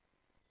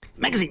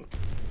Magazine.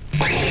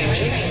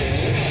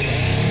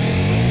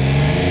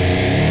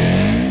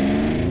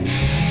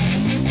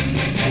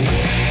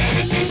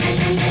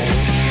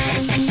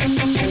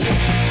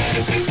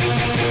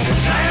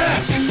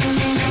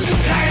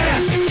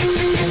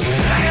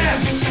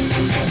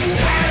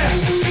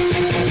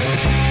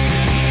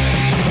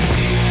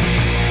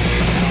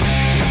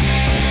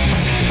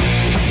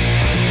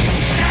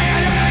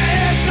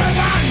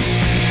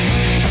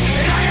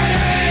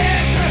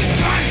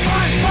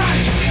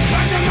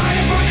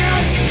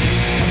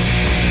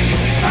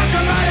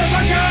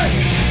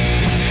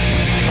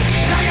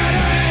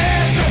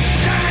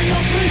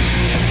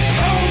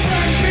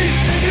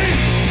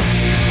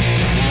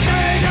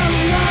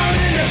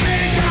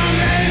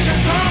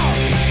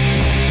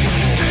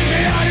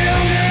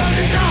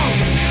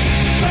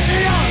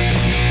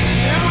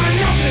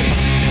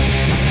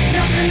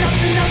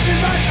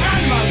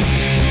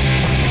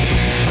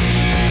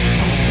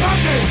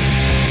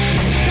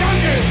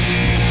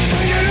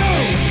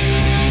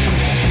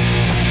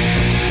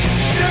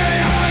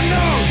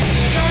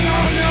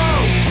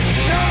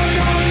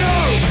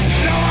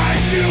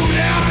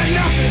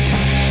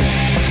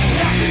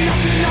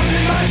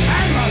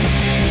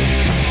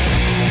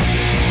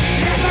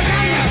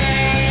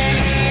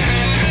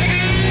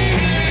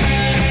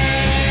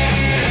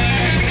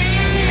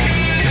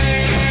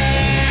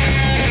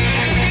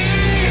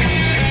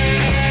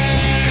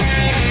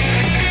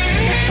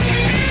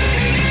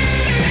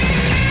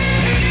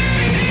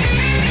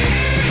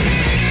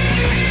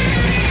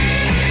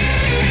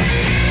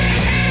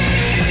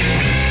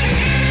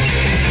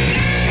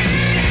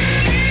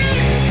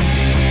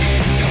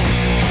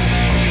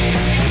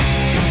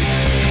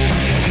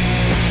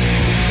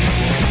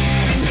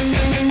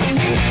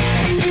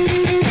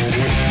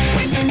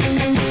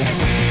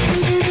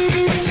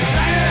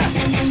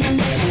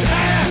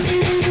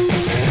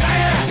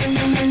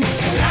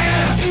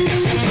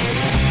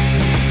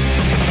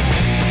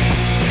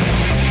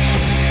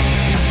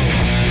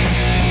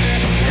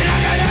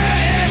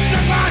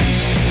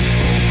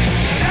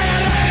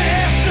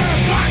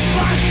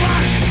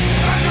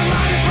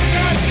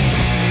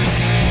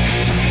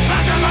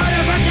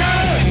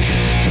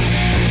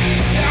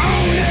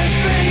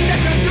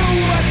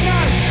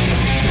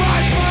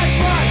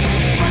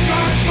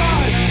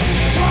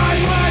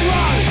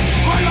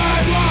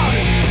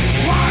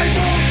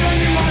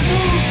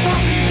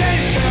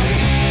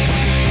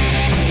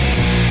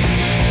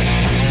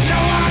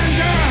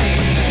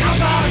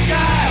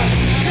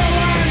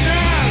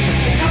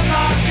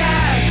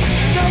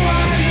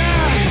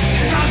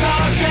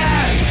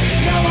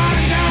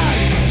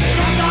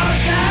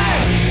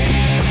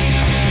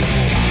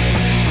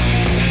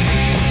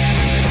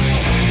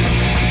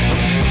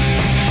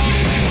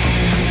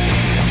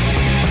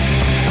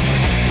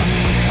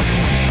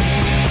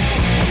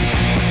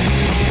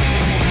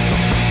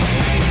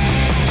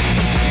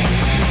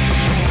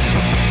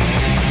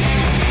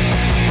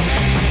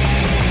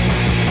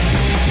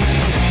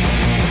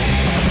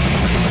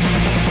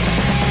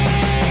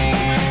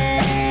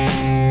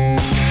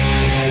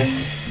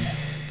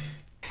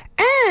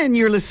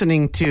 You're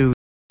listening to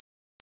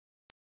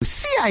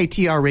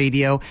CITR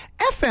Radio,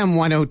 FM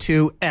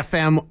 102,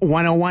 FM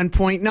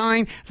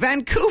 101.9,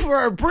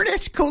 Vancouver,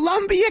 British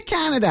Columbia,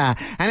 Canada.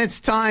 And it's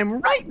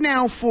time right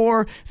now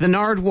for the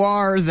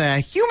Nardwuar, the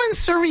Human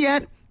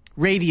Serviette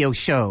radio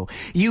show.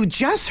 You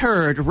just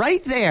heard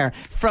right there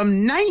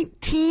from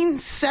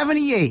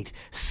 1978,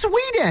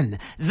 Sweden,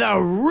 the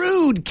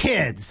Rude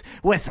Kids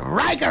with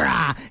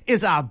Raigara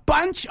is a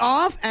bunch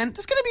of, and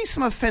there's going to be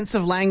some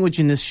offensive language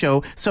in this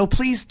show, so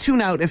please tune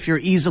out if you're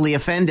easily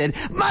offended.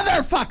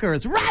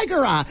 Motherfuckers!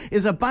 Raigara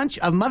is a bunch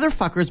of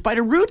motherfuckers by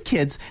the Rude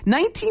Kids,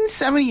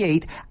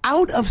 1978,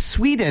 out of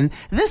Sweden.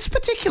 This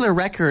particular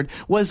record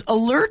was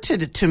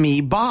alerted to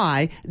me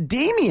by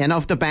Damien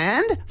of the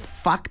band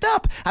Fucked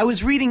Up. I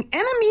was reading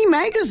Enemy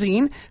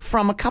magazine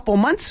from a couple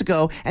months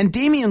ago, and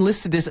Damien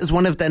listed this as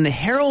one of the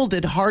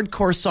heralded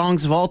hardcore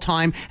songs of all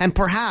time, and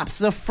perhaps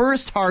the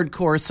first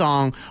hardcore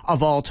song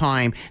of all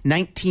time,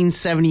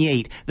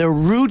 1978, the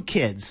Rude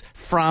Kids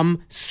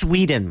from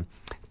Sweden.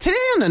 Today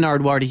on the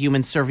Nardwuar to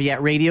Human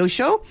Serviette radio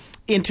show,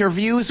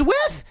 interviews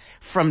with,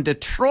 from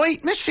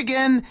Detroit,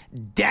 Michigan,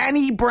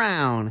 Danny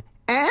Brown,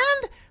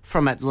 and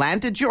from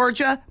Atlanta,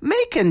 Georgia,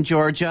 Macon,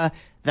 Georgia,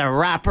 the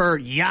rapper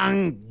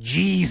Young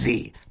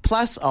Jeezy,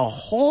 plus a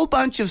whole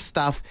bunch of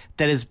stuff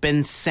that has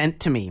been sent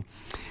to me.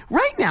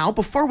 Right now,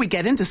 before we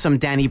get into some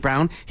Danny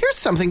Brown, here's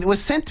something that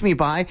was sent to me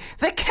by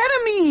the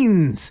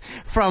Ketamines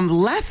from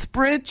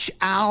Lethbridge,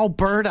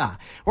 Alberta.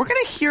 We're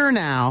going to hear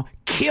now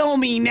Kill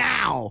Me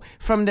Now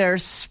from their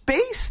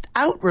Spaced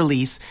Out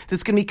release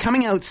that's going to be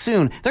coming out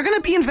soon. They're going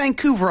to be in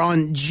Vancouver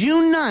on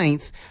June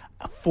 9th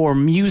for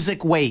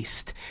Music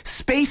Waste.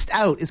 Spaced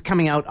Out is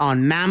coming out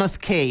on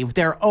Mammoth Cave,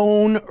 their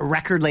own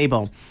record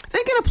label.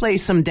 They're going to play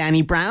some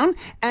Danny Brown,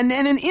 and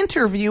then an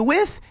interview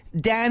with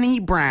Danny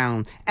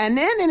Brown, and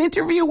then an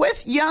interview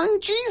with Young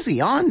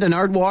Jeezy on the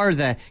Nardwuar,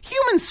 the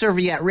Human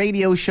Serviette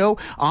radio show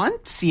on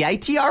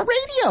CITR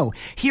Radio.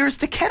 Here's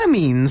the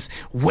Ketamines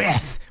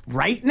with,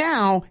 right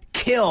now,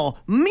 kill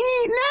me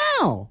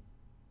now.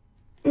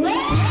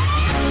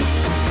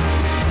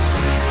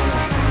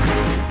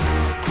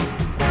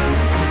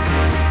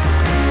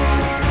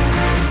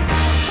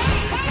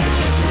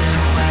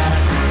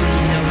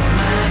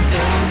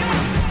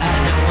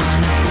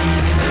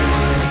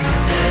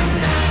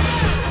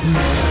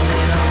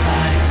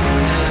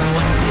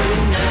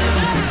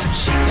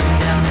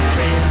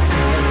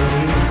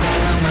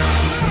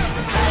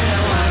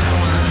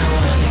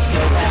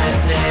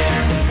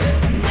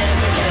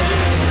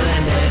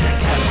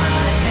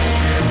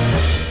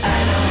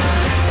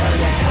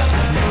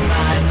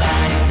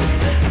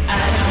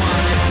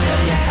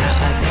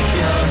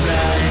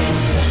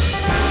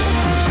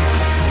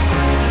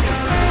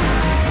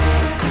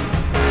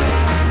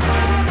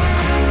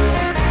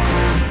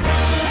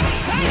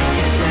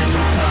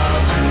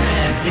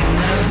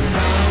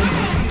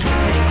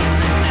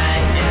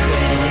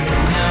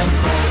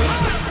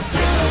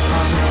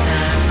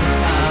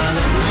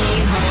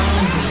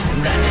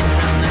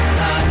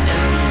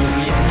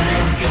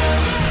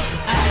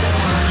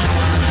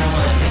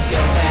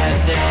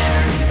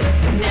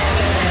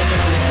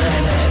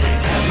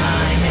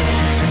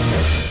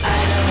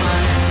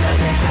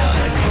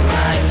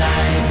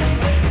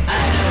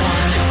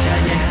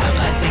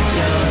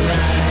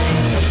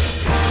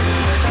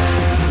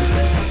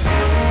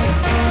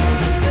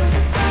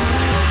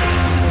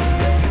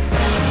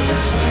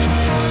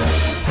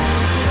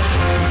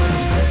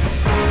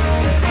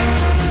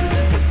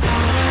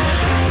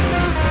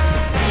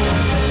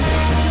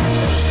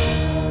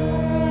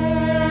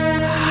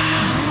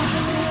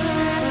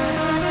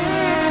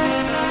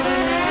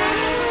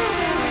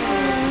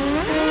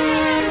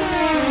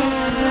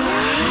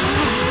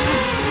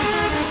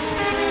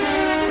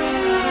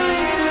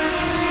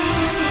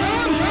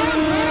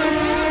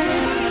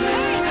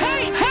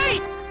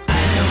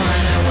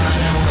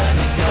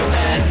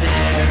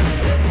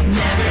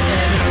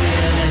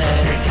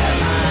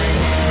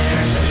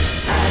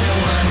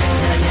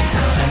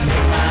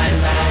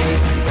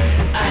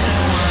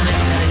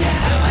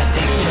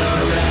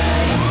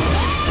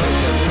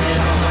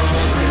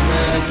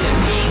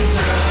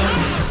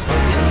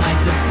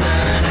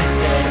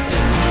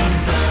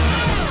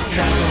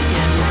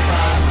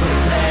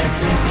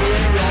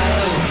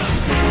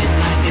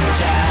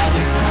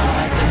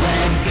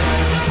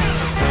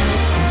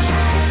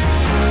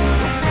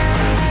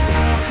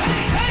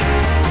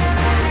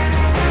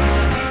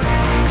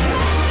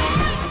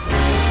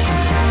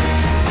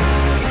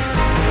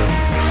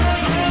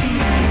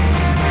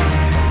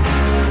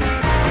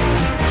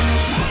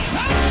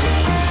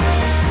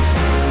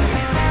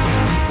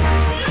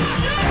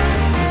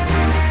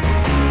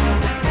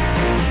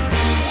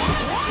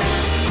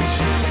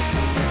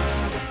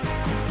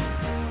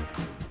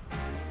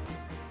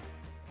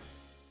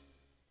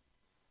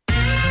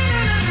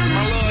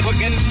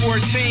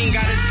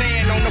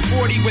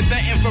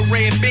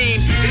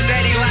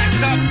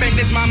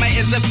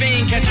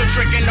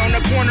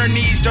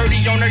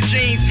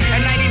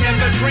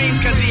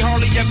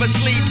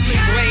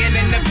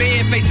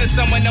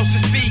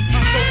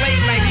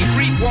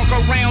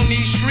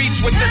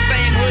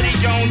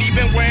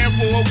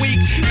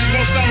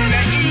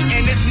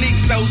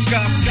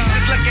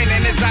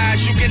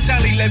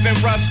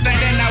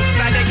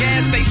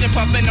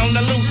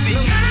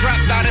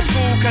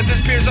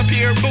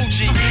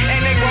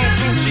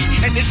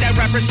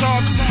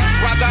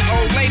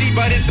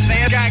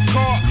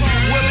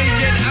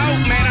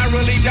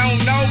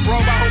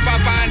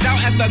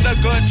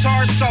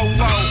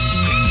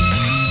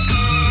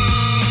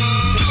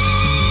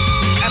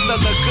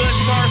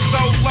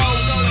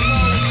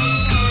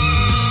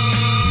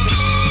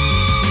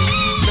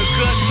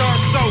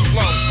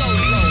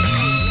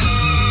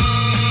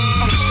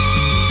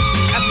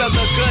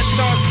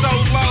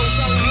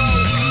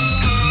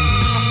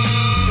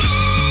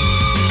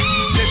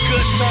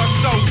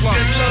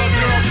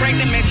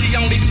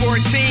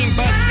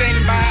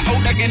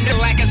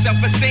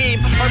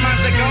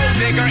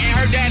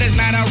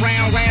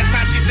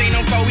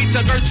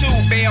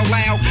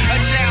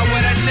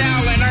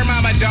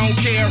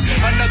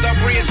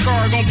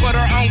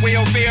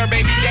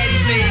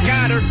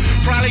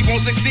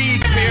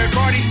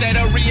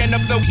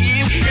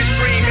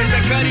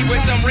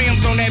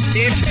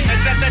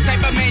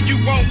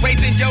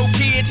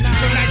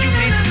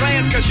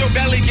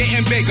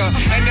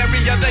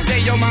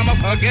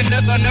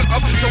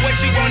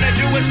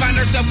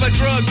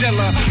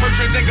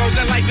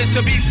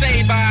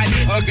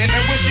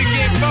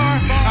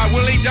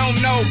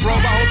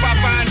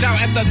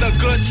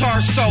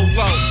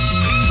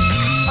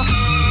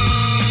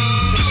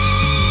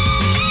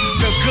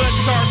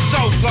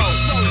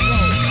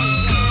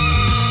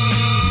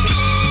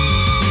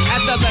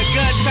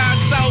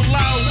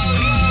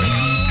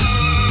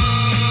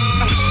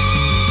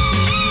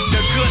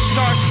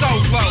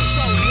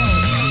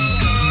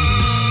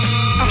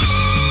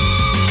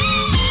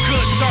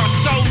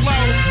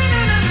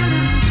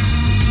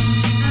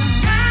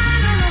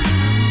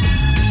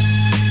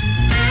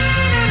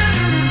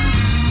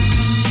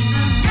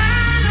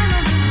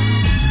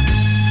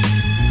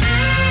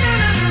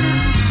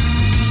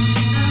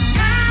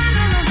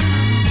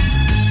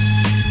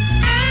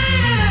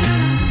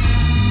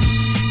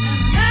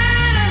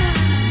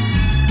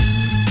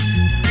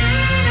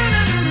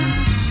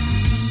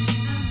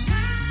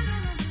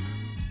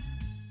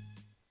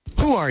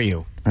 Who are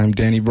you? I'm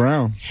Danny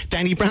Brown.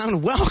 Danny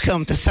Brown,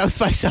 welcome to South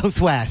by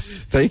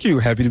Southwest. Thank you.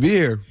 Happy to be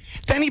here.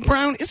 Danny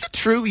Brown, is it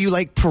true you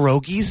like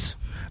pierogies?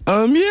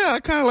 Yeah, I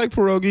kind of like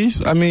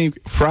pierogies. I mean,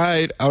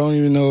 fried, I don't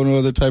even know no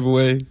other type of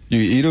way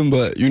you eat them.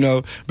 But, you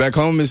know, back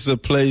home it's a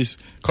place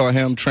called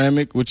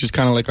Hamtramck, which is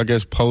kind of like, I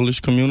guess, Polish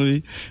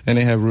community. And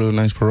they have really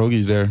nice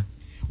pierogies there.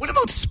 What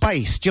about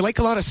spice? Do you like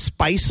a lot of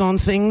spice on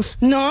things?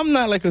 No, I'm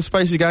not like a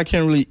spicy guy. I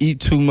can't really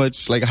eat too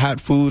much. Like hot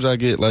foods, I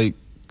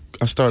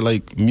start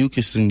like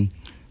mucus and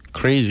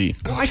crazy.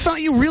 Well, I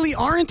thought you really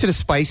are into the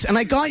spice, and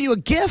I got you a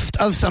gift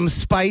of some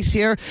spice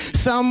here.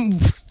 Some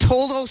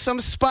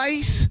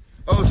spice.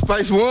 Oh,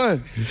 Spice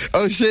One.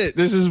 Oh, shit.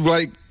 This is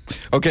like,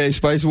 okay,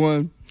 Spice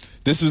One.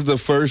 This was the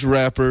first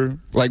rapper.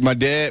 Like, my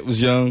dad was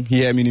young.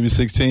 He had me when he was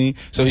 16,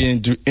 so he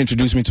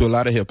introduced me to a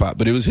lot of hip-hop.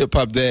 But it was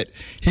hip-hop that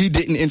he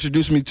didn't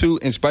introduce me to,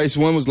 and Spice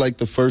One was like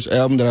the first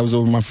album that I was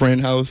over at my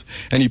friend's house,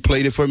 and he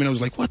played it for me, and I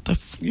was like,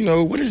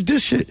 what is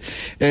this shit?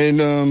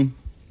 And,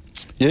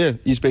 yeah,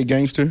 East Bay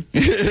Gangster.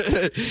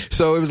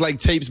 So it was like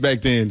tapes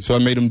back then. So I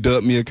made him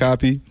dub me a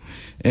copy,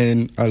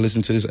 and I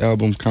listened to this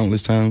album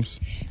countless times.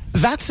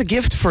 That's a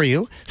gift for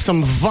you.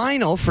 Some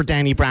vinyl for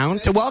Danny Brown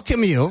to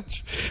welcome you.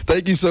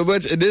 Thank you so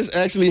much. And this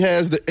actually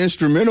has the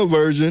instrumental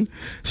version,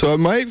 so I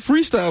might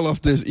freestyle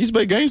off this. East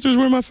Bay Gangster is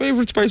one of my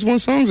favorite Spice One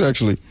songs,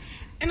 actually.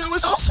 And I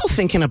was also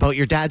thinking about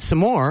your dad some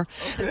more.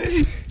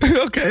 Okay.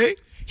 Okay.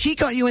 He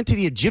got you into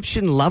the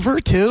Egyptian Lover,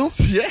 too?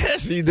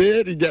 Yes, he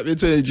did. He got me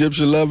into the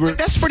Egyptian Lover.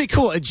 That's pretty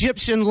cool,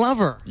 Egyptian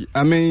Lover.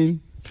 I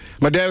mean,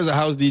 my dad was a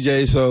house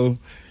DJ, so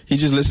he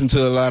just listened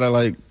to a lot of,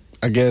 like,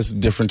 I guess,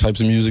 different types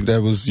of music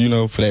that was, you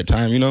know, for that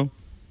time, you know?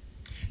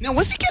 Now,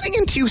 was he getting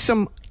into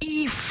some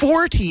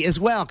E40 as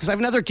well? Because I have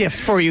another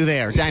gift for you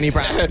there, Danny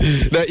Brown.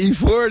 That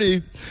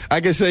E40, I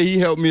can say he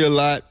helped me a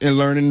lot in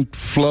learning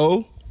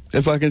flow,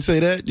 if I can say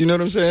that. You know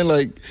what I'm saying?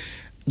 Like,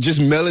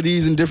 just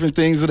melodies and different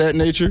things of that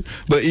nature.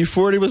 But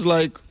E40 was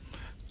like,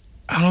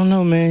 I don't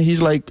know, man.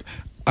 He's like,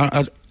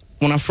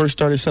 when I first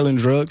started selling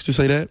drugs, to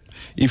say that,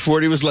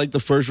 E40 was like the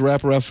first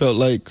rapper I felt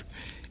like,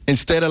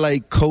 instead of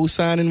like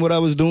co-signing what I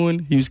was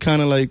doing, he was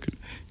kind of like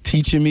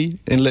teaching me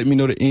and letting me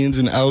know the ins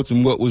and outs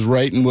and what was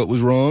right and what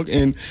was wrong.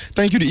 And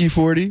thank you to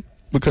E40,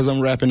 because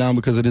I'm rapping now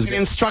because of this. An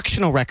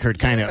instructional record,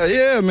 kind of.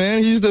 Yeah,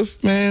 man. He's the,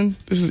 man,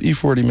 this is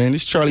E40, man.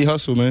 This is Charlie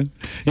Hustle, man.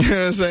 You know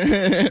what I'm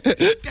saying?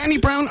 Danny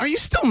Brown, are you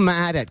still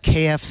mad at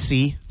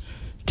KFC?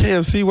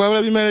 KFC? Why would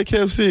I be mad at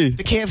KFC?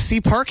 The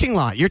KFC parking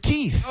lot, your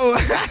teeth. Oh,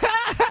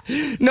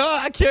 no,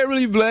 I can't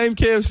really blame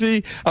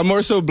KFC. I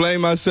more so blame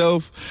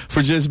myself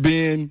for just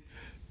being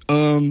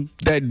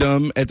that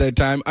dumb at that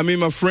time. I mean,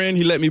 my friend,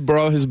 he let me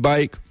borrow his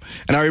bike,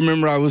 and I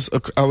remember I was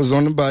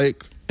on the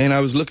bike, and I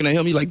was looking at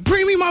him. He's like,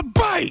 bring me my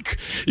bike.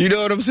 You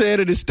know what I'm saying?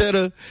 And instead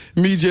of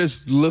me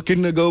just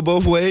looking to go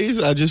both ways,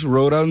 I just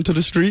rode out into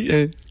the street,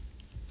 and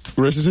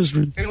the rest is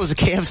history. And it was a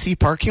KFC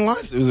parking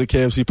lot? It was a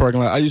KFC parking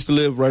lot. I used to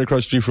live right across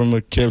the street from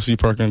a KFC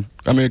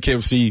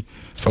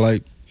for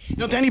like...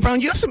 No, Danny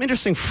Brown, you have some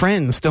interesting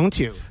friends, don't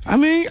you? I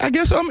mean, I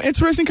guess I'm an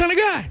interesting kind of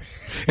guy.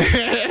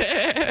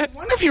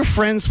 One of your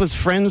friends was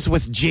friends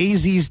with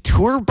Jeezy's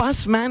tour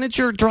bus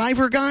manager,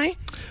 driver guy?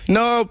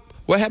 No,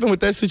 what happened with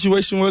that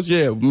situation was,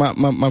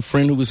 my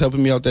friend who was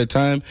helping me out that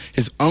time,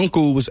 his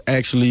uncle was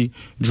actually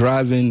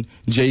driving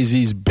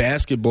Jay-Z's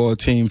basketball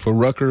team for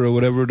Rucker or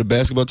whatever, the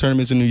basketball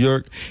tournaments in New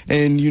York.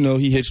 And, you know,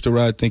 he hitched a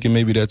ride thinking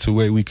maybe that's a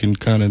way we can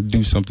kind of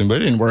do something,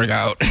 but it didn't work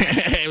out.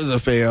 It was a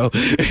fail.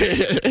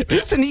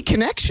 That's a neat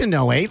connection,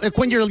 though, eh? Like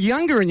when you're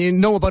younger and you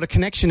know about a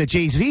connection to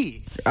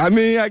Jay-Z. I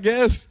mean, I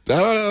guess. I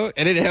don't know.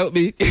 It didn't help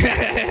me.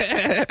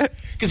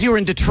 Because you were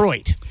in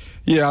Detroit.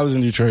 Yeah, I was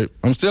in Detroit.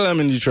 I'm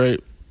in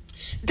Detroit.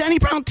 Danny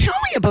Brown, tell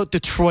me about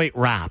Detroit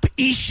rap.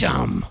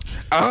 Esham.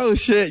 Oh,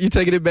 shit. You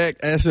taking it back.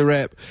 Acid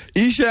rap.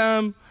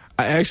 Esham,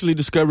 I actually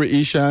discovered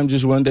Esham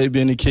just one day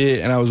being a kid,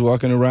 and I was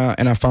walking around,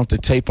 and I found the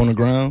tape on the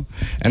ground,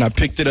 and I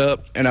picked it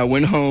up, and I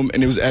went home,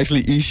 and it was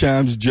actually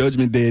Esham's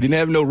Judgment Day. It didn't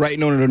have no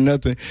writing on it or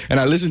nothing. And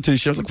I listened to the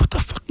shit. I was like, what the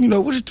fuck? You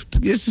know,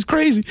 this is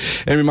crazy.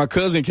 And when my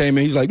cousin came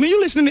in, he's like, man, you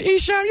listening to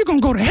Esham? You're going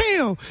to go to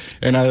hell.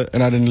 And I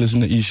didn't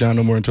listen to Esham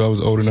no more until I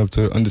was old enough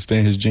to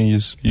understand his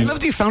genius. I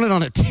loved you found it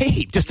on a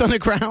tape, just on the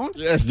ground?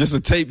 Yes, just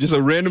a tape, just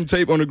a random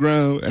tape on the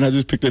ground, and I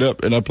just picked it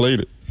up, and I played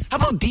it. How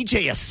about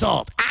DJ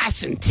Assault?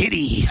 Ass and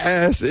titties.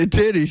 Ass and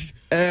titties.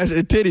 Ass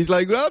and titties.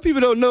 Like, a lot of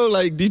people don't know,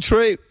 like,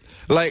 Detroit,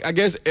 like, I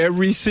guess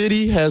every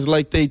city has,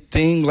 like, they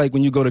thing, like,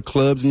 when you go to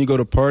clubs and you go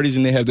to parties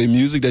and they have their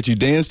music that you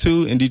dance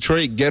to. In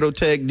Detroit, Ghetto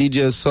Tech,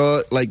 DJ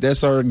Assault, like,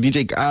 that's our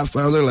DJ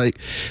Godfather. Like,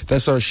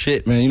 that's our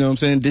shit, man. You know what I'm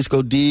saying?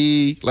 Disco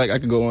D. Like, I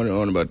could go on and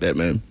on about that,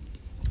 man.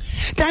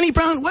 Danny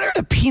Brown, what are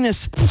the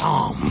penis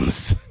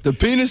palms? The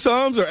penis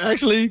palms are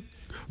actually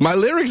my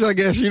lyrics, I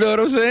guess. You know what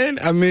I'm saying?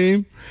 I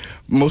mean,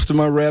 most of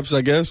my raps,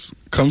 I guess,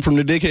 come from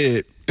the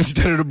dickhead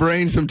instead of the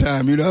brain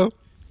sometime, you know?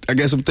 I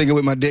guess I'm thinking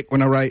with my dick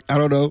when I write. I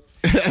don't know.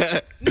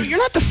 No, you're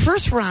not the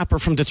first rapper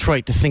from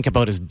Detroit to think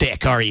about his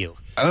dick, are you?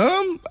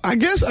 I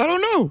guess, I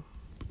don't know.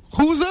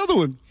 Who's the other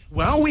one?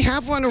 Well, we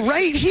have one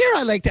right here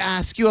I'd like to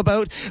ask you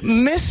about.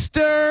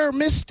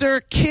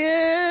 Mr.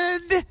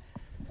 Kid.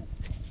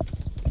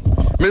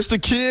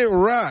 Mr. Kid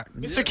Rock.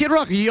 Mr. Kid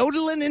Rock,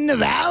 yodeling in the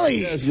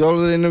valley. Yes,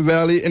 yodeling in the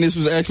valley. And this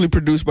was actually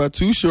produced by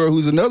Too Short,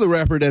 who's another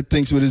rapper that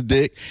thinks with his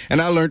dick.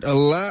 And I learned a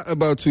lot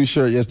about Too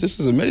Short. Yes, this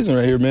is amazing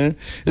right here, man.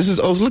 This is,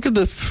 look at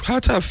the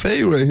hot top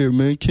fade right here,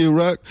 man. Kid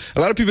Rock. A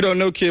lot of people don't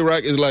know Kid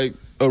Rock is like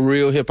a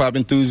real hip-hop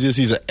enthusiast.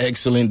 He's an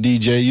excellent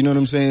DJ, you know what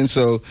I'm saying?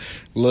 So,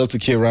 love to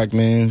Kid Rock,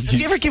 man. Has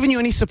he ever given you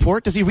any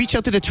support? Does he reach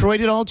out to Detroit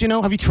at all, do you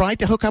know? Have you tried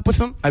to hook up with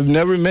him? I've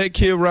never met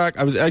Kid Rock.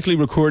 I was actually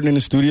recording in the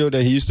studio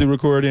that he used to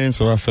record in,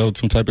 so I felt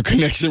some type of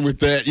connection with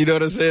that, you know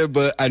what I'm saying?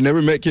 But I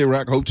never met Kid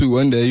Rock. Hope to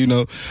one day, you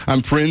know.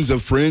 I'm friends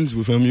of friends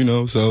with him, you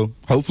know, so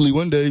hopefully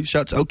one day.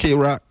 Shouts out Kid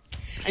Rock.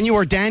 And you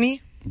are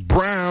Danny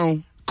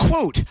Brown.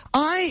 Quote,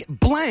 I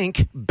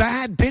blank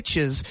bad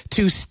bitches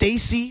to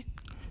Stacy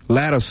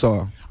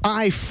Lattisaw.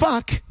 I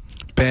fuck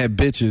bad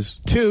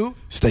bitches to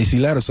Stacy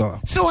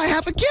Lattisaw. So I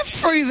have a gift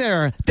for you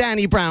there,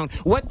 Danny Brown.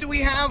 What do we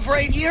have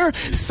right here?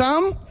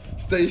 Some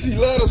Stacy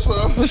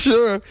Lattisaw for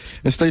sure.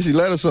 And Stacy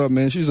Lattisaw,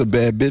 man, she's a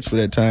bad bitch for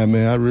that time,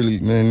 man. I really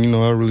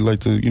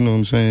like to, you know what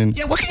I'm saying?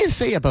 Yeah, what can you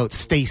say about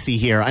Stacy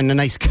here on the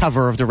nice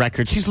cover of the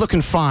record? She's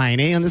looking fine,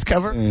 eh, on this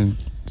cover? Man,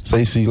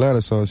 Stacy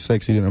Lattisaw is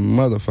sexy than a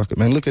motherfucker,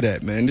 man. Look at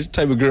that, man. This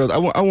type of girls, I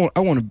want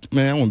a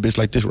bitch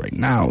like this right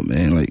now,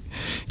 man. Like,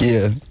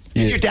 yeah.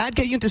 Did your dad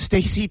get you into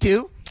Stacy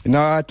too?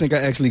 No, I think I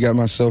actually got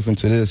myself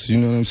into this. You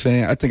know what I'm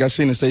saying? I think I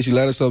seen the Stacy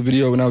Lattisaw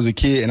video when I was a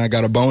kid, and I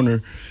got a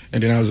boner,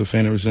 and then I was a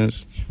fan ever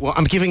since. Well,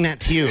 I'm giving that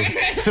to you,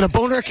 so the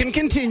boner can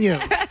continue.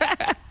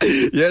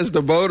 Yes,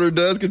 the boner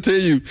does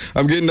continue.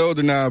 I'm getting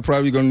older now. I'm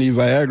probably gonna need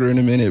Viagra in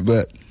a minute,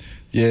 but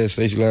yeah,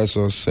 Stacy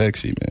Lattisaw is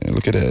sexy, man.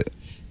 Look at that.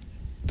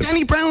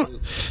 Danny Brown.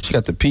 She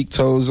got the peak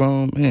toes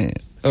on, man.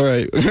 All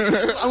right.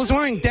 I was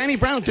wondering, Danny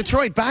Brown,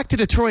 Detroit, back to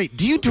Detroit.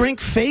 Do you drink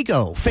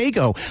Faygo?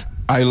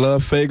 I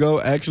love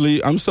Faygo.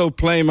 Actually, I'm so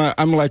plain.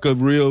 I'm like a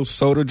real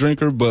soda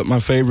drinker, but my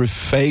favorite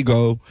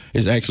Faygo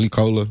is actually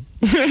cola.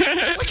 What can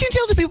you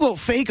tell the people about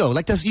Faygo?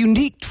 Like, that's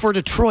unique for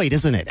Detroit,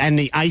 isn't it? And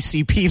the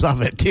ICP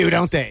love it, too,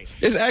 don't they?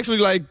 It's actually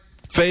like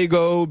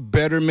Faygo,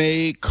 Better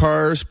Made,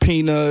 Cars,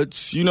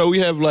 Peanuts. You know, we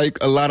have like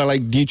a lot of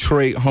like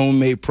Detroit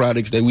homemade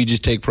products that we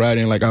just take pride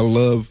in. Like, I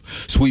love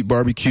Sweet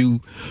Barbecue,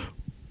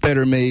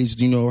 Better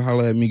Maids, you know,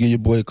 holla at me, give your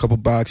boy a couple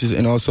boxes.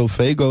 And also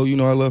Faygo, you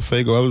know, I love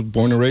Faygo. I was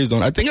born and raised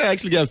on it. I think I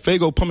actually got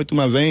Faygo pumping through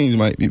my veins,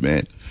 might be,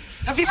 man.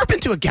 Have you ever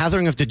been to a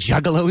gathering of the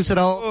Juggalos at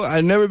all? Oh,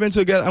 I've never been to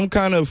a gathering. I'm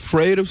kind of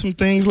afraid of some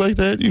things like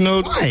that, you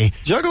know. Why?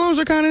 Juggalos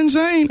are kind of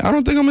insane. I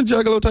don't think I'm a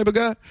Juggalo type of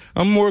guy.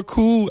 I'm more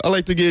cool. I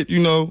like to get, you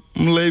know,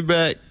 I'm laid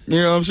back.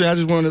 You know what I'm saying? I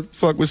just want to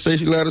fuck with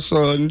Stacey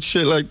Lattisaw and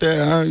shit like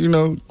that. You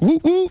know,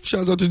 whoop, whoop.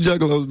 Shouts out to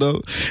Juggalos,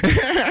 though.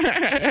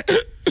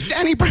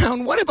 Danny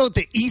Brown, what about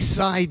the East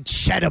Side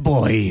Cheddar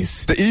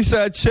Boys? The East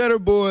Side Cheddar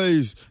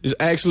Boys is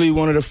actually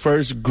one of the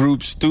first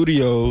group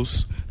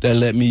studios that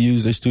let me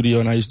use their studio,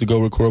 and I used to go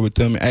record with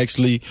them.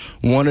 Actually,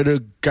 one of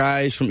the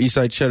guys from East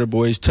Side Cheddar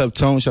Boys, Tough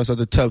Tone, shouts out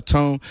to Tough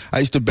Tone. I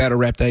used to battle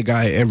rap that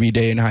guy every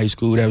day in high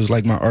school. That was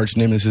like my arch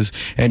nemesis.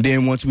 And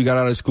then once we got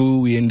out of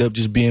school, we ended up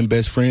just being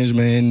best friends,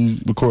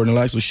 man, recording a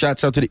lot. So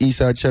shouts out to the East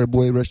Side Cheddar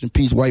Boy, rest in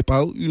peace,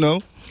 Wipeout, you know.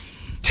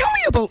 Tell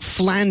me about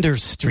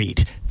Flanders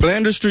Street.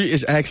 Flanders Street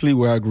is actually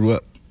where I grew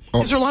up.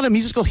 Is there a lot of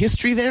musical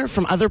history there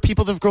from other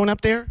people that have grown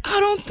up there? I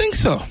don't think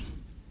so.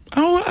 I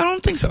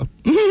don't think so.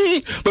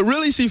 But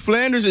really, see,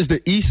 Flanders is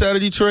the east side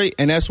of Detroit,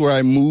 and that's where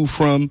I moved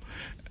from.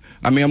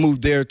 I mean, I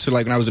moved there to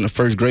like when I was in the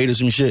first grade or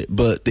some shit,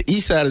 but the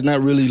east side is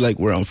not really like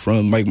where I'm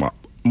from. Like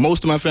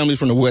most of my family's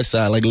from the west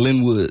side, like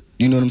Linwood.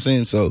 You know what I'm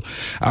saying? So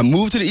I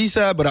moved to the east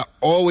side, but I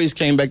always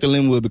came back to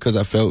Linwood because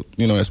I felt,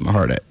 you know, that's my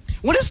heart at.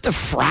 What is the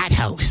frat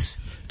house?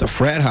 The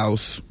frat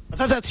house? I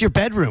thought that's your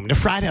bedroom, the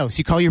frat house.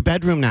 You call your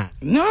bedroom that?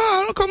 No,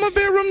 I don't call my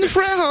bedroom the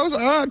frat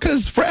house.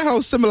 Because frat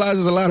house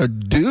symbolizes a lot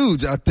of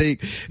dudes, I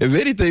think. If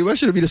anything, what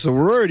should it be, the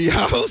sorority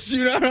house?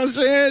 You know what I'm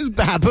saying?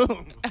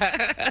 Baboon.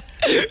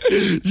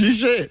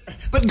 Shit.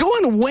 But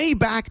going way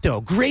back,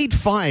 though, grade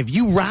 5,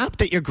 you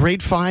rapped at your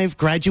grade 5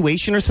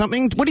 graduation or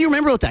something? What do you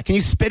remember about that? Can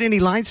you spit any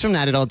lines from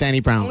that at all, Danny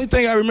Brown? The only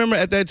thing I remember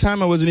at that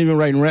time, I wasn't even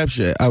writing rap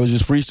shit. I was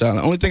just freestyling.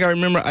 The only thing I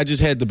remember, I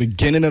just had the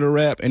beginning of the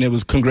rap, and it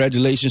was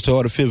congratulations to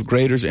all the 5th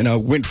graders, and I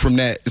went from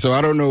that. So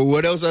I don't know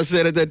what else I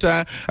said at that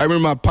time. I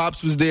remember my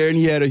pops was there, and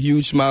he had a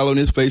huge smile on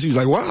his face. He was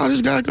like, wow,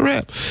 this guy can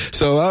rap.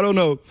 So I don't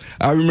know.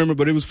 I remember,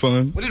 but it was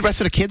fun. What did the rest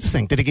of the kids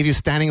think? Did they give you a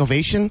standing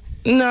ovation?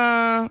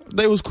 Nah,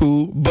 they was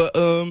cool. But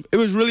it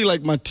was really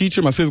like my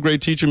teacher, my 5th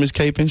grade teacher, Miss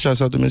Capin.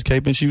 Shouts out to Miss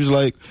Capin. She was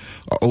like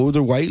an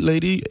older white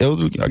lady,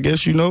 elder, I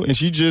guess, you know. And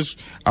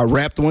I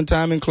rapped one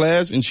time in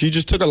class, and she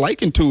just took a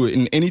liking to it.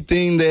 And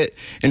anything that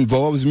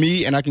involves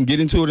me and I can get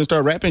into it and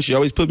start rapping, she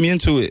always put me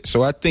into it.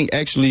 So I think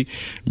actually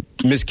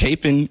Miss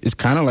Capin is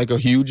kind of like a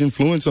huge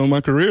influence on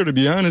my career, to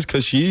be honest,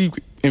 because she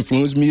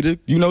influenced me to,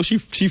 you know, she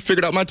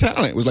figured out my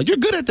talent. It was like, you're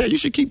good at that. You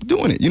should keep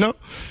doing it, you know?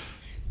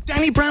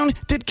 Danny Brown,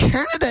 did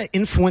Canada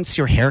influence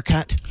your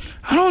haircut?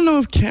 I don't know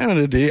if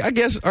Canada did. I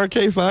guess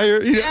Arcade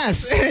Fire. You know?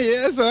 Yes.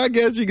 Yeah, so I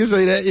guess you can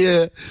say that,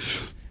 yeah.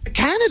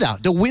 Canada,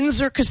 the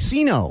Windsor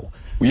Casino.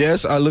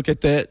 Yes, I look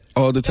at that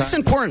all the time. That's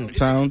important.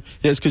 Town.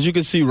 Yes, because you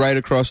can see right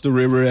across the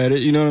river at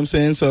it. You know what I'm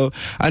saying? So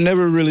I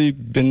never really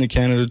been to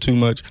Canada too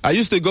much. I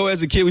used to go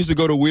as a kid. We used to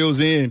go to Wheels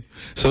Inn.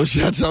 So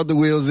shouts out to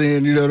Wheels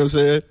Inn. You know what I'm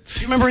saying? Do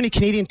you remember any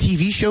Canadian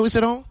TV shows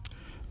at all?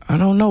 I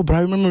don't know, but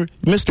I remember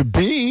Mr.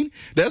 Bean.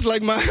 That's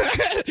like my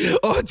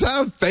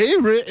all-time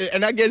favorite.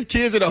 And I guess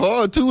Kids in the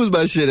Hall, too, was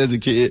my shit as a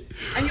kid.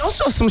 And you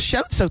also have some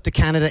shouts out to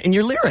Canada in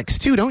your lyrics,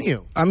 too, don't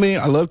you? I mean,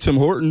 I love Tim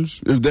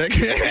Hortons, if that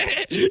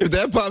if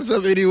that pops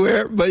up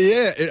anywhere. But,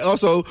 yeah, and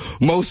also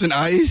Molson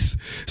Ice.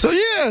 So,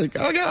 yeah,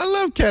 I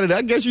love Canada.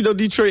 I guess,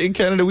 Detroit and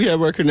Canada, we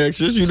have our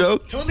connections,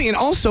 Totally. And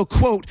also,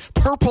 quote,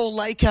 purple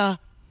like a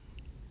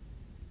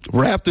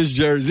Raptors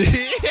jersey.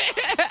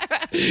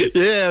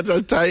 Yeah,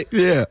 that's tight.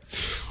 Yeah.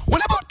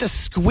 What about the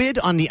squid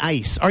on the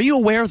ice? Are you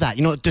aware of that?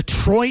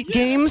 Detroit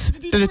games?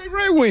 Detroit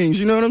Red Wings,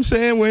 you know what I'm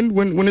saying?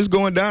 When it's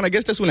going down, I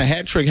guess that's when a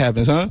hat trick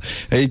happens, huh?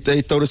 They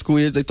throw the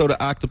squid, they throw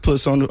the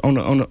octopus on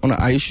the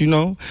ice,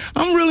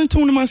 I'm real in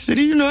tune to my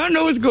city, I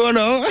know what's going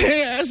on.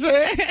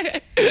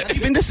 Have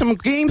you been to some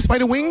games by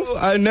the Wings?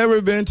 I've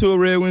never been to a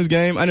Red Wings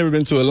game. I've never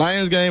been to a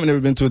Lions game. I've never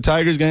been to a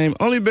Tigers game.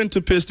 Only been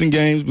to Piston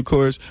games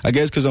because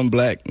I'm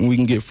black and we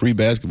can get free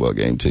basketball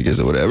game tickets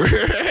or whatever.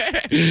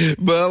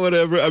 But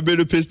whatever, I've been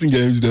to Piston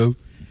games though.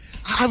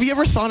 Have you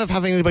ever thought of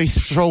having anybody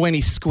throw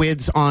any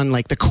squids on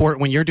the court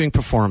when you're doing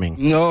performing?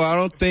 No, I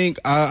don't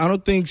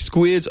think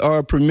squids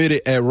are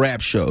permitted at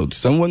rap shows.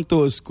 Someone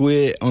throw a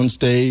squid on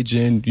stage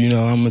and I'm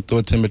gonna throw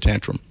a temper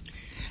tantrum.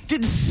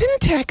 Did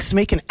Syntax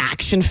make an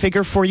action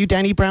figure for you,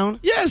 Danny Brown?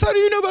 Yes, how do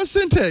you know about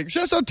Syntax?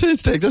 Shouts out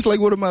Syntax. That's like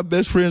one of my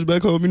best friends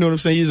back home. You know what I'm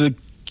saying?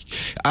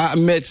 I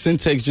met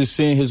Syntax just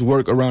seeing his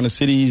work around the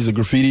city. He's a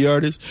graffiti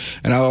artist.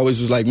 And I always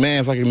was like,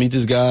 man, if I could meet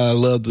this guy, I'd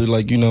love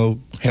to,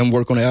 him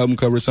work on the album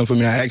cover or something for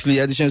me. I actually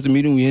had the chance to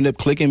meet him. We ended up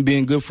clicking,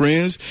 being good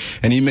friends.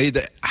 And he made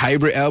the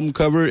hybrid album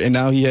cover. And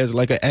now he has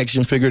an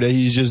action figure that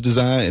he's just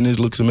designed. And it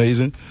looks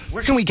amazing.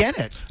 Where can we get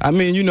it? I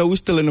mean, we're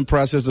still in the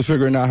process of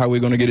figuring out how we're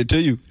going to get it to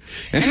you.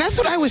 And that's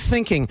what I was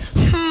thinking.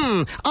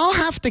 I'll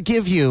have to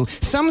give you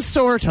some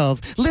sort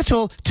of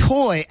little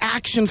toy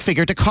action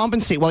figure to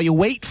compensate while you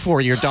wait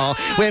for your doll.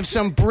 We have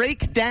some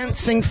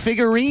break-dancing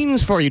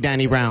figurines for you,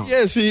 Danny Brown.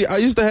 Yeah, see, I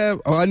used to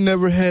have, I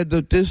never had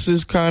this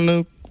is kind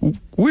of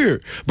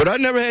weird, but I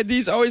never had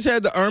these. I always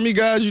had the army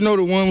guys,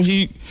 the one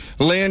he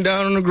laying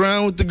down on the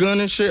ground with the gun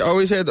and shit. I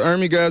always had the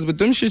army guys, but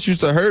them shits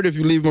used to hurt if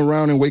you leave them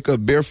around and wake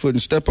up barefoot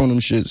and step on them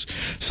shits.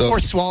 So or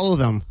swallow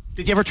them.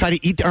 Did you ever try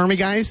to eat the army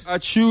guys? I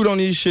chewed on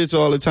these shits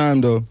all the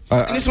time, though.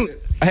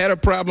 I had a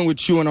problem with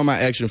chewing on my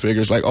action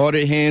figures. All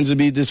their hands would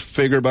be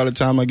disfigured by the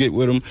time I get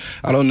with them.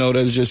 I don't know.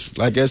 That's just,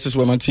 I guess that's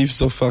why my teeth are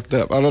so fucked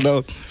up. I don't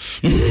know.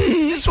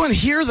 This one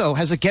here, though,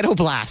 has a ghetto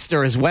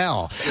blaster as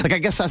well. I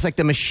guess that's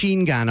the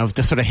machine gun of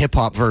the sort of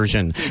hip-hop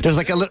version. There's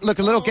a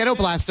little ghetto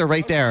blaster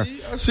right there.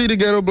 I see the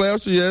ghetto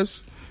blaster,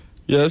 yes.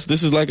 Yes,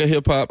 this is like a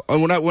hip-hop.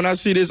 When I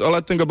see this, all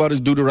I think about is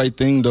do the right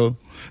thing, though.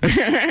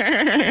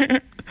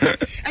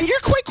 And you're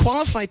quite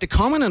qualified to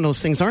comment on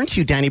those things, aren't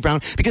you, Danny Brown?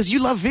 Because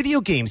you love video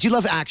games. You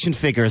love action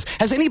figures.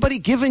 Has anybody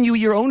given you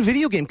your own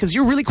video game? Because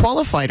you're really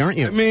qualified, aren't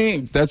you? I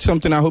mean, that's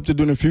something I hope to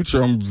do in the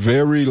future. I'm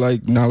very,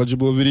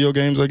 knowledgeable of video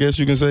games, I guess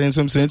you can say, in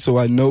some sense. So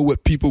I know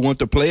what people want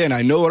to play, and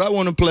I know what I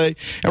want to play.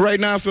 And right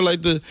now, I feel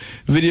like the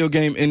video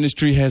game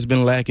industry has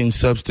been lacking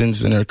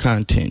substance in their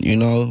content,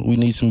 We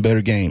need some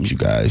better games, you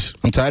guys.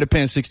 I'm tired of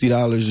paying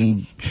 $60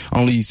 and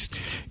only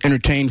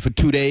entertained for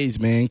 2 days,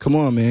 man. Come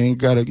on, man.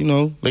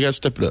 They gotta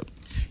step it up.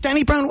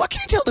 Danny Brown, what can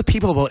you tell the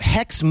people about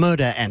Hex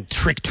Murder and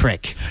Trick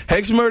Trick?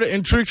 Hex Murder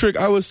and Trick Trick,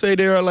 I would say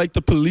they are like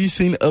the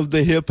policing of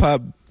the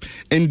hip-hop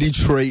in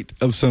Detroit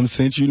of some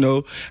sense,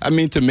 I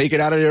mean, to make it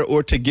out of there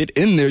or to get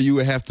in there, you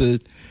would have to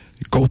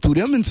go through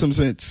them in some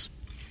sense.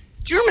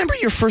 Do you remember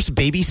your first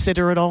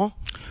babysitter at all?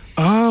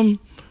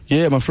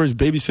 Yeah, my first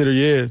babysitter,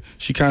 yeah.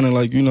 She kind of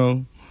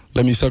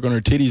let me suck on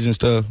her titties and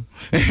stuff.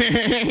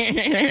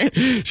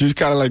 She was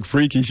kind of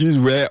freaky. She was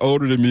way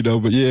older than me, though.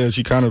 But, yeah,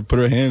 she kind of put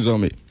her hands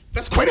on me.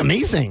 That's quite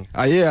amazing.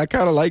 Yeah, I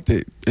kind of liked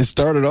it. It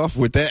started off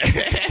with that.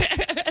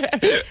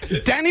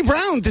 Danny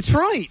Brown,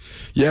 Detroit.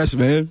 Yes,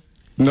 man.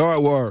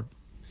 Nardwuar.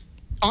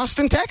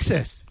 Austin,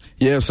 Texas.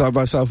 Yeah, South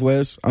by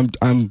Southwest. I'm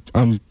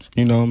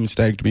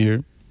ecstatic to be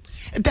here.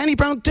 Danny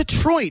Brown,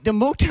 Detroit, the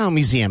Motown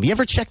Museum. You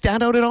ever checked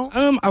that out at all?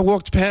 I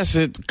walked past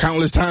it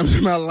countless times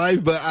in my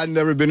life, but I've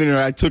never been in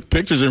there. I took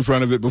pictures in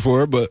front of it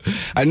before, but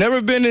I've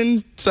never been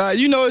inside.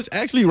 It's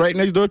actually right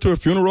next door to a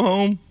funeral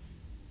home.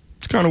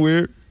 It's kind of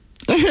weird.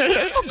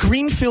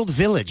 Greenfield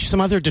Village,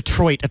 some other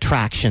Detroit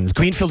attractions.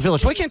 Greenfield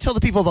Village. Why can't you tell the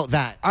people about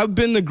that? I've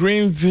been to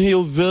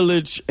Greenfield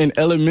Village in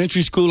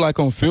elementary school,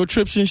 on field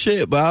trips and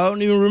shit, but I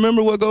don't even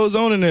remember what goes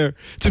on in there,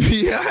 to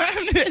be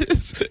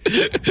honest.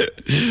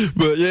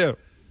 But yeah.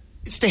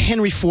 It's the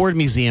Henry Ford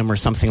Museum or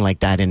something like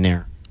that in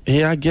there.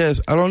 Yeah, I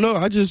guess. I don't know.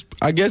 I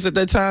guess at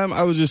that time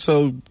I was just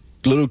so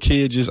little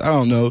kid, just, I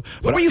don't know.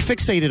 What were you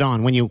fixated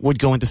on when you would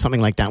go into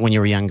something like that when you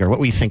were younger? What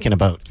were you thinking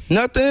about?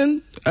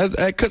 Nothing.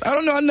 Because I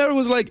don't know. I never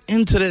was like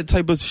into that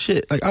type of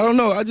shit. Like, I don't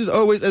know. I just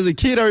always, as a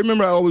kid, I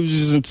remember I always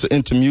was just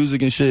into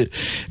music and shit.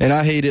 And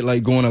I hated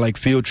like going to like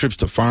field trips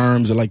to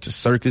farms or like to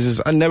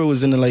circuses. I never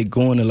was into like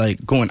going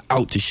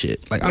out to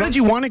shit. Like, where did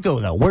you want to go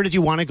though? Where did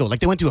you want to go? Like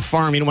they went to a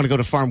farm. You didn't want to go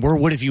to a farm. Where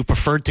would have you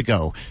preferred to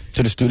go?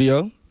 To the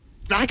studio.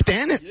 Back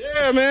then?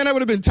 Yeah, man, that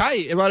would have been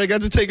tight if I'd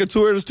got to take a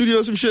tour of the studio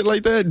or some shit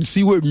like that and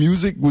see what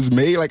music was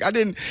made. Like, I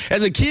didn't,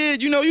 as a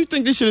kid, you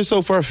think this shit is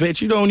so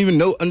far-fetched. You don't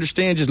even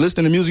understand just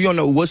listening to music. You don't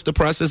know what's the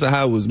process of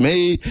how it was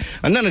made.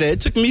 None of that. It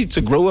took me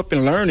to grow up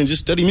and learn and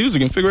just study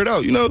music and figure it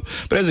out,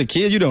 But as a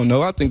kid, you don't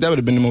know. I think that would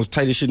have been the most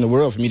tightest shit in the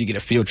world for me to get a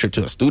field trip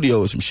to a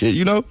studio or some shit,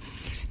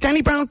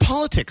 Danny Brown,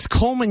 politics,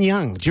 Coleman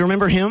Young. Do you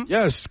remember him?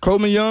 Yes,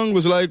 Coleman Young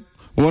was like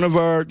one of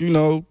our,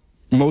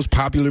 most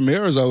popular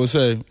mayors, I would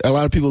say. A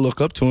lot of people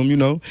look up to him,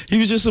 He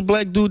was just a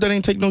black dude that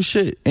ain't take no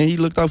shit. And he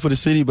looked out for the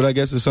city, but I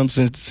guess in some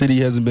sense, the city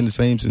hasn't been the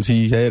same since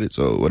he had it,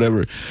 so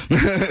whatever.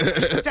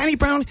 Danny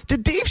Brown,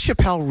 did Dave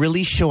Chappelle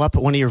really show up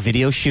at one of your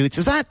video shoots?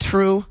 Is that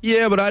true?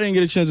 Yeah, but I didn't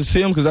get a chance to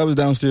see him because I was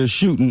downstairs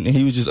shooting, and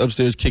he was just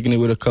upstairs kicking it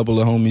with a couple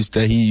of homies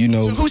that he,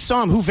 So who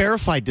saw him? Who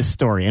verified this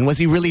story? And was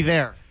he really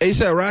there?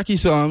 A$AP Rocky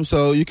saw him,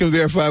 so you can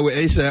verify with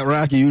A$AP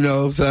Rocky,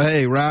 So,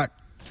 hey, Rock.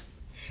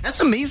 That's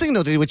amazing,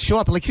 though, that he would show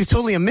up. Like, he's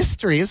totally a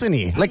mystery, isn't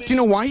he? Like, do you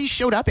know why he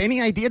showed up? Any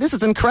idea? This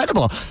is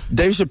incredible.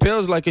 Dave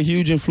Chappelle's like a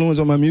huge influence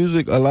on my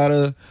music. A lot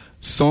of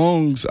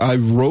songs I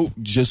wrote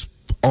just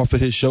off of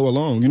his show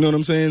alone. You know what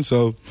I'm saying?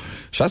 So,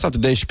 shouts out to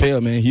Dave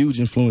Chappelle, man.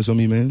 Huge influence on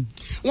me, man.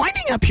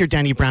 Winding up here,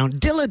 Danny Brown,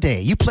 Dilla Day.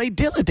 You played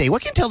Dilla Day.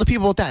 What can you tell the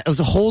people about that? It was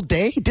a whole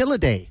day? Dilla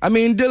Day. I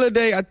mean, Dilla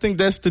Day, I think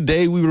that's the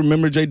day we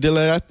remember J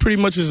Dilla. That pretty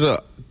much is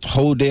a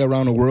whole day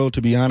around the world,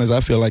 to be honest, I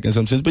feel like in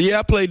some sense. But yeah,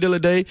 I played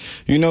Dilla Day.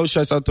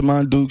 Shouts out to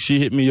Mon Duke. She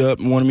hit me up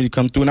and wanted me to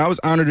come through. And I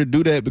was honored to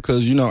do that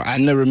because, I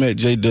never met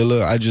J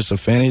Dilla. I just a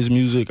fan of his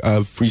music. I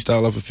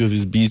freestyle off a few of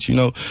his beats,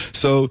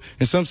 So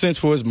in some sense,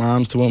 for his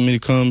moms to want me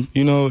to come,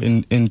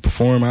 and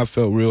perform, I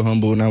felt real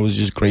humble and I was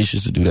just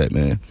gracious to do that,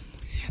 man.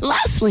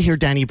 Lastly here,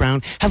 Danny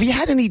Brown, have you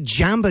had any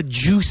Jamba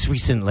Juice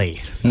recently?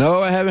 No,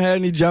 I haven't had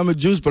any Jamba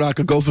Juice, but I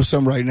could go for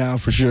some right now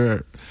for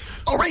sure.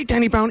 All right,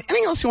 Danny Brown,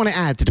 anything else you want to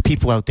add to the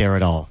people out there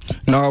at all?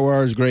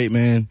 Nardwuar is great,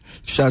 man.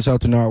 Shouts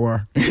out to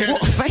Nardwuar. Well,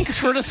 thanks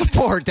for the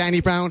support,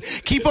 Danny Brown.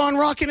 Keep on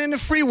rocking in the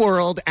free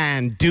world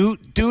and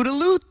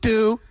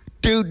doot-doot-a-loot-doo.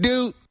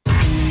 Doot-doot.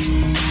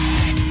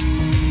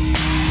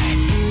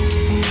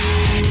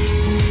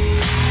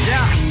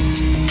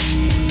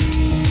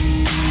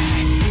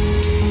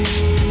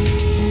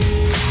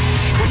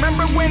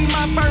 When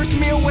my first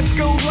meal was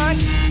school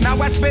lunch, now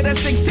I spit a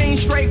 16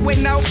 straight with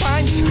no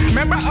punch.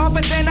 Remember all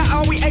for dinner,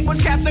 all we ate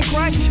was Captain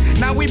Crunch.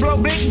 Now we blow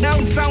big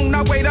notes on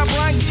our way to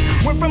brunch.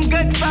 Went from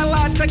good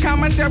fella to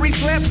commissary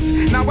slips.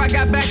 Now I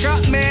got back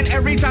up, man,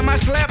 every time I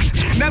slept.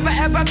 Never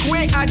ever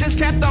quit, I just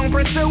kept on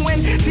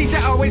pursuing.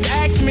 Teacher always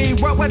asked me,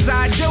 what was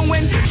I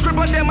doing?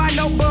 Scribbled in my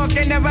notebook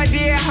and never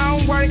did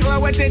homework.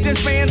 Low attention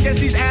spans, guess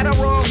these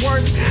Adderall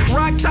work.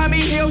 Rock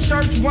Tommy Hill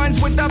shirts, ones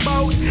with the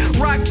boat.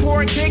 Rock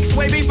poor kicks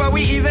way before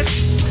we even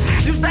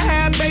used to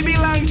have baby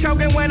lungs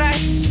choking when I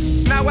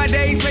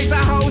nowadays face a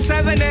whole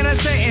 7 in a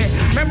sitting.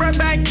 Remember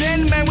back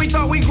then, man, we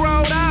thought we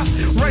grown up,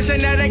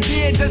 rushing at a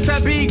kid just to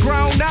be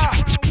grown up.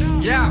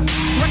 Yeah,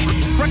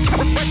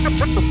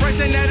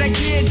 rushing at a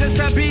kid just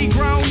to be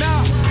grown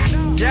up.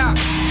 Yeah,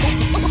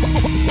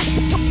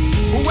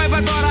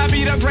 whoever thought I'd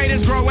be the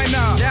greatest growing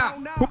up. Yeah,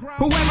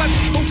 whoever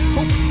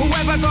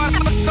thought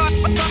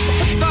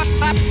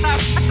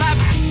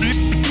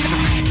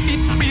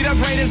be the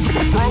greatest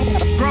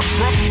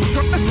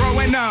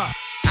growing up.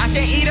 I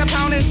can eat a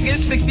pound and skip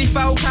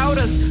 64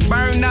 powders.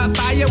 Burn up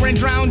fire and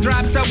drown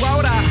drops of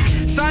water.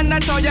 Son, I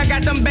told ya,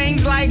 got them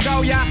bangs like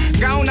Goya.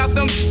 Gone up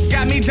them,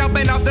 got me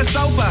jumping off the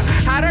sofa.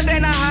 Hotter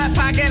than a hot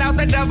pocket out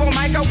the devil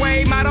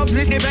microwave. Model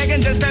just get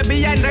begging just to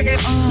be a nigga.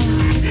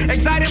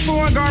 Excited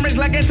for garments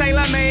like a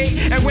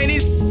tailor-made. And when he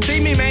see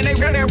me, man, they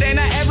redder than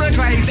a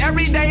Everglades.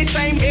 Every day,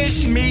 same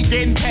ish, me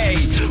getting paid.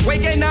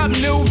 Waking up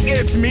new,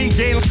 it's me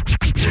getting.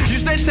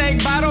 Used to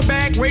take bottle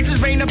back, waitress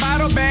bring the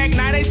bottle back.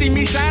 Now they see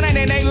me shining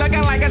and they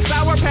looking like a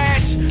sour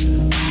patch.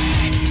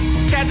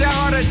 Catch a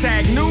heart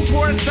attack,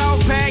 Newport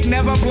South Pack,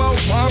 never blow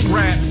bunk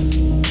raps.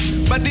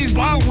 But these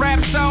bunk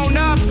raps on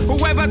up,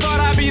 whoever thought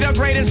I'd be the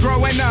greatest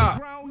growing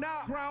up.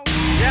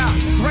 Yeah,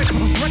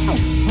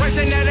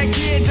 rushing at a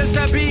kid just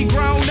to be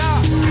grown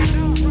up.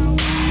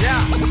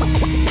 Yeah,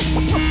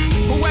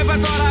 whoever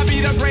thought I'd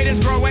be the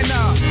greatest growing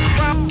up.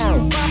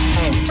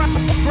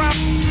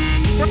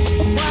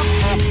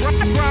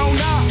 Grown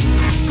up.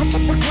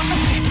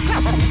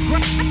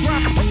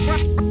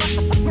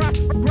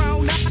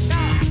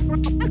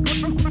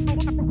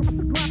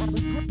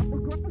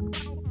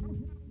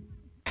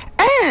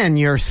 And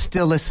you're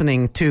still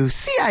listening to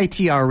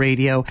CITR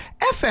Radio,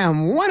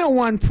 FM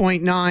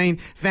 101.9,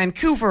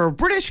 Vancouver,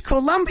 British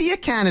Columbia,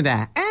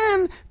 Canada,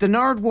 and the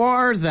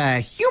Nardwuar, the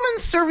Human Human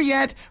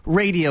Serviette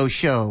Radio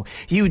Show.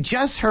 You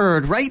just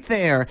heard right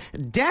there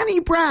Danny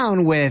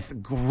Brown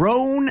with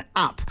Grown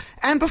Up.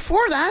 And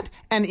before that,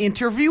 an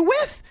interview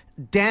with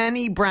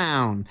Danny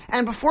Brown.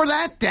 And before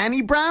that,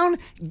 Danny Brown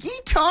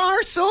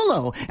guitar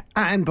solo.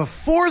 And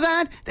before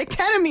that, the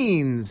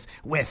Ketamines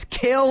with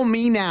Kill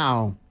Me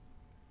Now.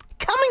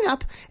 Coming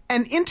up,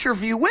 an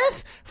interview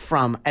with,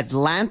 from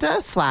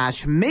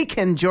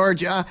Atlanta/Macon,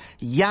 Georgia,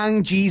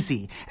 Young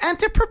Jeezy. And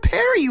to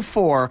prepare you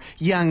for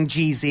Young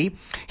Jeezy,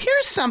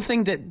 here's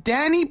something that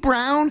Danny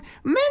Brown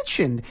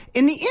mentioned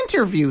in the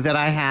interview that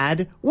I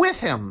had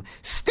with him.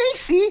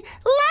 Stacey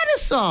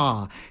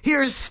Ladisaw.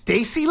 Here's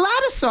Stacey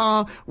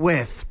Ladisaw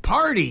with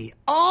Party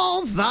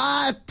All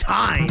the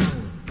Time.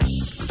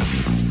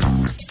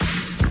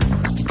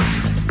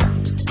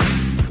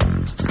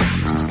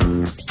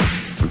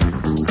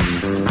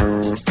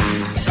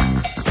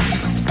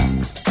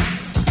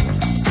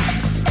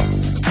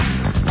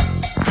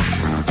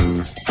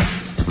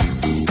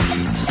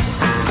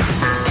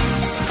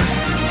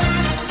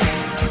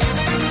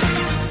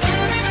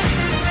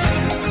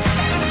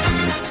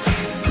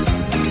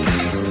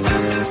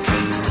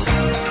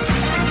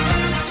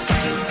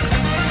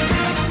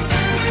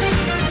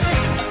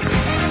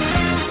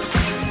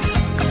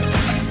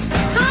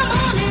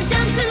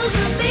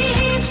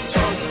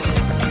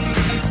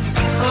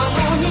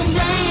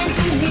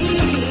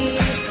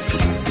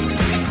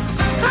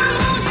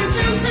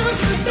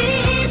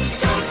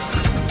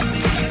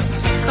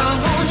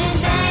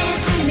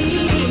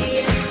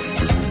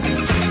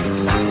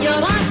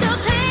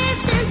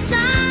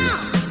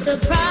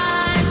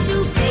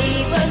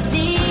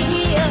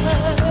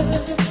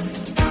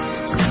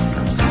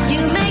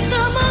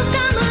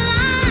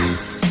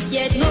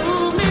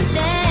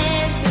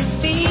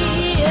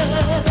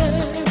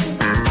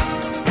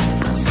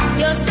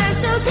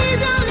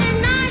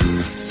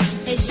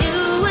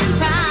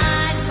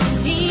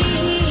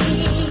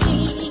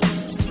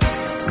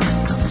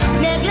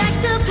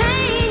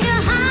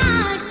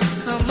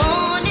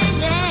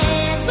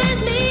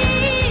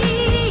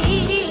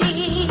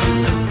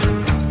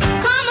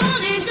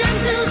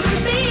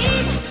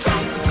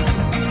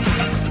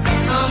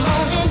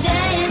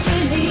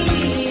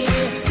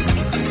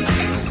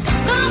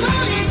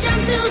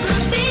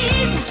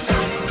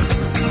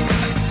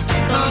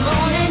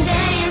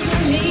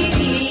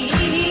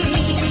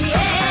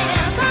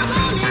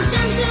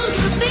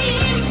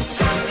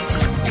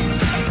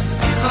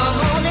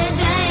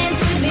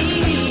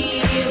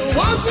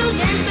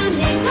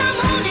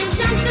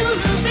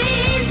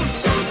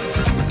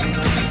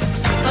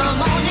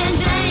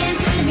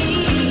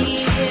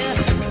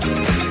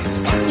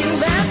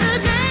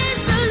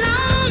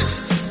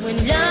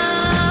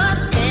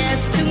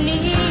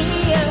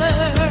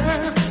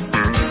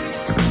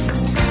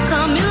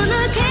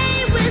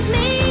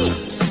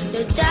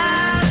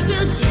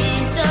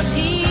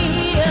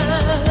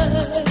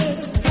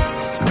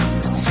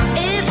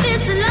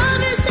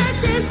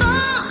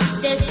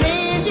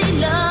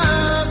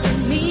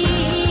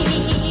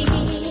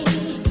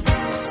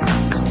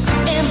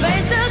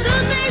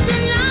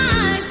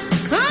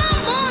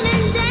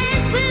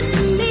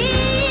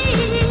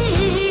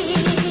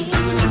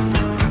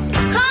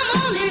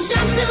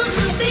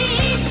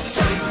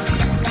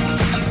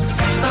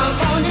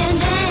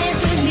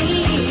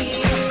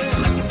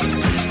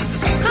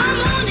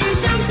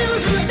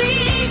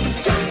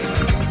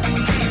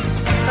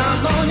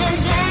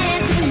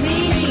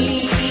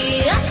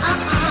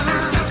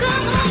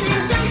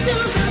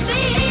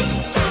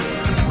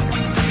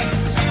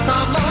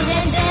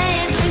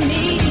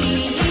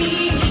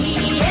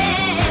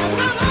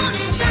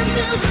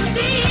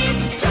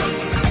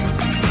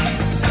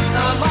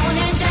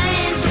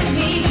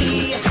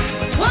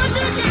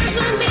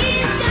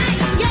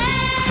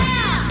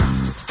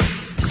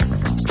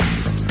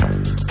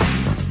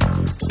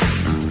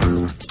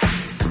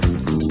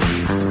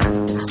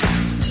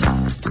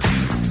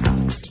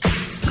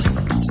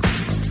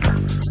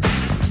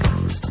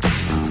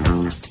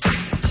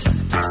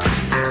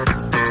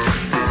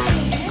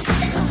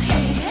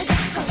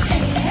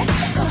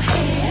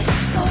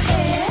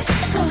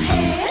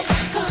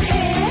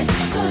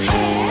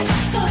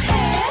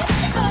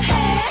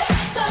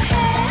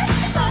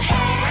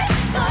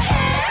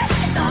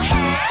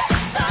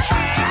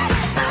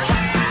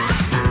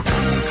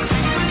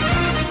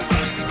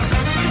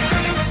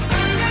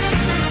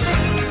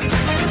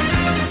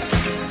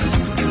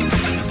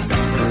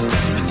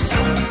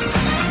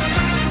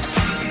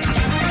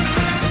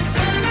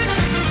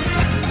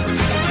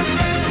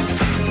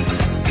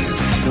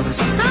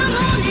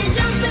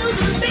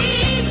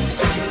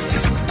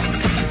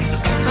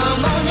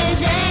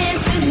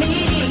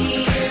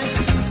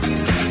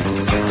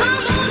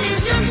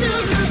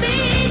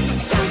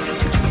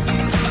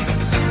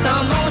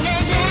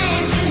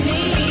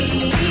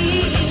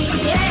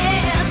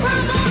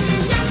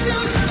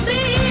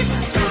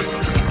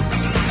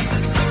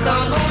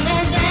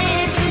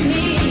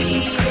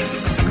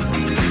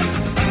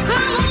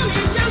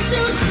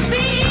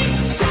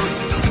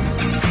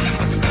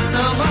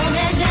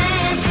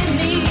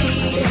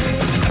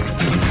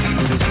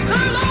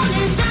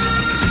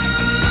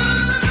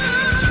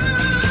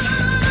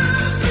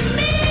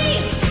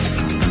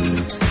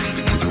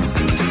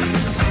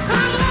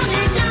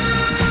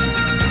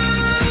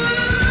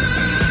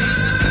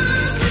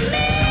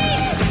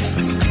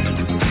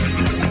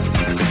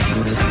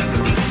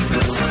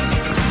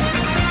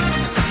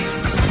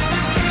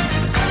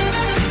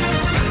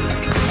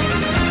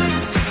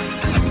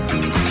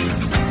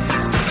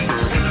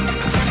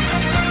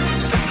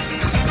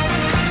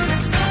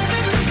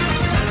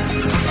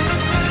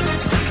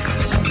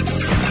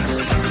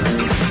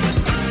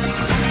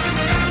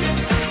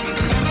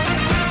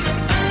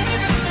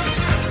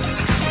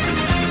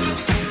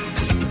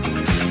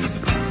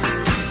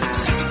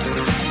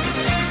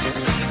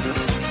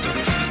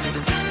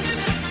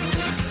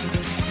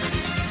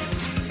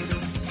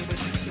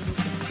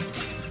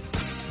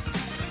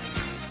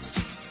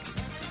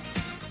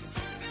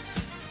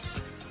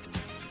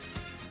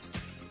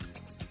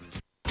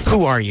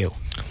 Who are you?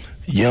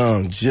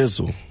 Young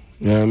Jizzle.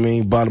 You know what I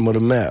mean? Bottom of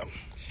the map.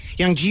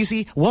 Young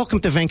Jeezy,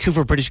 welcome to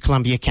Vancouver, British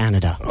Columbia,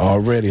 Canada.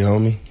 Already,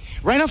 homie.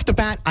 Right off the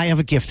bat, I have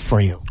a gift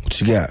for you. What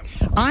you got?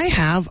 I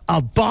have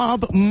a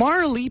Bob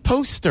Marley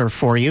poster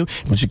for you.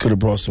 But you could have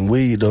brought some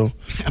weed, though.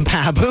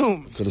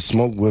 Boom. Could have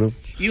smoked with him.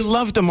 You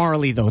love the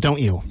Marley, though,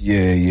 don't you?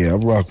 Yeah, I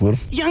rock with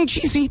him. Young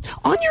Jeezy,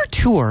 on your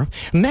tour,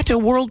 Meta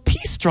World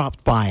Peace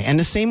dropped by, and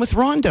the same with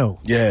Rondo.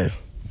 Yeah.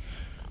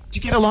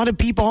 Did you get a lot of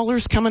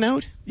B-ballers coming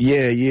out?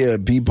 Yeah,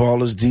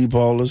 B-ballers,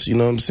 D-ballers, you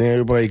know what I'm saying?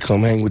 Everybody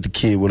come hang with the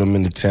kid with him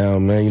in the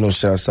town, man. You know,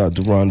 shouts out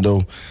to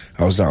Rondo.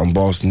 I was out in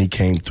Boston, he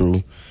came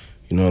through.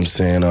 You know what I'm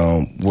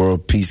saying?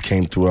 World Peace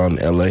came through out in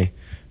L.A.,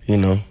 you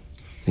know.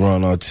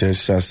 Ron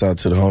Artest, shouts out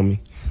to the homie.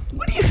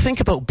 What do you think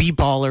about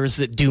B-ballers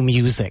that do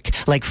music?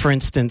 Like, for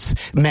instance,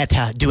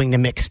 Meta doing the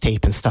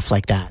mixtape and stuff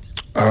like that.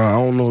 I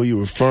don't know who you're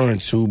referring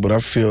to, but I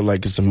feel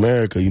like it's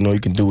America. You know, you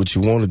can do what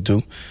you want to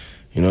do.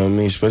 You know what I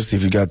mean? Especially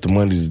if you got the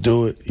money to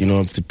do it. You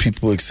know, if the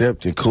people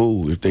accept it,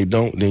 cool. If they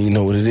don't, then you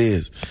know what it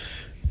is.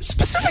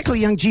 Specifically,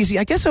 Young Jeezy,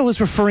 I guess I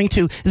was referring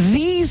to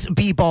these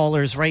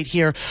B-ballers right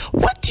here.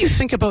 What do you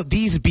think about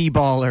these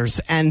B-ballers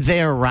and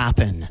their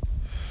rapping?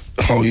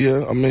 Oh,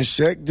 yeah. I mean,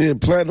 Shaq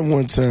did platinum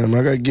one time.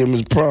 I got to give him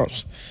his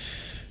props.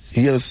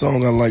 He had a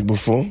song I liked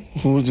before.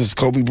 Who was this?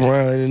 Kobe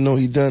Bryant? I didn't know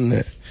he done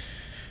that.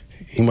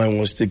 He might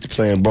want to stick to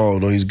playing ball,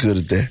 though. He's good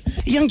at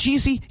that. Young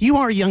Jeezy, you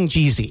are Young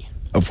Jeezy.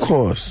 Of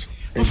course.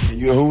 And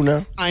you're who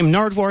now? I'm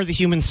Nardwuar, the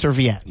human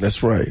serviette.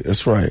 That's right.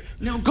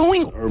 Now,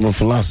 Urban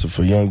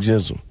philosopher, Young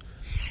Jizzle.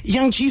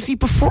 Young Jeezy,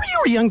 before you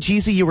were Young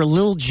Jeezy, you were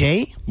Lil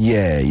J?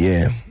 Yeah.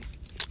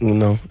 You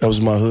know, that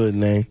was my hood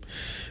name.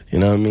 You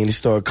know what I mean? They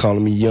started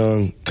calling me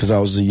Young because I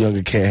was a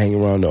younger cat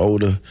hanging around the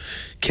older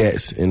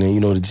cats. And then, you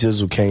know, the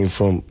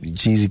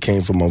Jeezy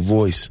came from my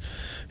voice.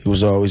 It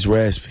was always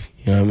raspy.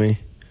 You know what I mean?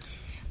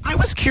 I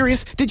was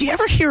curious, did you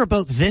ever hear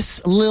about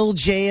this Lil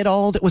J at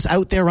all that was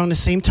out there around the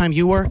same time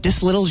you were?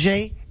 This Lil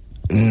J?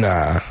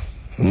 Nah, I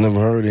never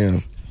heard of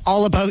him.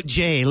 All About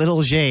J,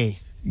 Lil J.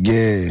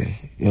 Yeah,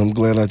 I'm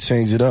glad I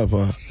changed it up,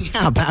 huh?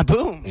 Yeah,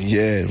 baboom.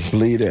 Yeah,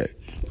 believe that.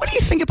 What do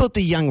you think about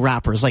the young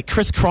rappers like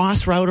Criss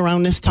Cross out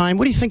around this time?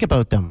 What do you think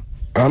about them?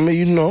 I mean,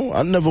 you know,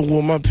 I never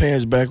wore my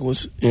pants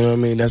backwards. You know what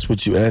I mean? That's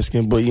what you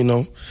asking. But, you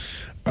know,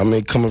 I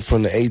mean, coming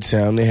from the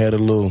A-Town, they had a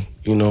little,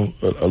 you know,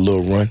 a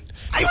little run.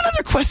 I have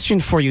another question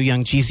for you,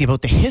 Young Jeezy,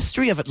 about the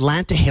history of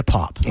Atlanta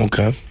hip-hop.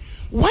 Okay.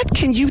 What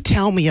can you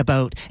tell me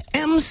about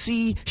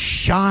MC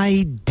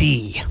Shy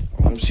D?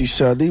 MC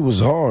Shy D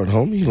was hard,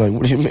 homie. Like,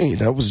 what do you mean?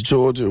 That was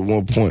Georgia at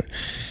one point.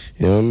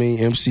 You know what I mean?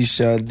 MC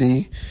Shy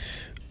D.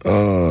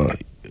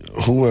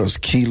 Who else?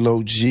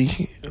 Kilo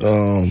G.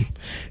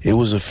 It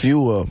was a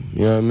few of them.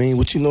 You know what I mean?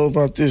 What you know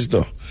about this,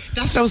 though?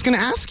 That's what I was going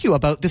to ask you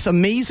about, this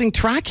amazing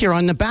track here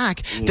on the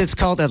back that's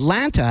called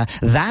Atlanta.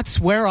 That's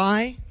where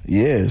I...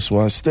 Yeah, that's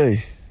where I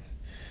stay.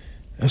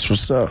 That's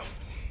what's up.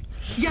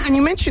 Yeah, and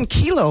you mentioned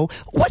Kilo.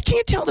 What can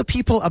you tell the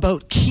people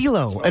about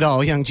Kilo at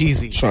all, Young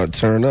Jeezy? Trying to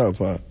turn up,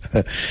 huh?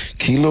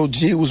 Kilo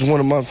G was one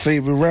of my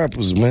favorite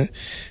rappers, man.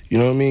 You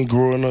know what I mean?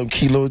 Growing up,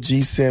 Kilo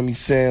G, Sammy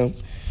Sam.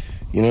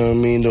 You know what I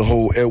mean? The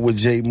whole Edward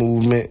J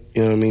movement.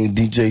 You know what I mean?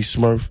 DJ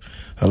Smurf.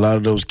 A lot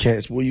of those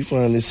cats. Where you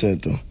find this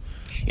at, though?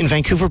 In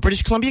Vancouver,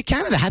 British Columbia,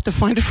 Canada. Had to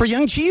find it for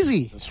Young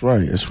Jeezy.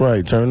 That's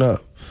right. Turn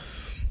up.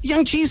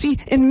 Young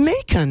Jeezy, in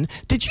Macon,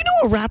 did you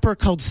know a rapper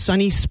called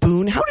Sonny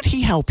Spoon? How did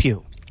he help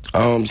you?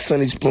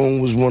 Sonny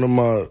Spoon was one of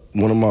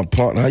my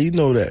partners. How you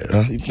know that,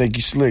 huh? You think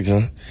you slick,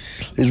 huh?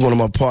 He was one of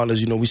my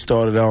partners. You know, we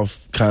started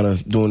off kind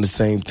of doing the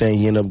same thing.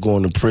 He ended up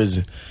going to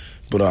prison.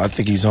 But I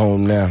think he's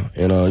home now.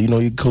 And, you know,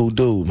 he's a cool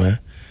dude, man.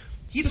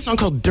 He had a song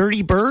called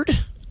Dirty Bird?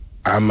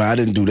 I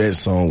didn't do that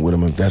song with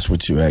him, if that's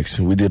what you're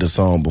asking. We did a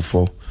song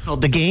before.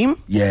 Called The Game?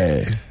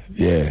 Yeah.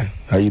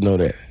 How you know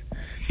that?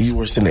 He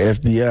works in the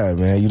FBI,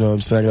 man. You know what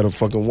I'm saying? I gotta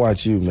fucking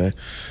watch you, man.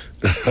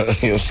 You know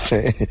what I'm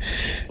saying?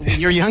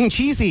 You're Young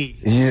Jeezy.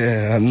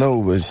 Yeah, I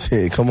know, but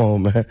shit, come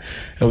on, man.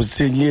 That was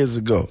 10 years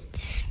ago.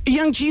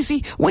 Young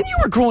Jeezy, when you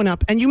were growing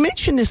up, and you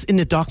mentioned this in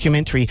the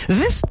documentary,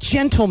 this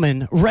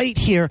gentleman right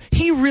here,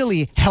 he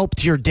really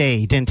helped your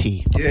day, didn't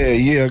he?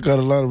 Yeah, I got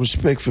a lot of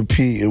respect for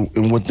P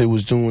and what they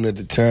was doing at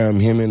the time.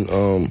 Him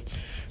and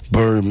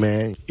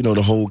Birdman, you know,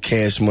 the whole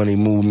Cash Money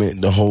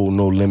movement, the whole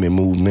No Limit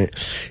movement.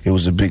 It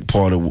was a big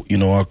part of, you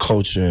know, our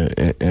culture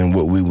and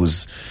what we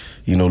was,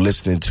 you know,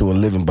 listening to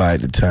and living by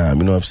at the time.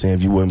 You know what I'm saying?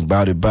 If you wasn't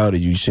about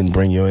it, you shouldn't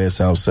bring your ass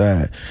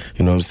outside.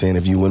 You know what I'm saying?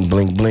 If you wasn't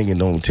bling,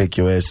 don't take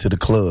your ass to the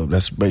club.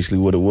 That's basically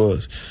what it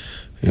was.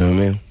 You know what I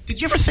mean?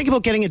 Did you ever think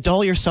about getting a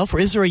doll yourself, or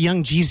is there a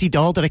Young Jeezy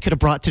doll that I could have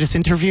brought to this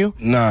interview?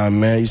 Nah,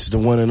 man, this is the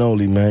one and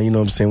only, man. You know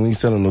what I'm saying? We ain't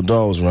selling no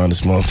dolls around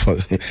this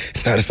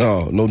motherfucker. Not at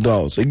all. No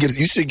dolls.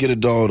 You should get a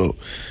doll, though.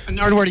 A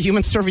Nardwuar, the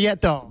human serviette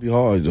doll. Be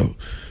hard, though.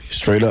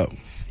 Straight up.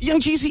 Young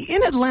Jeezy,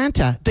 in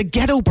Atlanta, the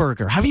Ghetto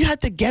Burger. Have you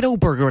had the Ghetto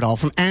Burger at all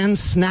from Ann's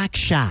Snack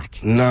Shack?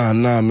 Nah,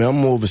 man. I'm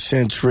more of a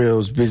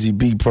Chanterelles, Busy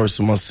Bee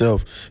person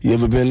myself. You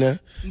ever been there?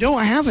 No,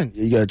 I haven't.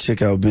 You gotta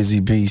check out Busy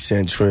Bee,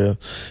 Chanterelle.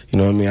 You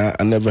know what I mean?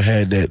 I never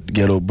had that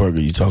Ghetto Burger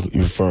you're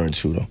referring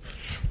to, though.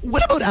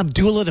 What about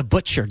Abdullah the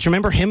Butcher? Do you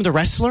remember him, the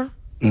wrestler?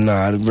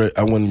 Nah,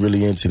 I wasn't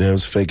really into that. It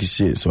was fake as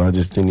shit, so I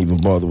just didn't even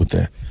bother with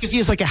that. Because he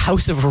has like a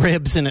House of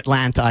Ribs in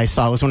Atlanta, I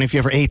saw. I was wondering if you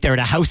ever ate there at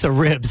a House of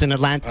Ribs in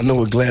Atlanta. I know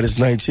what Gladys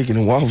Knight Chicken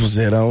and Waffles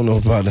at. I don't know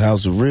about the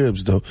House of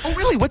Ribs, though. Oh,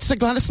 really? What's the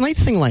Gladys Knight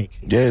thing like?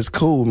 Yeah, it's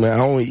cool, man.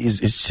 I only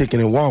it's chicken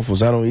and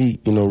waffles. I don't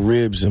eat,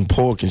 ribs and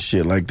pork and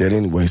shit like that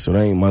anyway, so that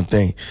ain't my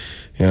thing.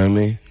 You know what I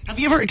mean? Have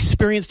you ever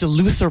experienced a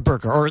Luther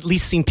Burger, or at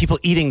least seen people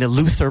eating the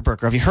Luther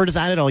Burger? Have you heard of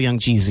that at all, Young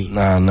Jeezy?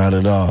 Nah, not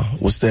at all.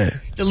 What's that?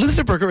 The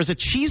Luther Burger is a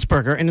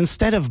cheeseburger, and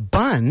instead of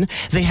bun,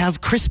 they have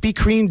Krispy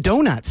Kreme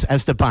donuts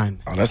as the bun.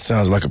 Oh, that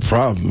sounds like a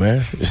problem,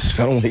 man. I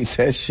don't eat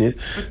that shit.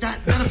 But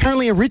that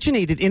apparently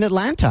originated in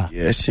Atlanta.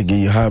 Yeah, that shit give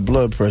you high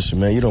blood pressure,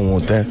 man. You don't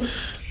want that.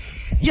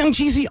 Young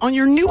Jeezy, on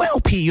your new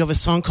LP, you have a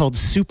song called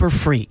Super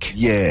Freak.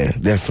 Yeah,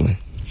 definitely.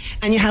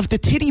 And you have the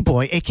Titty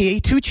Boy, a.k.a.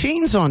 2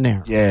 Chainz, on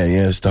there. Yeah,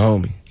 it's the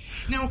homie.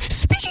 Now,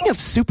 speaking of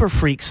super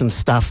freaks and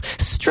stuff,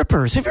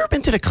 strippers, have you ever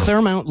been to the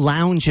Claremont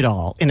Lounge at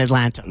all in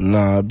Atlanta?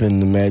 Nah, I've been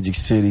to Magic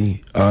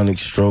City,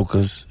 Onyx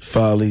Strokers,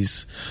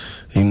 Follies,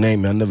 you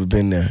name it. I've never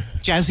been there.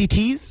 Jazzy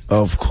Tees?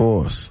 Of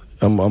course.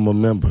 I'm a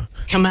member.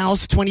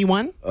 Kamal's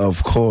 21?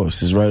 Of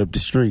course. It's right up the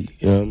street.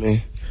 You know what I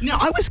mean? Now,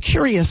 I was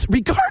curious,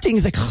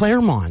 regarding the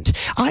Claremont,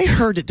 I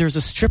heard that there's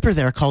a stripper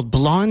there called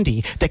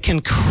Blondie that can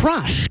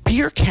crush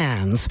beer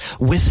cans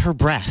with her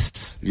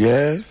breasts.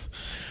 Yeah?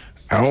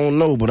 I don't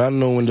know, but I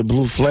know in the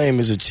Blue Flame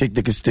is a chick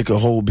that can stick a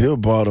whole beer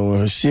bottle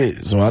in her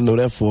shit. So I know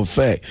that for a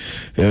fact.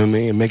 You know what I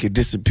mean? And make it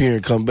disappear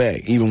and come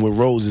back. Even with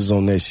roses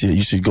on that shit.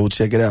 You should go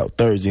check it out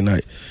Thursday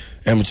night.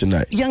 Amateur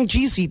night. Young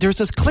Jeezy, there's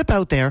this clip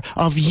out there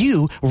of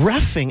you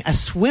reffing a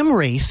swim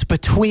race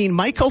between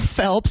Michael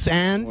Phelps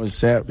and...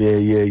 WhatsApp,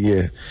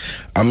 yeah.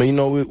 I mean,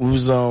 it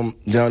was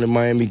down in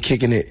Miami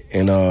kicking it,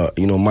 and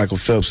Michael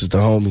Phelps is the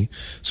homie,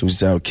 so we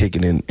was out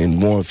kicking it,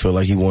 and Warren felt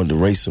like he wanted to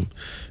race him.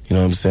 You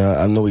know what I'm saying?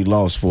 I know he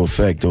lost for a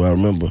fact, though, I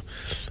remember.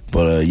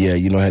 But, I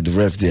had to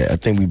ref that. I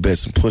think we bet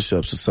some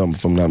push-ups or something,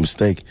 if I'm not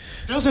mistaken.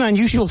 That was an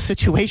unusual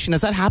situation.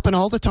 Does that happen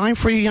all the time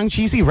for you, Young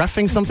Jeezy,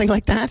 reffing something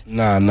like that?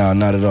 Nah,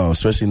 not at all,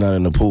 especially not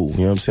in the pool. You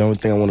know what I'm saying? The only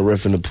thing I want to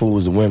ref in the pool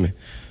is the women.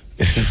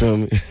 You feel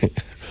me?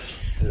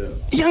 Yeah.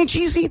 Young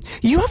Jeezy,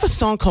 you have a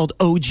song called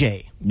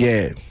OJ.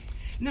 Yeah.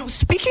 Now,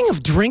 speaking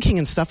of drinking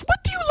and stuff,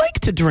 what do you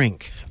like to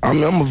drink? I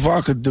mean, I'm a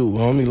vodka dude,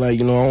 homie. Like,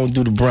 I don't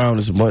do the brown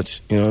as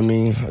much. You know what I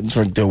mean? I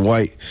drink that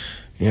white.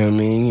 You know what I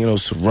mean?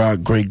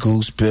 Ciroc, Grey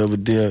Goose,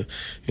 Belvedere,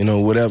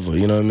 whatever.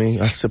 You know what I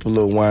mean? I sip a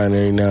little wine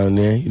every now and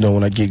then,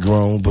 when I get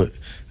grown, but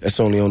that's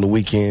only on the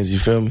weekends, you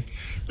feel me?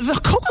 The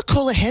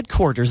Coca-Cola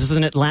headquarters is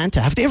in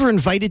Atlanta. Have they ever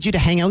invited you to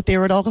hang out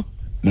there at all?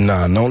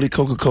 Nah, the only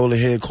Coca-Cola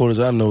headquarters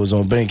I know is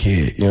on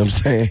Bankhead. You know what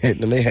I'm saying?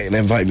 And they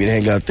invite me to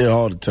hang out there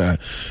all the time,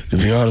 to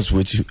be honest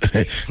with you.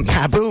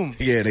 Baboom.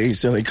 Yeah, they ain't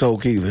selling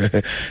Coke either.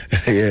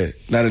 Yeah,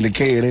 not in the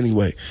can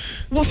anyway.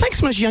 Well, thanks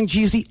so much, Young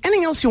Jeezy.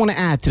 Anything else you want to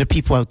add to the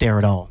people out there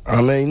at all?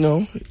 I mean,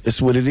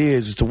 it's what it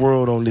is. It's the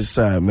world on this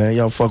side, man.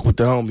 Y'all fuck with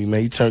the homie,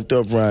 man. He turned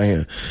up around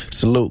here.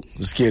 Salute.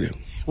 Let's get it.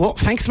 Well,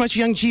 thanks so much,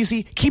 Young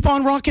Jeezy. Keep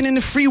on rocking in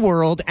the free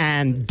world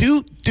and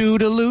do.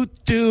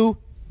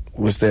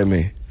 What's that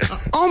mean?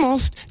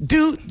 Almost.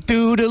 Do.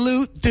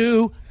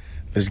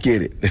 Let's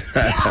get it.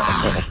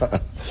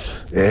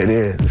 There it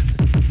is.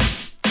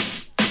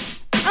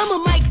 I'm a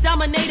mic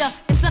dominator,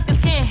 and suckers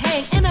can't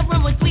hang. And I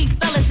run with 3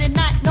 fellas and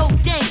not no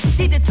gang.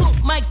 DJ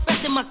Toot, Mike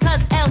Fresh, and my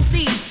cuz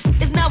LC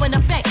is now in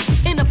effect,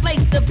 in a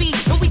place to be.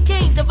 And we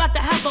came to rock the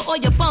house, so all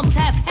your bums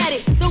have had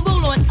it. Don't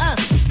roll on us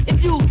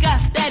if you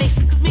got static.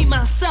 Cause me,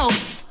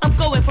 myself, I'm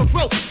going for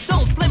broke.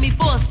 Don't play me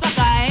for a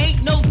sucker, I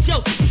ain't no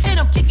joke. And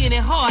I'm kicking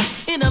it hard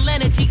in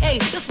Atlanta, GA.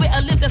 That's where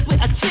I live, that's where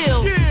I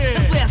chill. Yeah.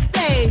 That's where I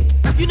stay.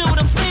 You know what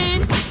I'm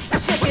saying?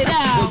 Check it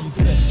out.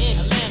 In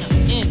Atlanta,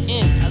 in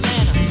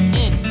Atlanta,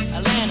 in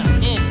Atlanta,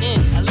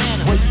 in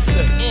Atlanta. Where you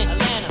stay? In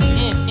Atlanta,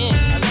 in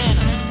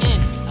Atlanta, in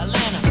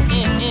Atlanta,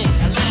 in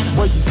Atlanta.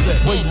 Where you stay?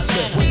 Where you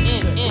stay?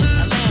 In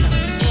Atlanta,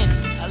 in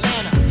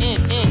Atlanta, in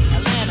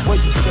Atlanta. Where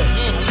you stay?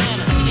 In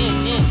Atlanta, in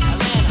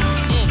Atlanta,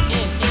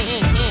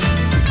 in Atlanta.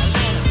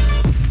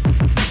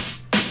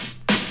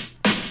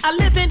 I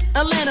live in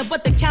Atlanta,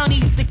 but the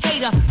county's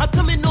Decatur. I'm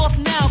coming off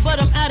now, but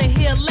I'm out of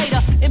here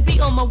later and be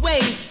on my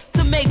way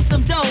to make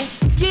some dough.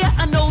 Yeah,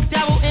 I know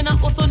Darryl and I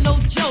also know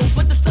Joe,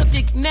 but the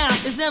subject now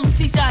is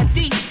MC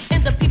Shy-D,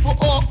 and the people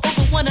all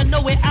over wanna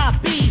know where I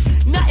be.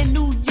 Not in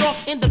New York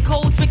in the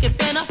cold drinking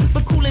Fanta,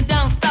 but cooling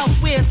down south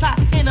where it's hot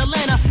in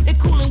Atlanta, and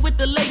cooling with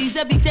the ladies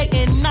every day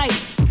and night,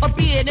 or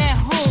being at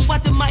home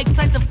watching Mike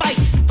Tyson fight,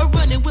 or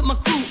running with my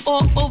crew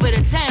all over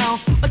the town,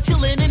 or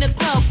chilling in the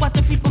club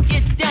watching people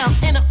get down.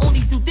 And I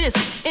only do this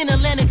in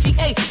Atlanta,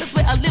 GA. That's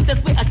where I live,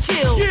 that's where I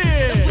chill.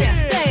 Yeah, that's where I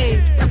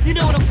stay. You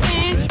know what I'm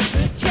saying?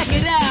 Check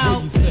it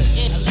out. Where you stay?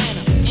 In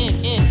Atlanta,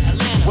 in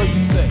Atlanta. Where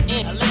you stay?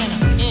 In Atlanta,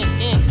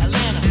 in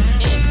Atlanta,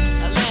 in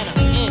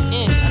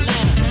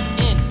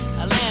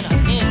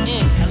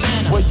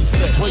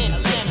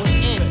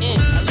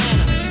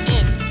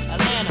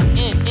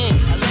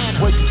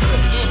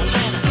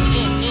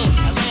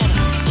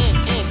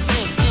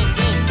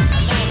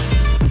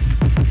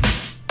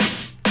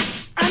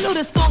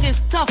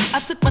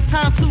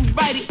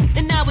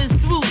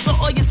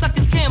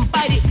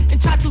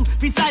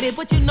got it,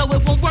 but you know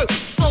it won't work.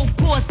 So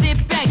boy,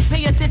 sit back,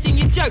 pay attention,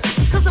 you jerk.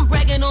 Cause I'm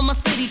bragging on my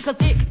city, cause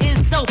it is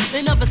dope.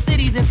 In other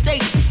cities and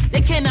states,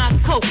 they cannot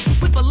cope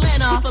with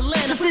Atlanta. Cause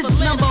it's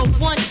number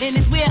one, and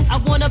it's where I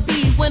wanna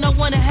be when I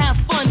wanna have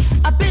fun.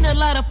 I've been a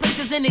lot of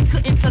places and it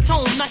couldn't touch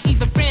home. Not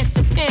even France,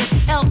 Japan,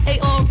 LA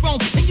or Rome.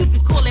 And you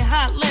can call it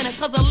hot Atlanta,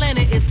 cause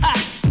Atlanta is hot.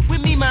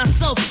 With me,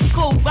 myself,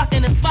 cold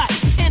rocking the spot.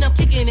 And I'm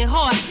kicking it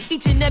hard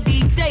each and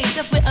every day.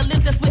 That's where I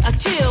live, that's where I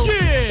chill.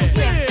 That's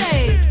where I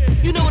stay.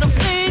 You know what I'm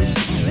saying?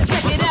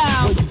 Check it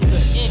out. Where you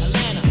stay? In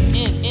Atlanta,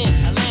 in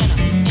Atlanta,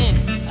 in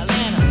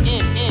Atlanta,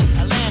 in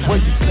Atlanta. Where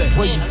you stay?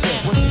 Where you stay?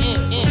 In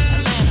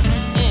Atlanta,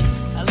 in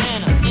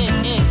Atlanta, in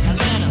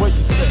Atlanta. Where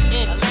you stay?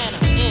 In Atlanta,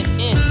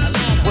 in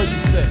Atlanta. Where you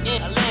stay?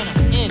 In Atlanta,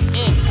 in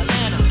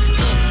Atlanta,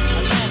 in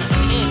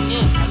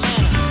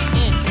Atlanta,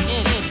 in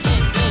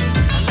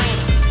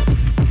Atlanta.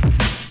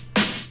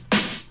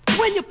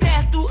 When you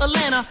pass through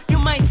Atlanta, you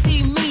might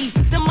see me,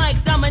 the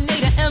mic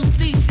dominator,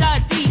 MC Shy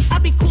D. I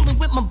be coolin'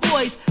 with my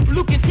boys,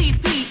 Luke and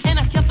TP, and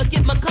I can't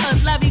forget my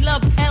cuz, Larry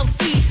Love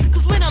LC.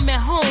 Cause when I'm at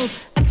home,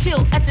 I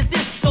chill at the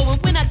disco,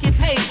 and when I get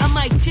paid, I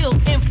might chill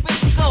in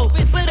Frisco.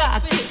 But I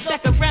get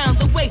back around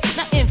the way,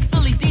 not in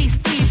Philly,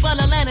 DC, but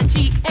Atlanta,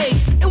 GA.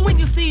 And when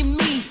you see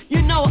me,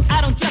 you know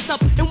I don't dress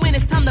up, and when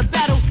it's time to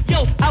battle,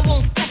 yo, I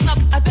won't fess up,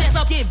 I fess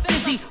up, get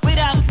busy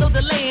without no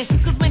delaying.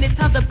 Cause when it's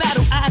time to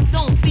battle, I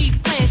don't be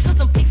playing, cause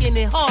I'm picking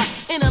it hard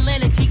in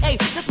Atlanta, GA.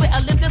 That's where I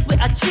live, that's where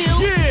I chill,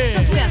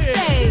 that's where I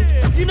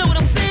stay. You know what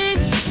I'm saying?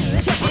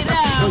 Check it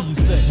out. Where you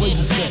stay? Where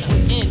you stay?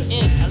 In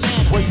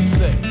Atlanta. Where you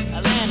stay?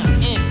 Atlanta.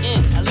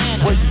 In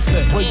Atlanta. Where you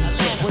stay? Where you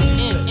stay?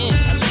 In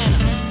Atlanta.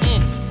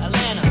 In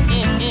Atlanta.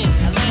 In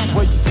Atlanta.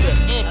 Where you stay?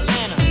 In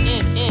Atlanta.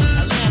 In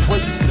Atlanta.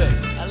 Where you stay?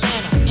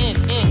 Atlanta. In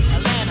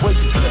Atlanta. Where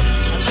you stay?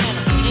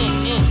 Atlanta.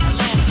 In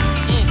Atlanta.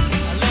 In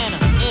Atlanta.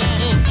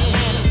 In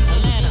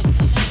Atlanta.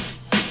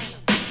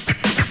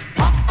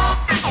 All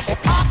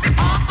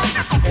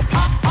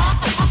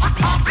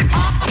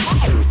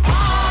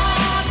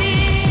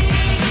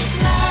this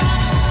love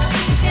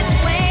is just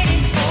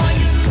waiting for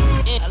you.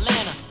 In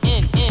Atlanta.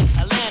 In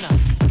Atlanta.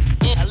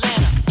 In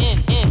Atlanta. In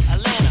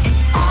Atlanta.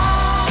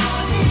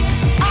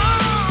 All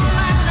this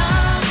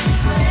love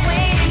is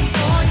waiting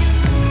for you.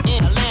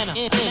 In Atlanta.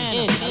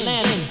 In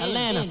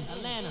Atlanta.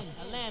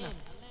 Atlanta.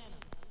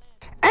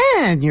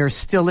 And you're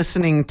still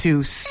listening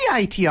to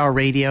CITR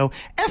Radio,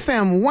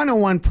 FM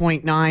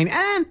 101.9,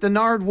 and the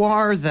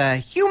Nardwuar, the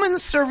Human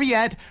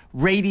Serviette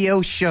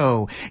Radio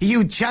Show.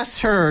 You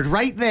just heard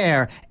right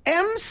there,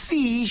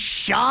 MC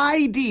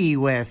Shy D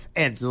with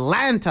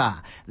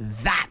Atlanta.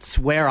 That's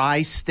where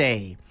I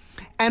stay.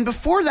 And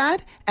before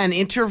that, an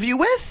interview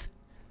with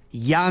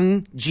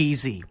young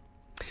Jeezy.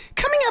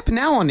 Coming up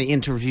now on the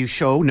interview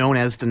show known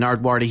as the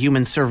Nardwuar, the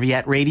Human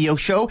Serviette Radio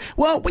Show.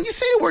 Well, when you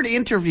say the word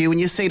interview and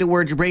you say the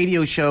word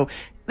radio show,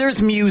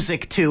 there's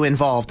music, too,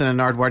 involved in a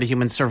Nardwuar, the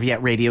Human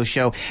Serviette Radio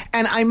Show.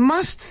 And I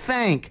must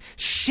thank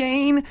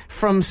Shane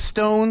from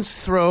Stone's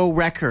Throw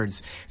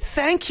Records.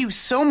 Thank you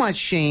so much,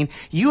 Shane.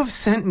 You have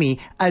sent me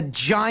a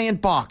giant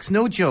box.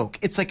 No joke.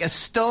 It's like a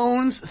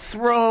Stone's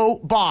Throw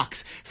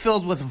box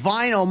filled with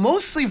vinyl,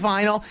 mostly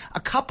vinyl, a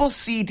couple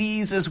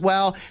CDs as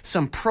well,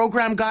 some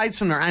program guides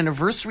from their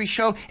anniversary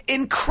show.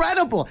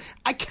 Incredible.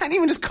 I can't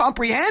even just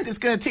comprehend. It's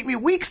going to take me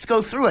weeks to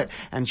go through it.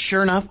 And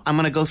sure enough, I'm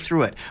going to go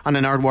through it on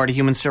the Nardwuar, the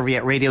Human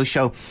Serviette Radio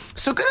Show.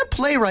 So going to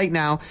play right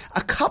now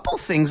a couple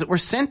things that were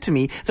sent to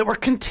me that were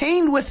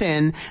contained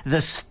within the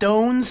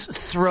Stone's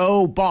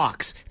Throw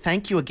box.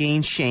 Thank you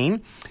again,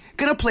 Shane.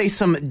 Gonna play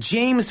some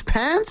James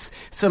Pants,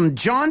 some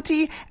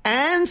Jaunty,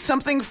 and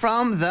something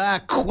from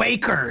the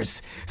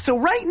Quakers. So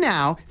right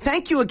now,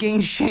 thank you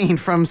again, Shane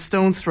from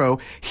Stone's Throw.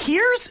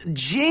 Here's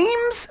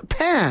James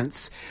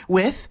Pants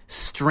with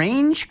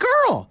Strange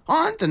Girl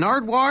on the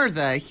Nardwuar,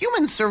 the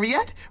Human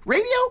Serviette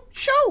Radio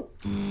Show.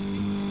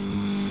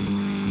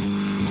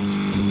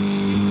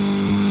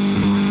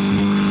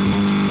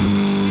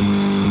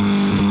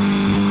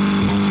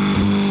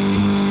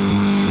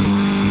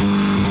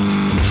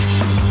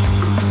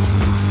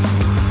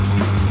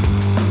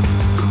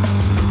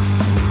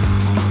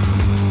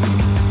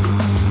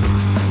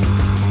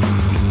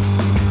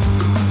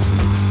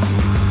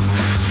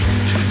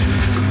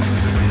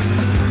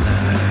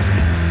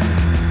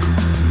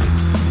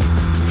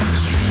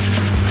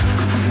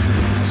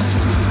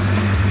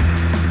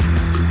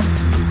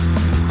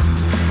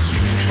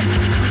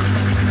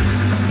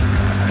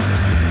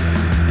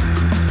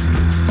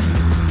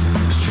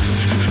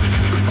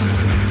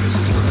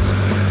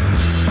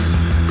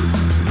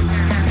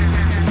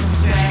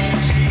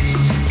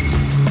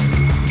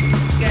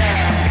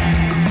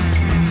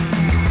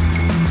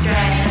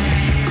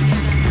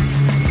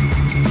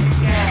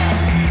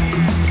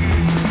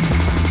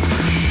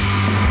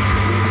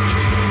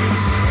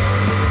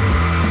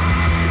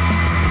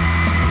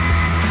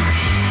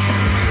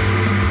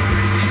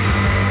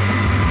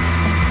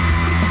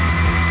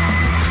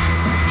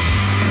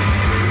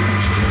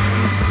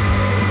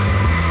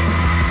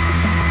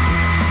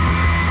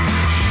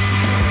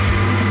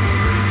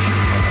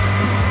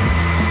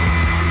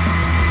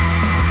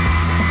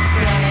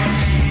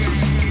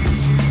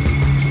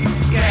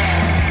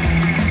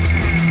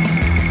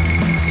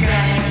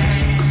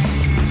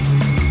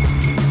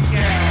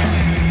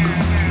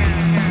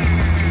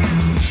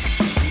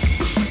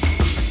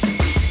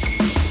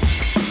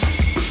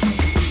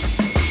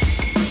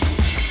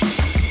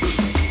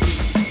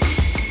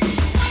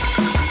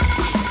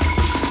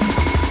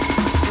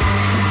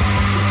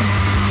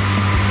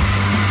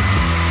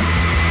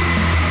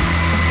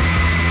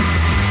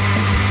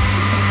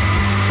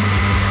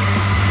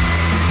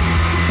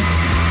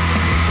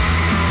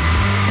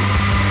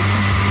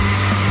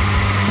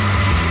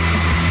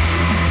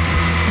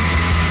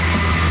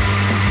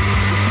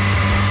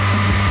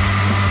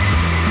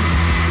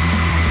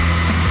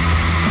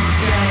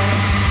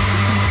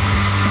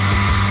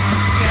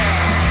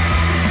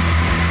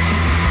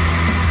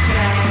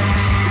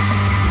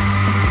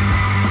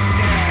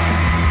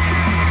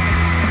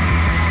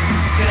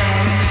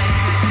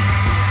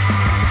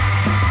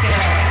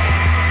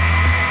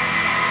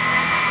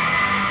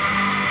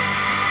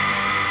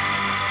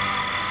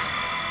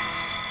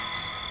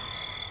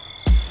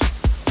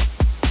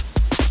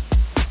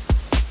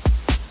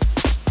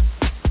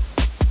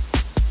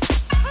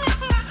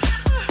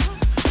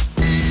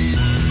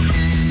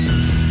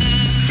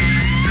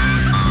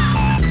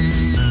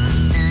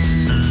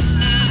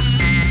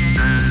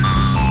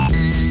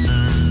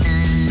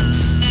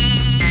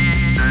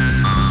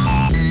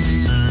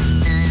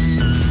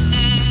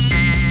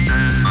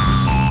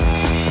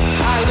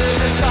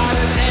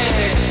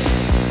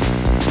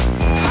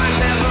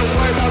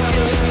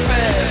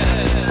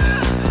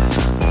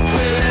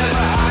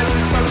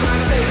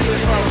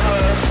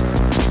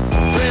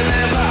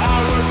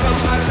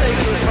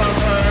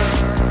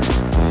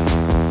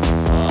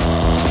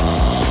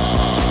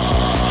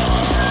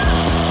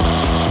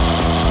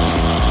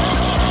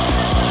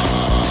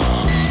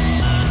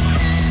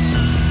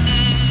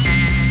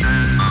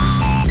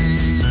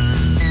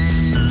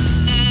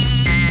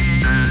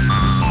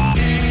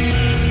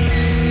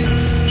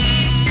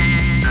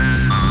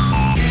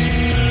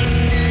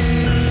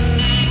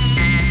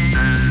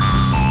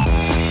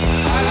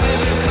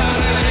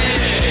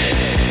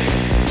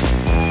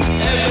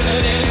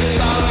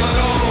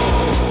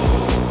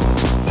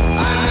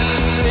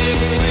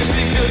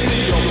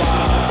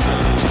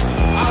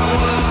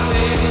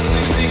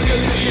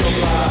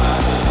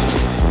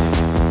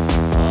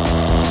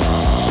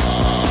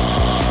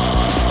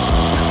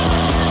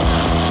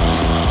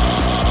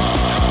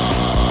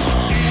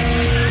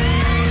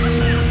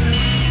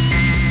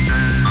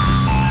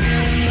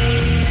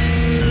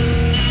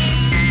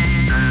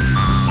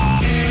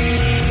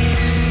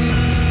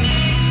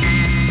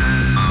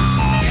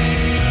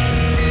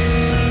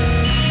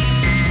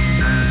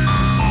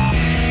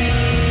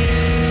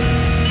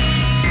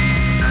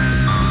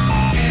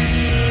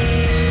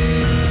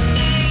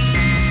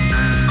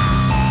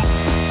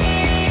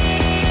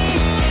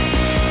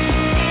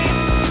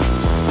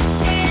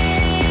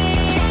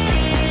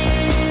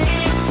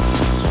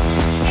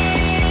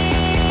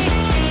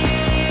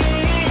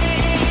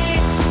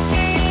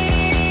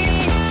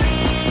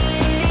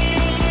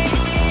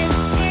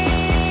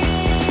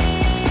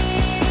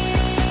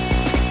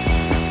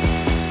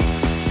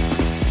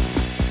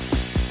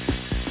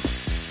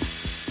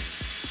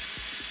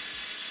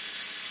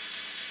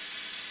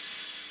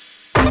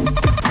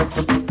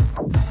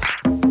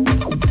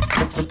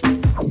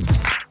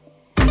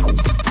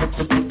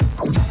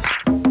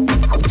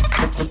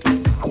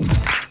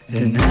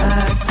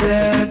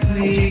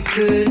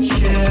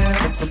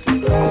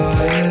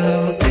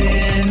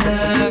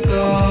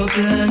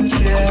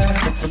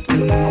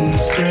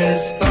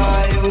 Moonstress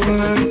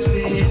fireworks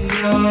in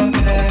your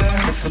hair,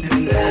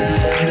 and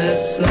then the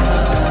sun.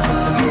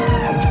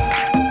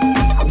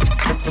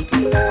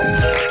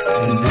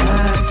 And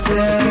I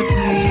said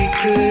we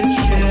could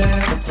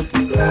share,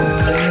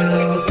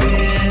 coiled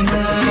in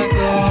a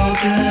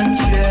golden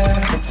chair.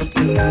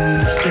 The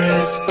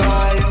moonstress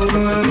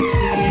fireworks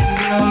in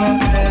your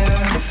hair,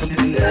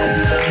 and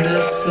then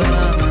the sun.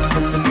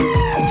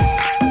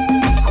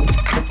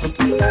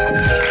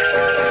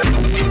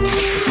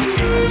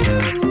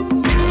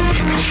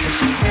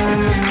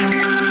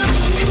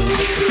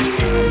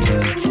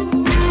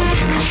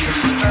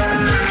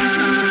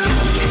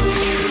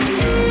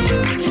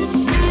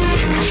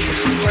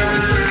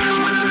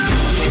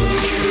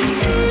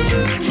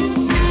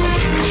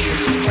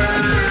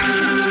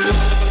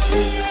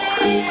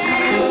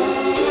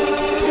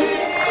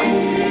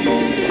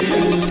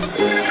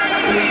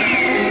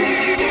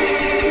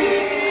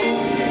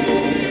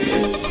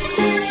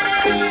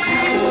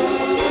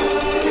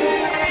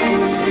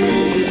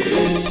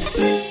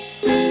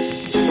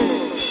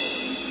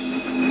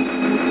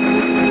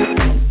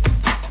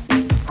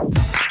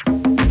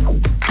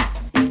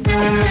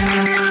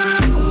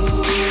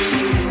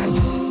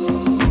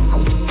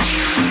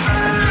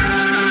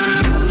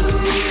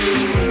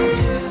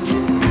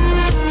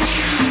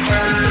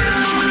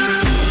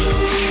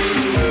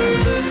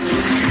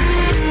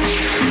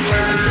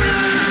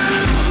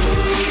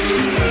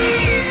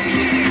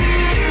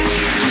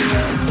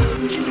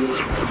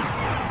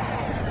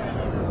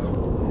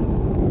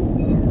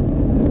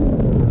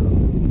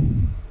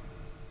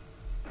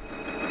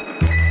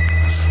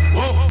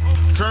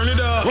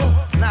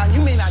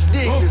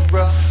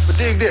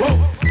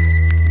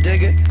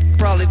 Dig it?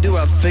 Probably do,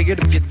 I figured.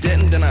 If you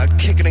didn't, then I'll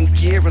kick it in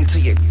gear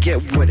until you get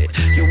with it.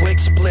 Your wig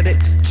split it,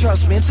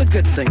 trust me, it's a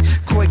good thing.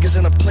 Quakers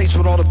in a place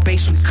with all the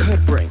bass we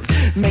could bring.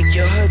 Make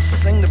your hood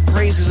sing the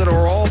praises, it'll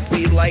all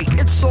be like,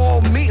 it's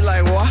all me,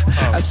 like what?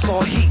 I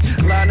saw heat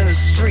lying in the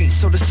street,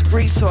 so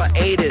discreet, so I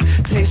ate it.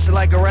 Tasted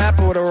like a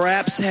rapper with the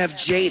raps have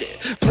jaded.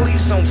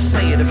 Please don't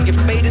say it, if you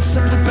faded,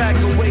 simply back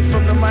away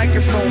from the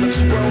microphone.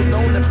 It's well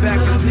known that back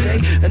in the day,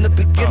 in the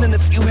beginning,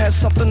 if you had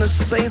something to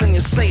say, then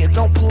you say it,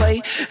 don't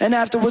play. And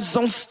afterwards,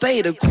 don't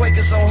stay. The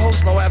Quakers don't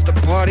host no after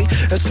party.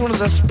 As soon as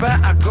I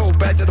spat, I go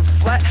back to the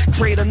flat,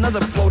 create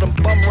another float and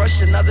bum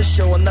rush, another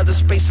show, another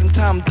space and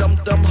time.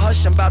 Dumb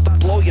hush, I'm about to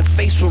blow your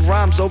face with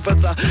rhymes over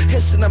the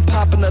hissing and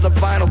popping of the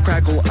vinyl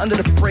crackle. Under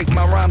the break,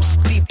 my rhymes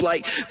deep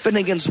like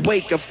Finnegan's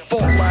Wake. Of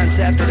fault lines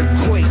after the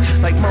quake,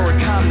 like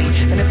Murakami.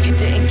 And if you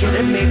didn't get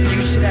it, maybe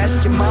you should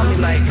ask your mommy.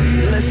 Like,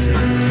 listen,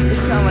 it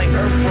sound like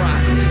Earth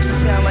Rock.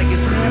 Sound like a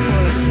sample,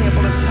 and a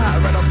sample is hot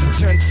right off the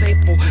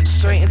turntable,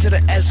 straight into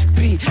the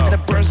SP, and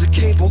it burns the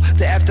cable.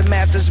 The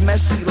aftermath is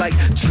messy, like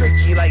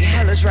tricky, like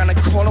hell is round the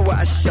corner where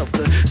I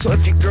shelter. So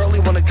if your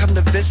girlie wanna come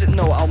to visit,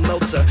 no, I'll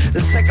melt her.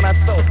 The second I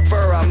felt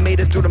fur, I made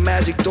it through the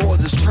magic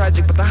doors. It's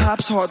tragic, but the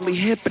hop's hardly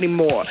hip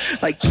anymore.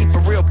 Like keep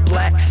it real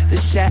black, the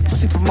shack,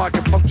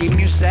 supermarket, funky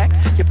music.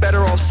 You're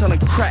better off selling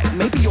crack,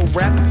 maybe you'll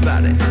rap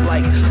about it.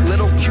 Like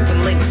little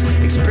Cuban links,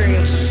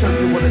 experience will show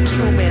you what a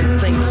true man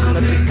thinks in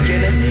the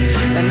beginning.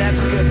 And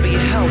that's good for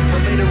your health,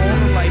 but later on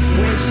in life,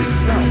 where's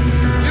yourself?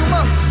 You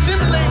must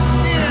assimilate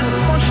within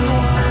the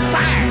functional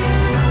society.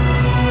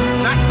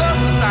 Not the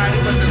society,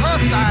 but the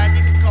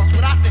society, because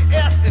without the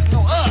S, there's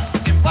no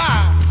us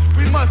involved.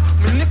 We must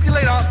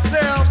manipulate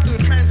ourselves to a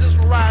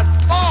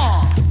transitionalized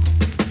form.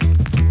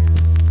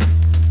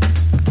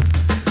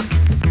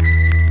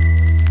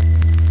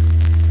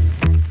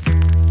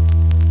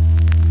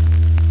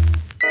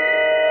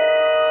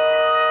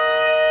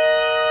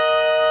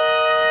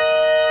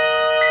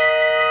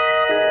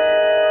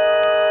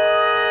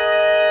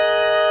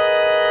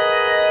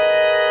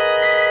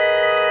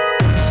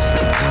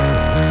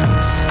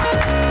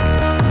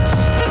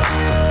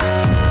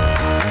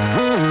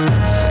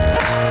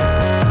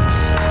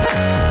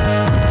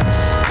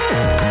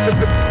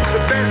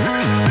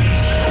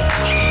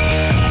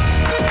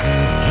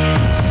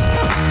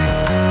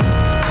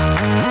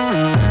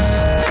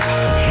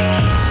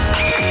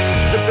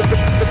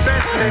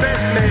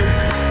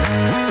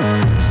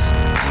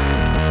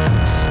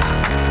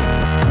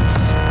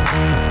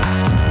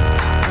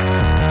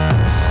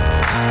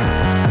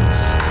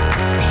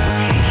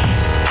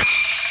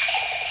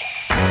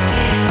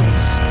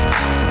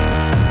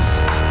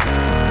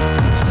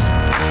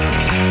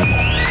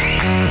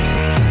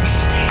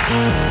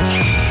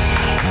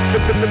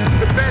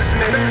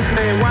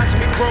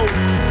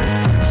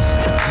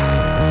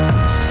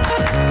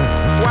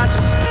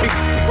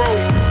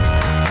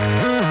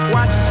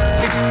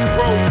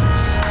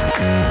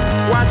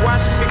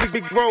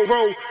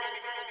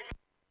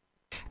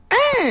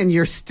 And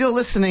you're still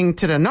listening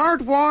to the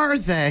Nardwuar,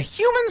 the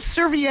Human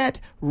Serviette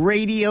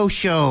radio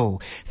show.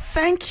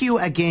 Thank you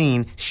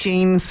again,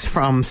 Shane's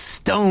from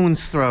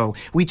Stone's Throw.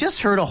 We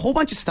just heard a whole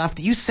bunch of stuff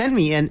that you sent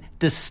me in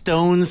the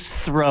Stone's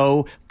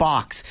Throw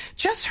box.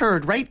 Just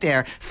heard right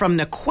there from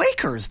the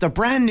Quakers, the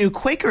brand new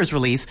Quakers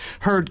release,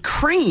 heard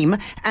Cream,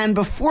 and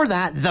before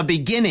that, The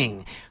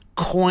Beginning.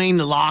 Coin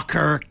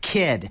Locker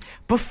Kid.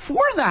 Before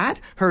that,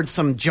 heard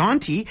some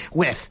Jaunty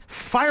with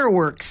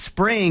Fireworks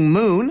Spraying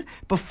Moon.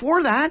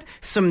 Before that,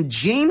 some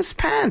James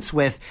Pants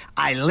with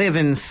I Live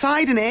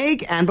Inside an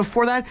Egg. And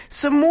before that,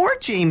 some more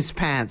James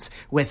Pants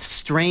with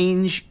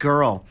Strange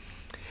Girl.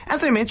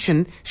 As I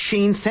mentioned,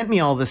 Shane sent me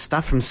all this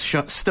stuff from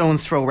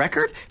Stone's Throw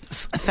Record.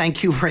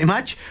 Thank you very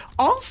much.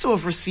 Also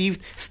have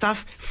received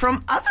stuff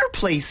from other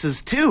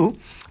places too,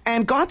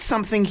 and got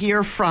something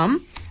here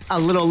from a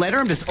little letter.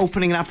 I'm just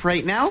opening it up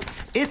right now.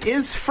 It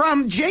is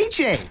from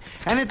JJ,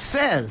 and it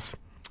says,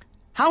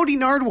 Howdy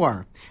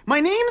Nardwuar.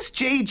 My name's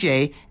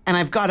JJ, and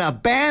I've got a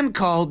band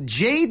called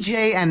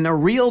JJ and the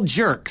Real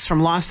Jerks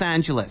from Los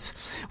Angeles.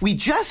 We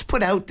just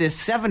put out this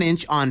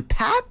 7-inch on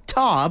Pat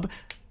Todd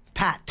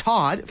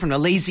from the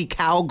Lazy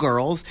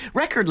Cowgirls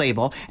record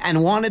label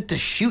and wanted to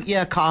shoot you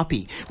a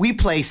copy. We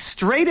play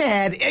straight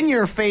ahead, in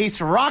your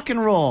face, rock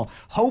and roll.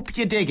 Hope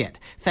you dig it.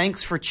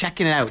 Thanks for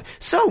checking it out.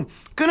 So,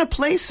 gonna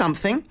play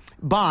something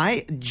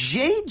by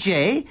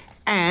JJ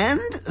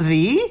and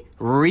the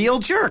Real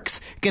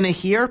Jerks. Gonna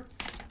hear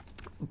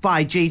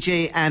by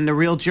JJ and the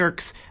Real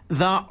Jerks,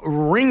 The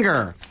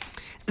Ringer.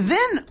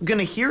 Then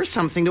gonna hear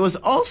something that was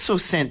also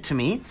sent to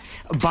me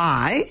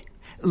by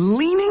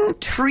Leaning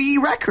Tree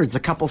Records, a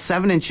couple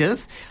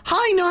 7-inches.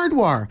 Hi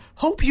Nardwuar,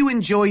 hope you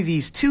enjoy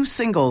these 2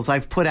 singles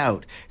I've put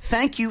out.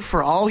 Thank you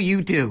for all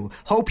you do.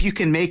 Hope you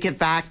can make it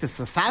back to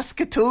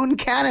Saskatoon,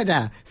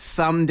 Canada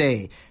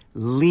someday.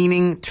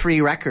 Leaning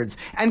Tree Records.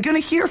 And gonna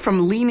hear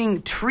from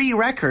Leaning Tree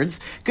Records,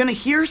 gonna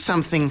hear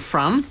something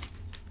from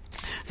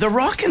the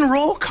Rock and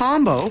Roll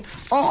Combo,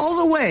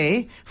 all the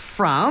way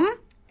from,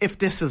 if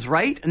this is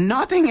right,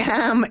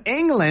 Nottingham,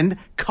 England,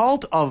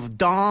 Cult of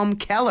Dom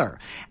Keller.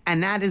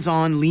 And that is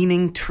on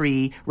Leaning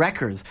Tree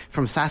Records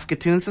from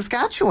Saskatoon,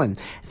 Saskatchewan.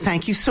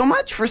 Thank you so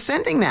much for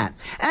sending that.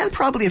 And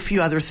probably a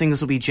few other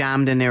things will be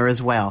jammed in there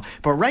as well.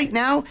 But right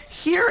now,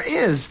 here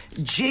is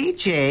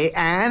JJ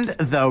and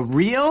the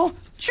Real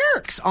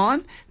Jerks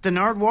on the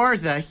Nardwuar,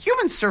 the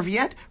Human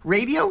Serviette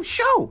radio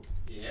show.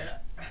 Yeah.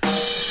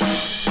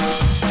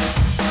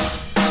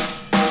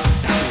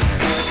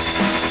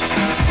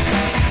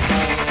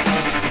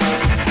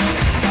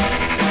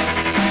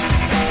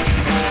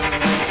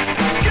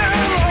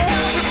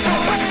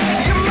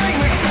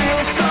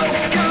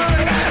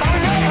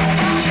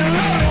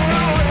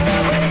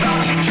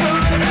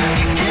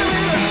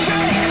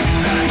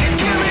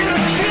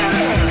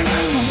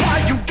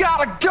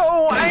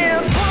 Go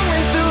and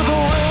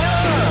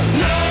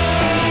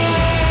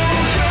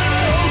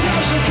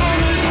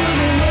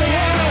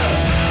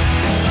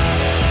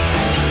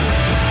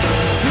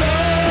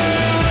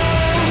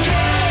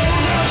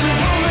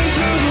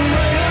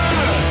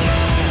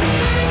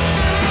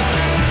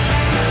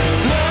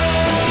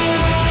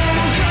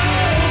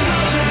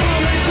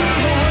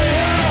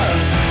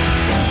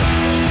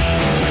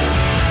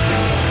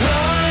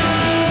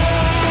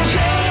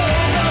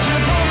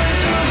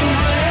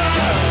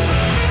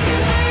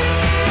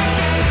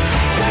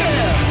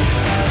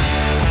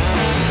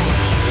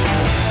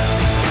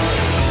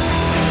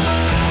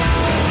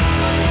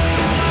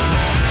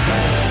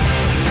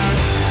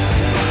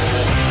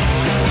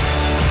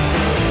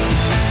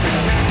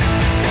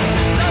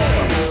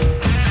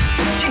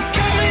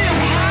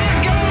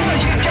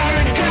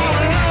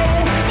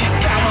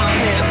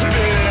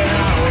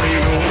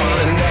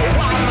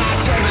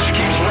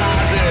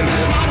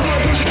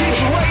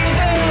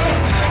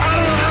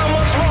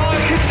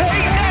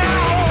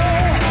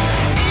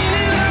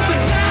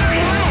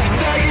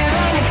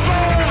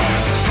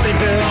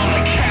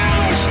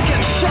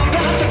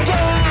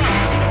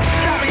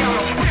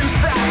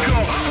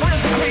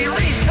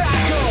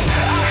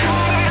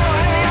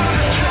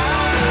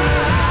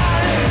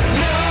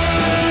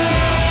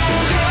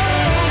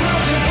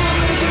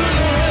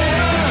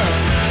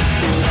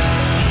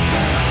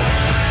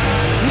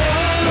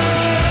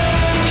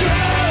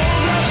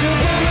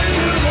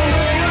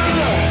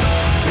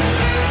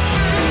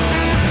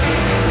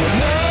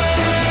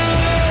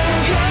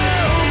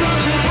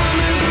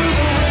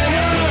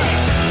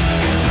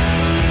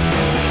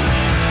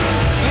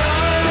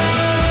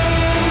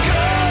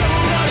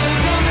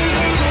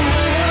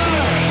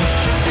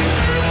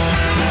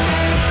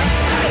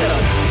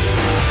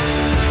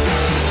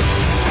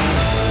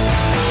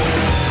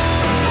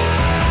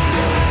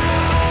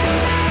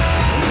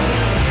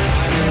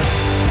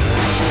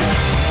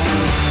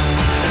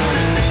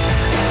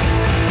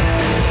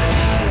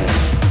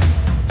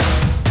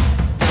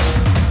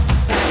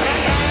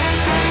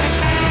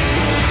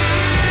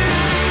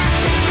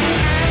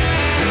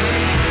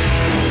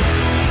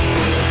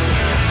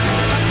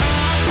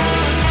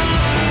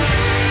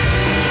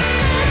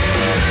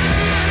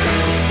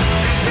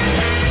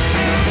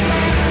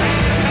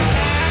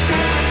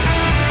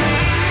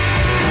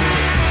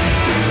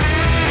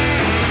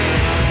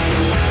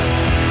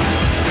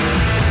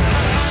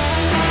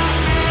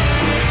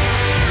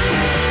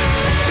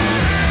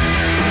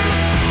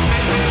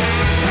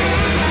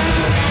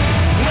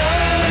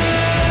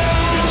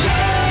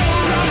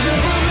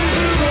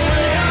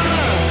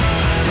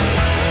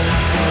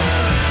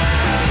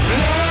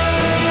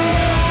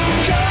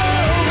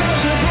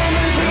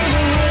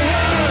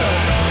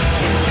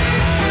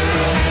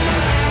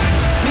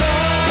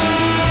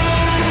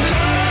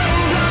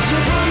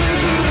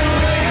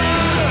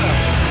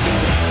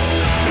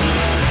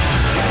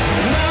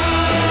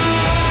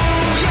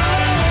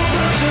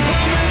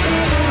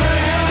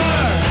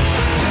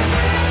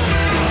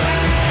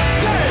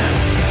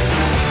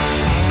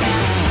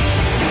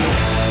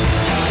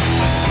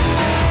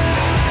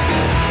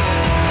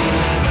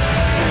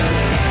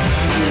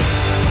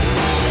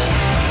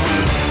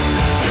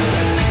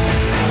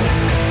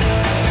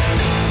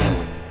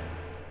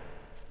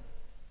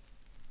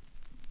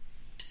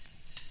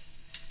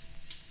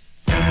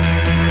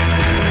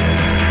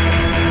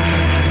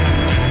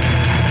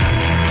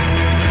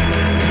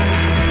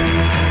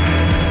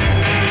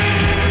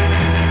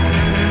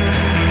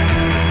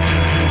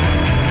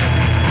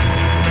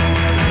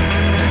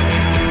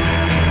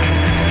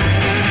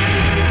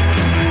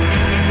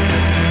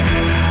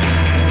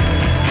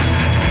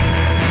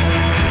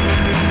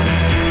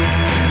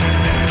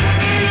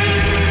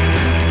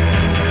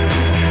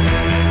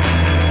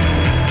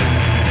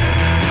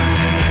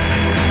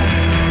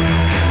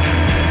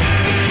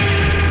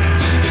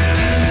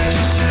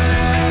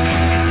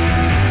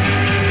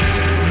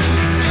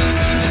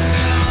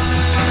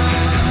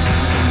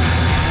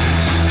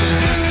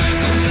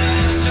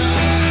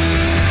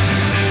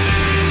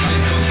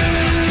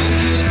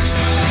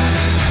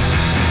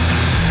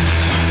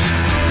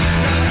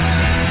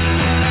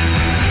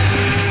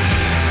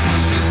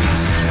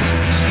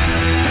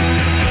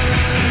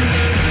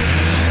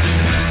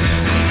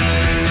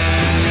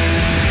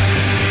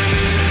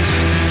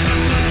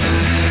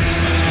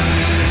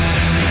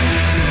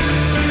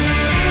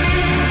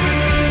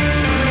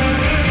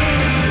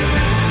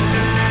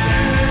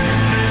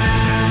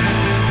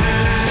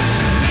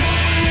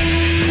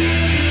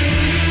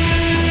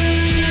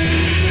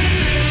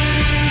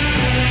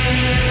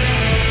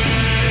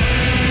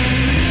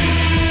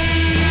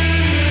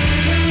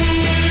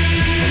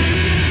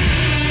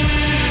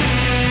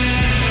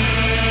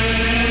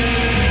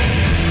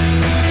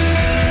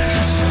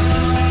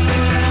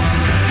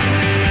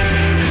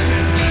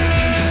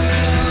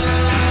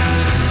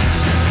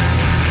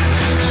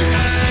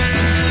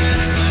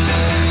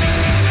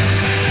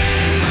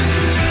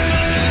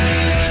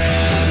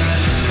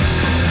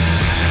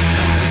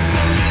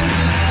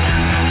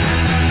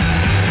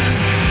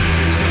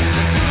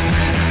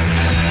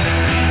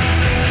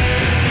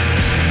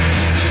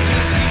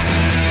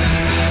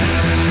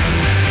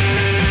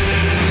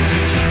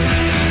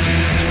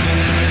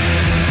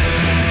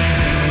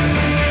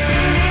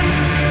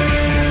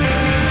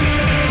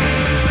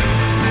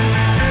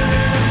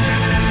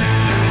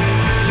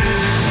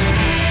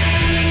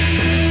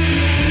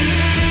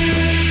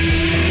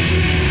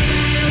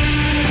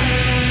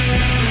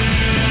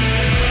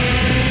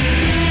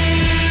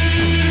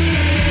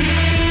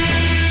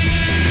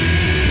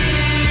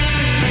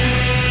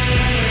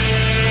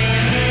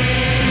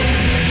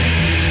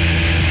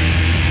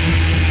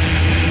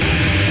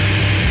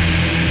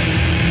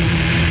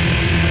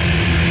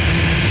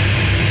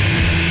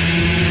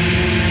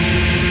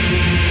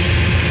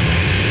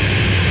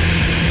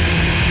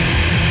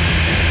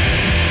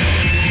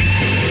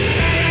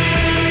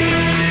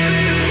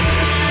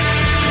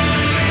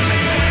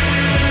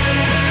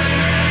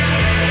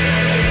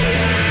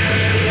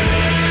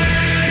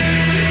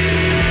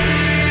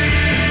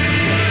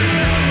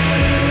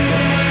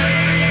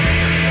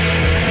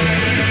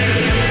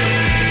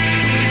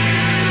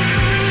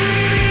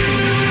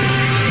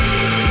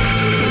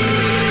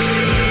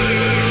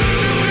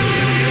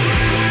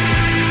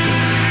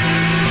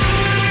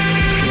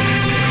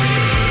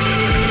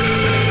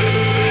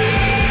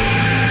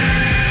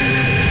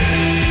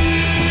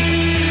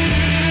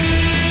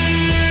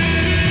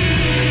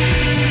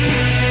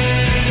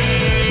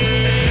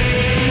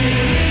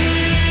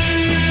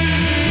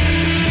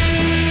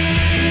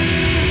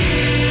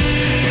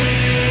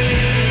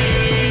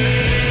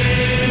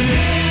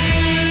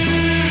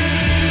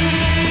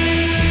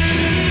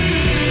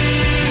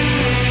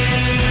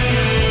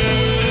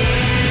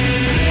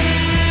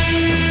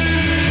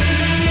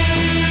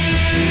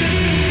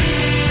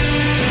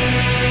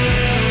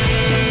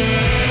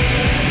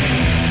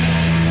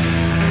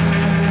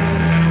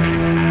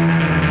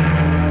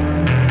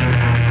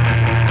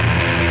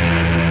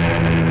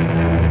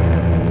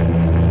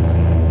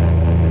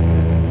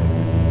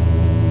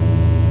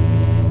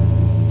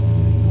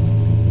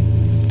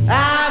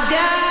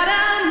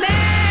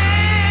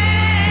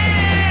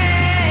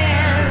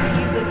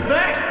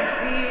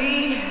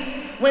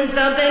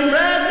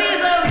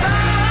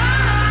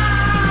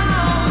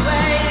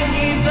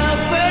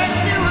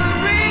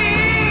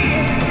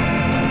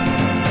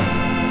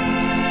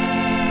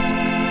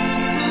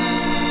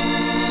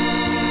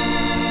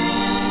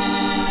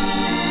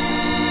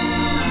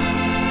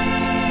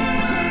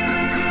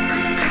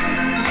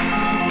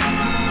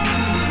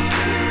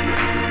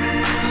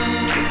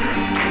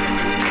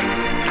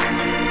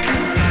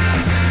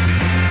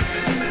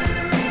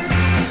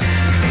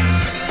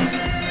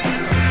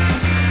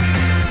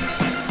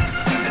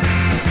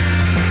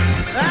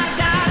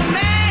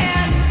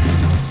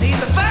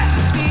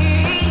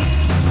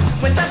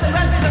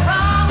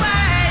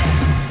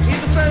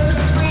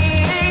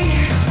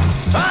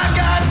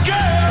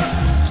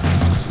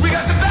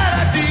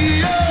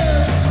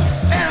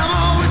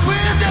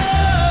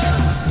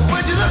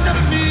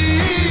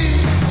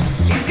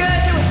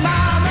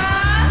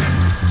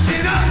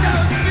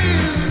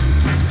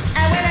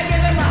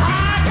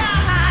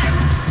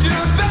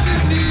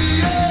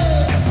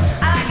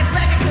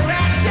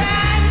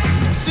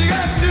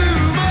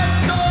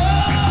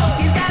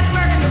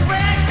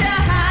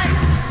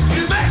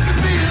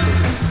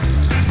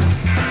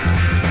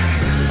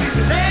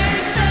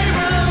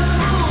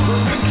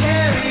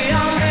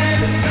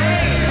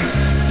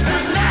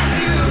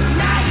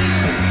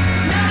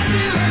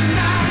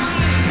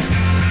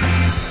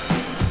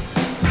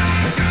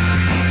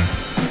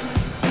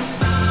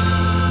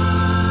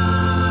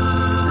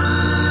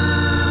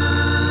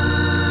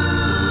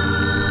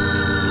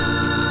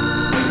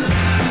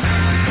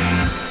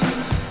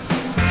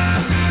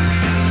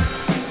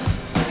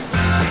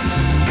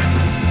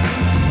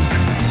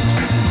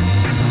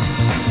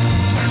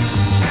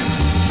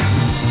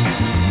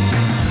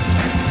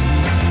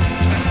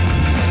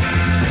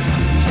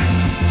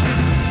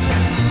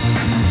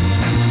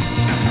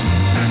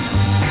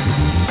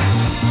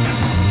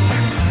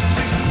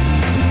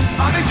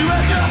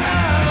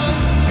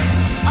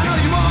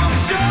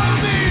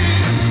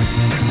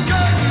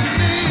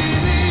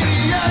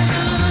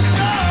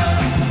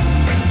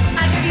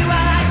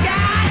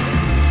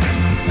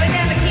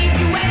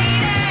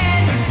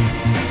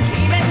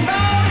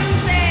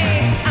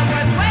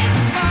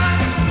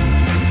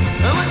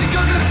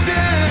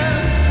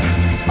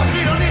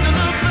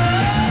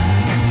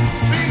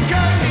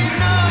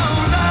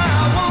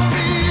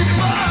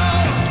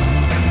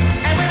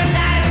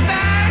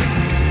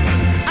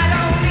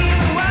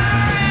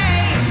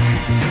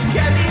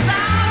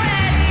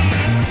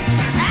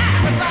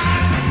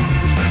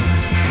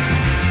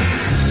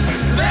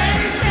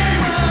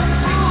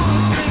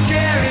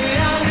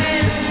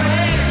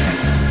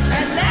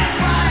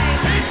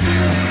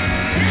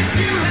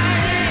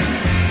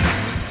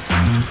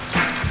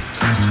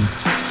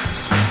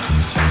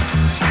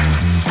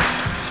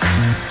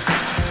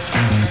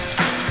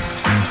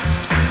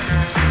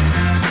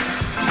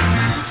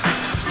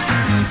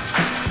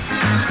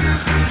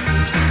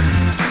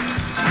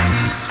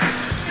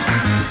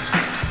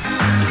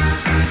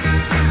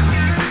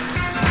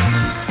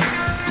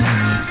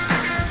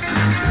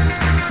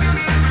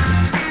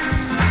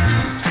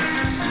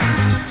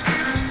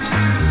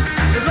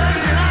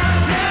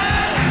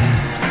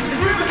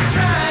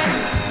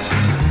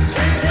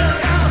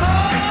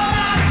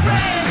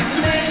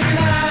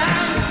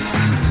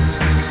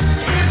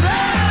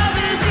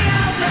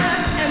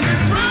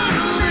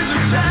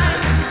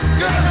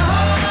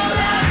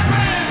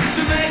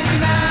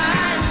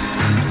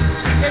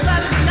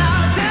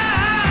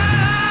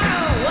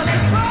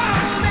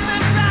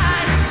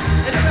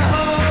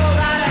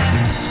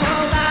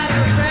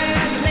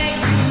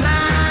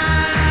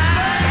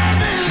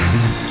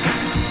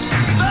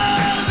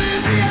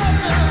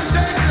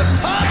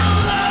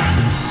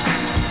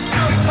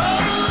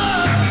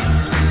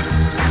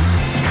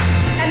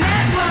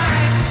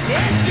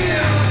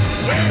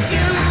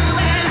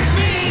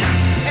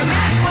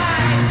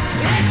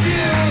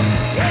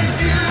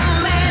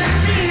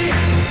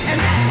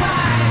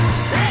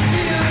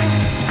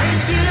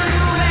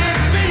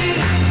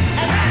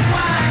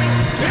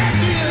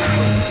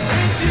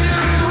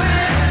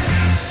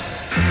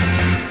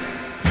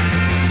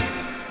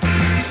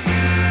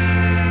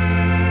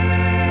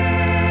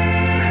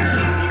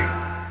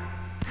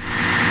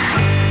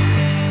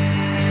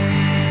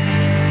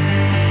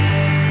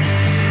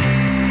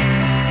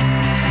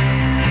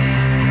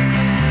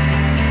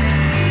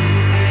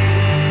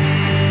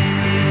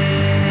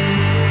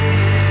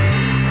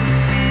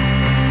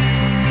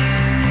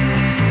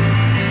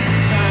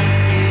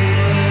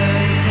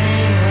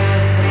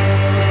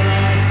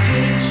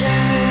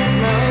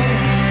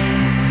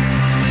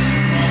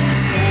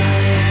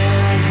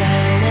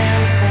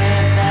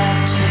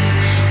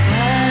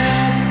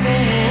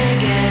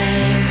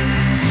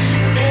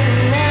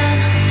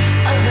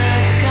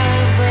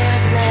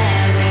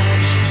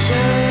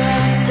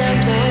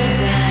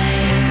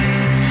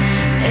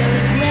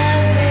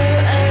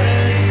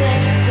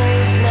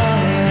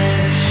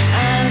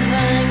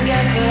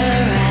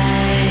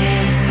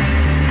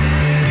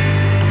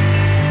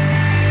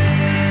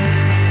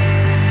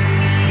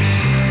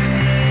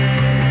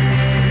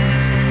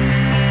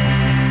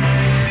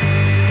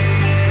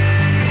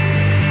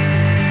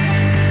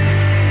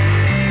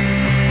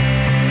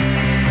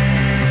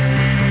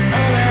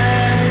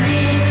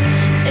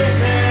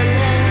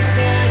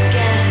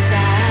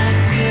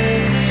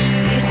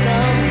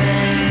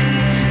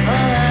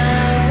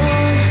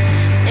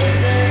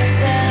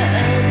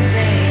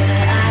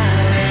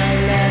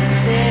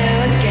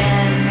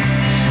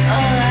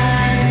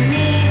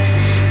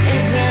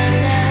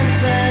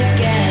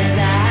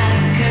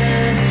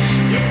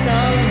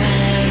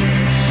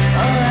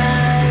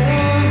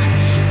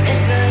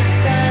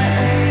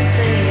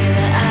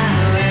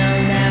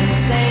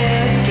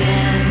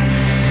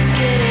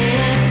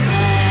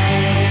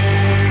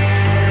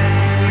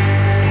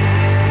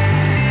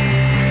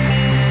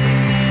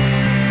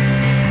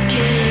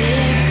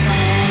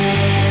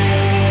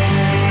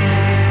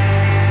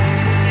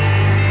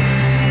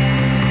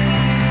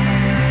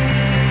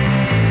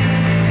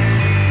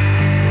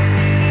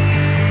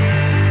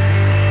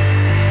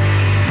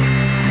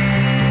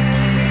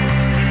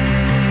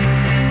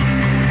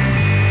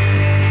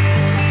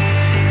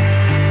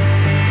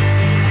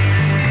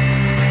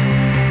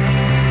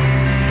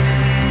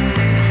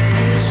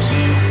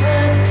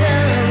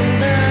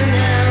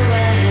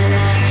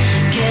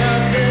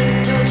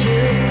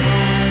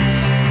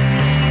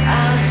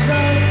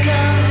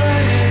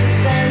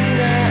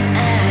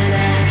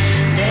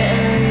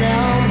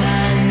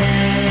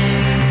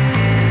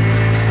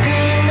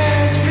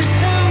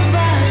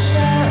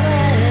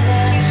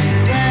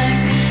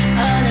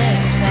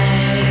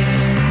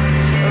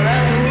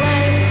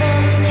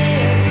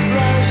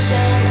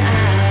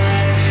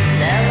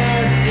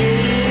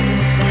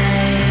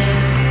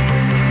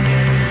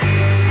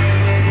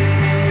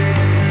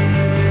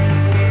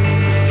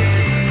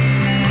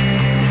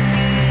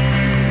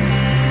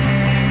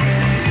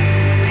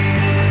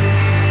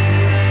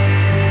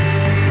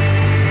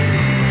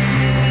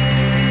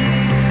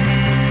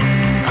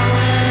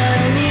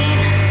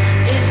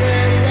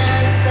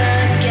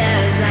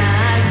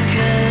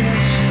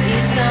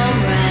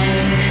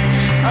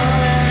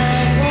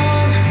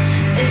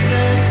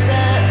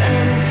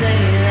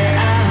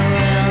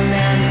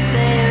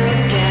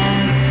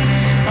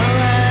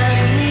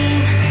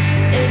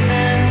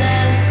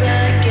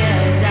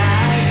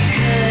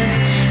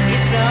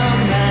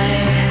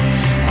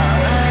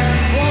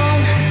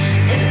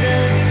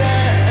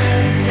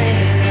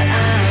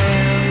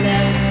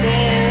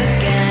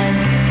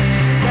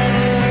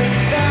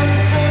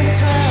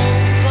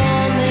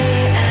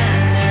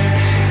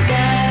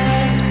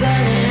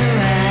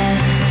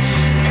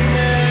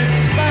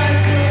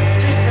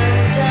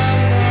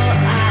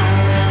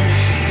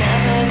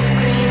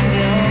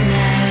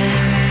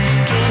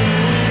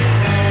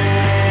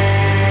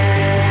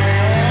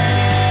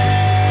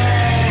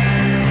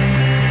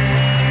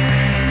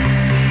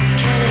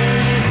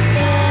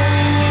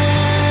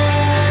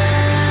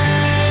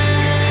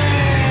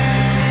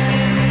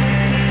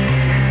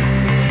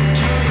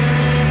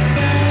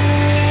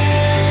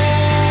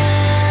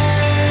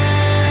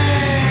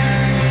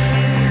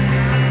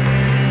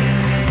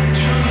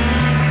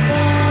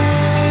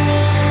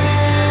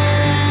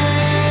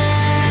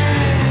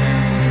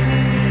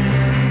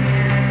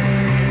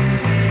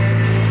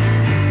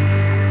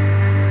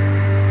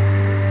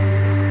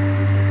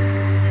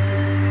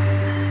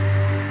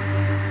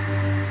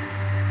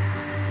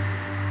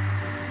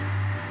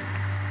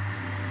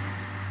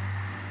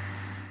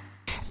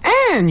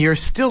And you're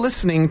still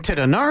listening to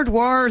the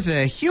Nardwuar,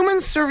 the Human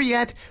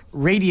Serviette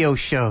radio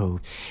show.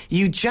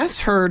 You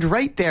just heard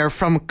right there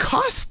from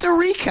Costa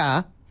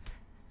Rica,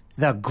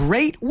 the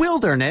Great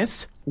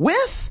Wilderness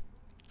with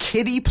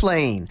Kitty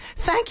Plain.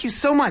 Thank you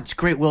so much,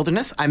 Great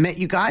Wilderness. I met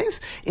you guys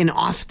in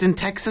Austin,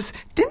 Texas.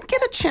 Didn't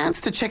get a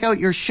chance to check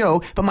out your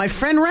show, but my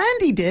friend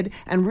Randy did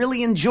and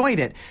really enjoyed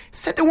it.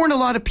 Said there weren't a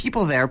lot of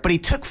people there, but he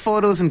took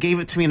photos and gave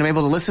it to me, and I'm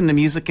able to listen to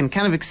music and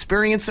kind of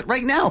experience it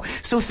right now.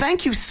 So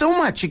thank you so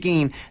much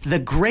again, the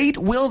Great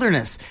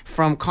Wilderness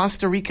from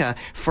Costa Rica,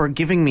 for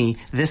giving me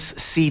this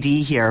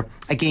CD here.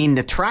 Again,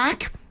 the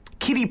track,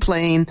 Kitty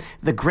Plain,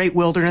 The Great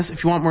Wilderness.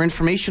 If you want more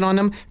information on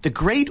them,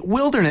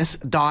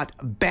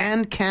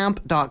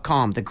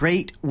 thegreatwilderness.bandcamp.com.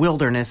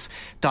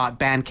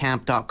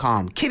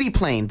 Thegreatwilderness.bandcamp.com. Kitty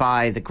Plain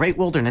by The Great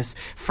Wilderness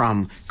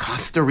from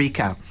Costa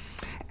Rica.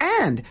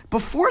 And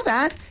before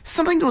that,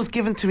 something that was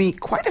given to me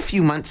quite a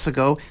few months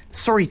ago.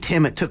 Sorry,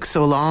 Tim, it took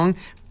so long.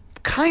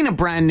 Kind of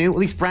brand new, at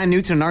least brand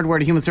new to Nardwuar,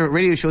 the Human Serviette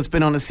radio show. It's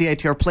been on the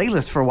CITR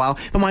playlist for a while,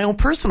 but my own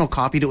personal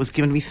copy that was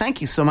given to me. Thank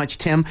you so much,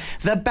 Tim.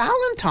 The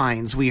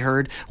Ballantines we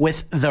heard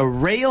with the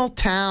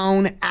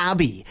Railtown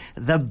Abbey.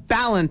 The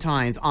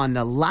Ballantines on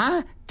the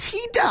La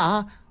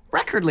Tida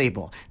record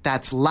label.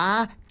 That's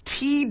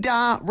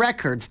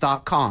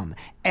latidarecords.com.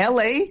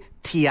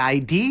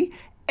 LATID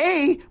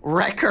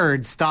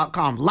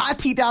records.com.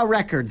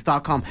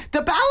 latidarecords.com.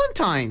 The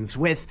Ballantines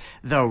with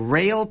the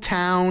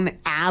Railtown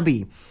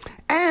Abbey.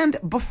 And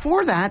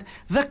before that,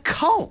 the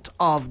Cult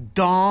of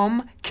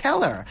Dom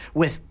Keller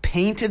with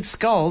Painted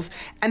Skulls.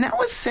 And that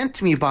was sent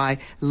to me by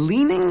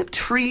Leaning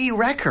Tree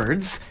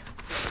Records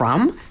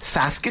from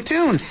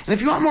Saskatoon. And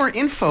if you want more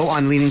info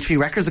on Leaning Tree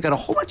Records, I've got a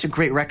whole bunch of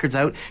great records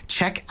out.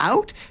 Check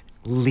out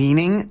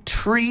Leaning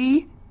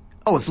Tree.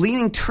 Oh, it's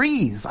Leaning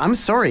Trees. I'm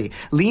sorry.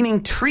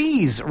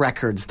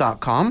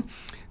 LeaningTreesRecords.com.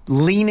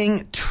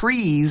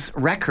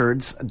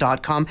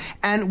 LeaningTreesRecords.com.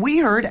 And we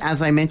heard,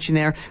 as I mentioned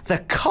there, the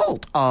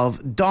Cult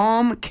of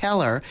Dom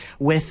Keller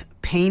with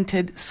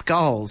Painted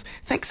Skulls.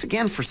 Thanks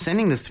again for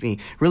sending this to me.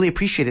 Really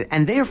appreciate it.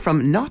 And they are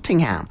from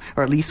Nottingham,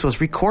 or at least was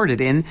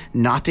recorded in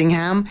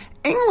Nottingham,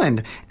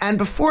 England. And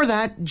before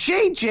that,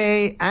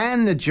 JJ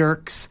and the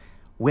Jerks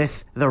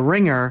with The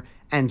Ringer.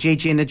 And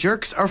JJ and the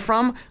Jerks are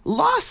from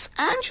Los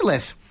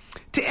Angeles.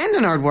 To end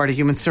an Nardwuar, the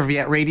Human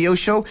Serviette radio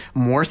show,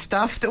 more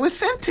stuff that was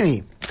sent to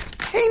me.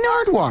 Hey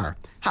Nardwuar,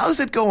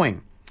 how's it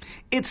going?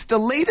 It's the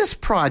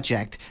latest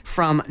project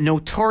from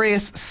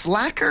notorious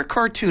slacker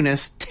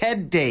cartoonist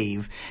Ted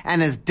Dave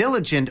and his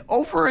diligent,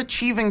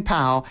 overachieving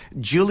pal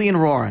Julian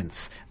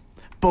Lawrence,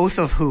 both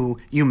of who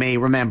you may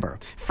remember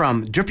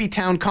from Drippy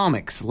Town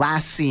Comics,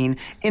 last seen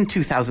in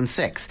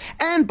 2006,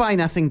 and Buy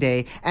Nothing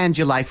Day and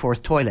July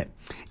 4th Toilet.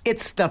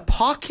 It's the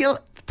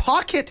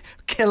Pocket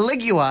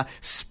Caligula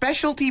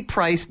Specialty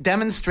Price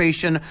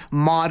Demonstration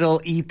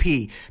Model EP.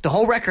 The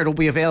whole record will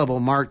be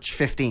available March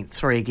 15th.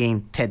 Sorry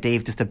again, Ted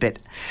Dave, just a bit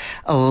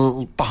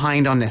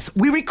behind on this.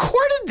 We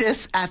recorded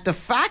this at the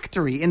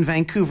factory in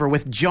Vancouver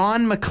with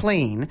John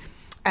McLean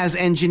as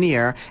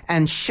engineer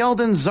and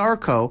Sheldon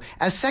Zarko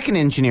as second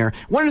engineer.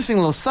 One interesting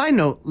little side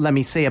note, let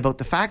me say, about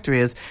the factory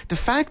is the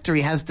factory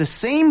has the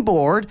same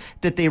board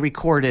that they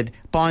recorded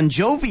Bon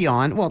Jovi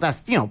on. Well,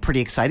 that's,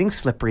 pretty exciting,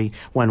 Slippery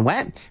When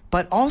Wet.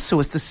 But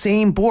also it's the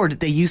same board that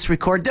they used to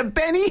record the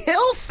Benny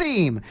Hill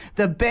theme.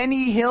 The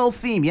Benny Hill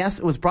theme. Yes,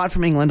 it was brought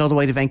from England all the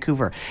way to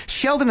Vancouver.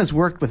 Sheldon has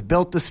worked with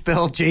Built to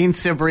Spill, Jane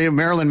Siberry,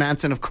 Marilyn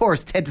Manson. Of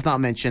course, Ted does not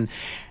mention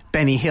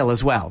Benny Hill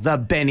as well. The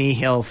Benny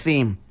Hill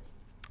theme.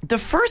 The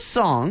first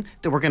song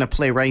that we're going to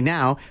play right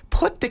now,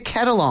 Put the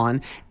Kettle On,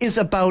 is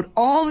about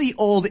all the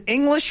old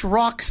English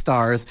rock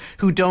stars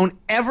who don't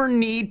ever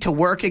need to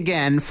work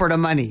again for the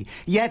money,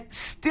 yet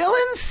still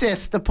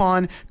insist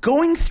upon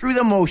going through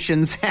the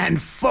motions and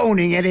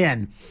phoning it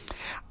in.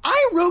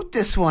 I wrote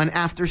this one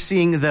after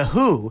seeing The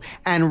Who,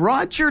 and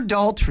Roger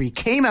Daltrey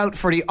came out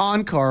for the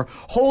encore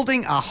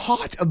holding a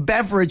hot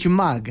beverage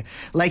mug,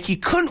 like he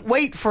couldn't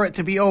wait for it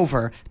to be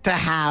over to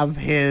have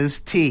his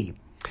tea.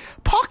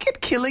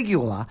 Pocket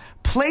Caligula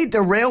played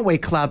the Railway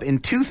Club in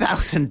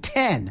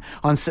 2010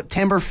 on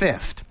September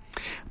 5th.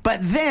 But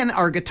then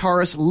our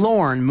guitarist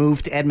Lorne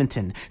moved to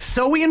Edmonton.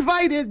 So we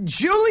invited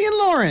Julian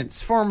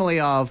Lawrence, formerly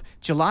of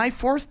July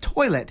 4th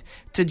Toilet,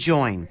 to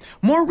join.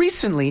 More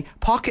recently,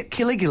 Pocket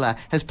Caligula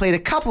has played a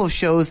couple of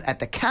shows at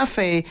the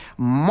Café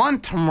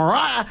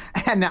Montmartre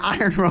and the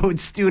Iron Road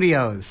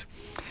Studios,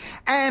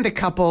 and a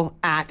couple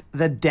at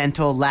the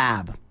Dental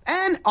Lab.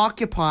 And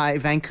Occupy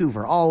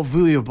Vancouver, all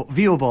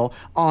viewable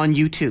on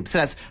YouTube. So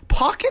that's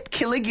Pocket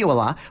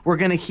Caligula we're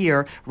going to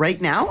hear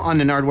right now on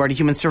the Nardwuar, the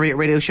Human Serviette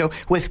radio show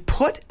with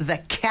Put the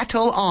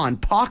Kettle On.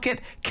 Pocket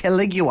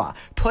Caligula,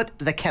 Put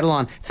the Kettle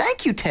On.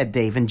 Thank you, Ted,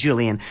 Dave, and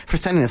Julian, for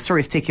sending this.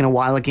 Sorry it's taking a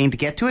while again to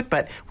get to it,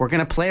 but we're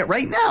going to play it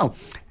right now.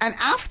 And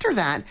after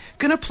that,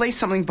 going to play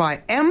something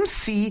by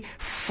MC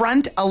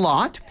Front a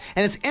Lot.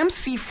 And it's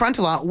MC Front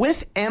a Lot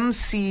with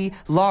MC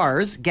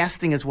Lars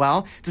guesting as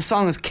well. The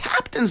song is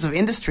Captains of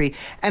Industry.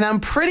 And I'm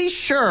pretty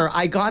sure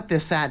I got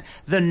this at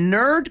the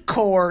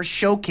Nerdcore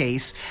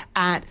Showcase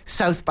at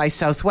South by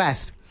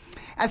Southwest.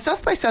 At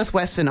South by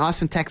Southwest in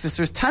Austin, Texas,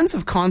 there's tons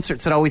of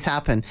concerts that always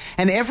happen.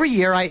 And every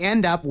year I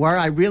end up where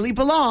I really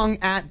belong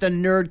at the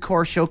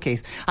Nerdcore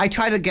Showcase. I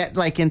try to get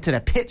like into the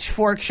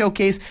Pitchfork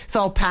Showcase. It's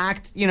all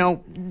packed. You know,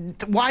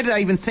 why did I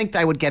even think that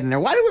I would get in there?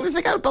 Why do I even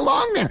think I would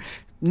belong there?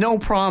 No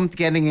problem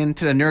getting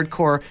into the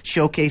Nerdcore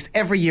Showcase.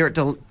 Every year it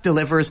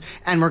delivers.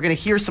 And we're going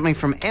to hear something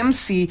from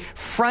MC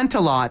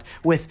Frontalot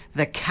with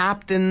The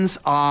Captains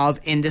of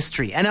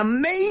Industry. An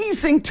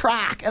amazing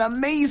track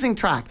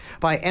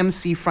by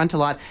MC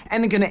Frontalot.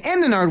 And they're going to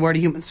end the Nardwuar, the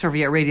Human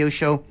Serviette radio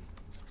show,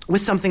 with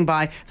something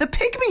by the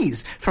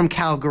Pygmies from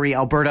Calgary,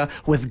 Alberta,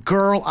 with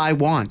Girl I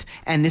Want.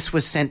 And this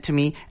was sent to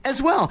me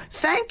as well.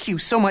 Thank you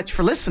so much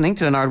for listening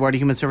to the Nardwuar, the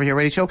Human Serviette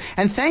radio show.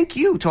 And thank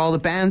you to all the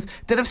bands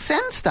that have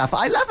sent stuff.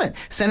 I love it.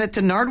 Send it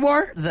to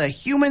Nardwuar, the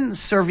Human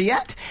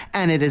Serviette.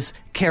 And it is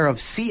care of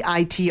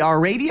CITR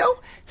Radio,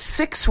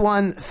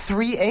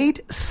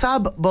 6138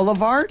 Sub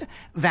Boulevard,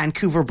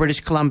 Vancouver,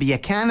 British Columbia,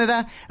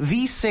 Canada,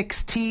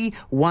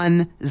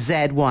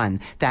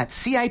 V6T1Z1.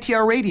 That's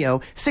CITR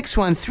Radio,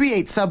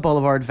 6138 Sub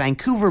Boulevard,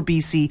 Vancouver,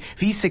 BC,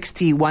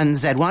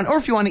 V6T1Z1. Or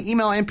if you want to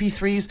email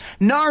MP3s,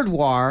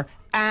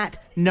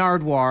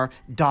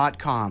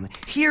 nardwuar@nardwuar.com.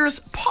 Here's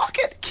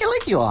Pocket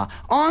Caligula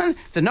on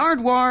the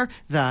Nardwuar,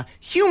 the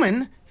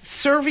Human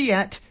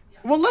Serviette.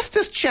 Well, let's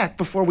just check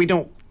before we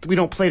don't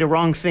play the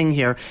wrong thing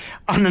here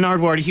on the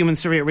Nardwuar, the Human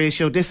Serviette radio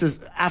show. This is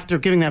after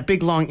giving that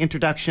big long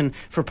introduction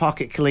for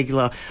Pocket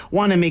Caligula.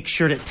 Want to make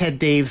sure that Ted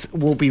Daves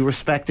will be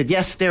respected.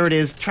 Yes, there it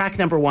is. Track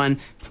number 1,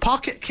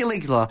 Pocket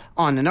Caligula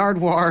on the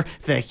Nardwuar,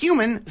 the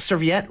Human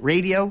Serviette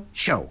radio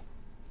show.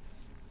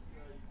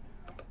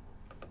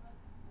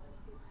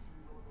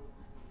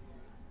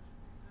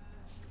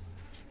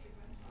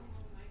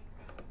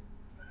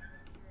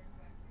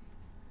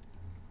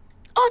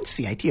 On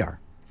CITR.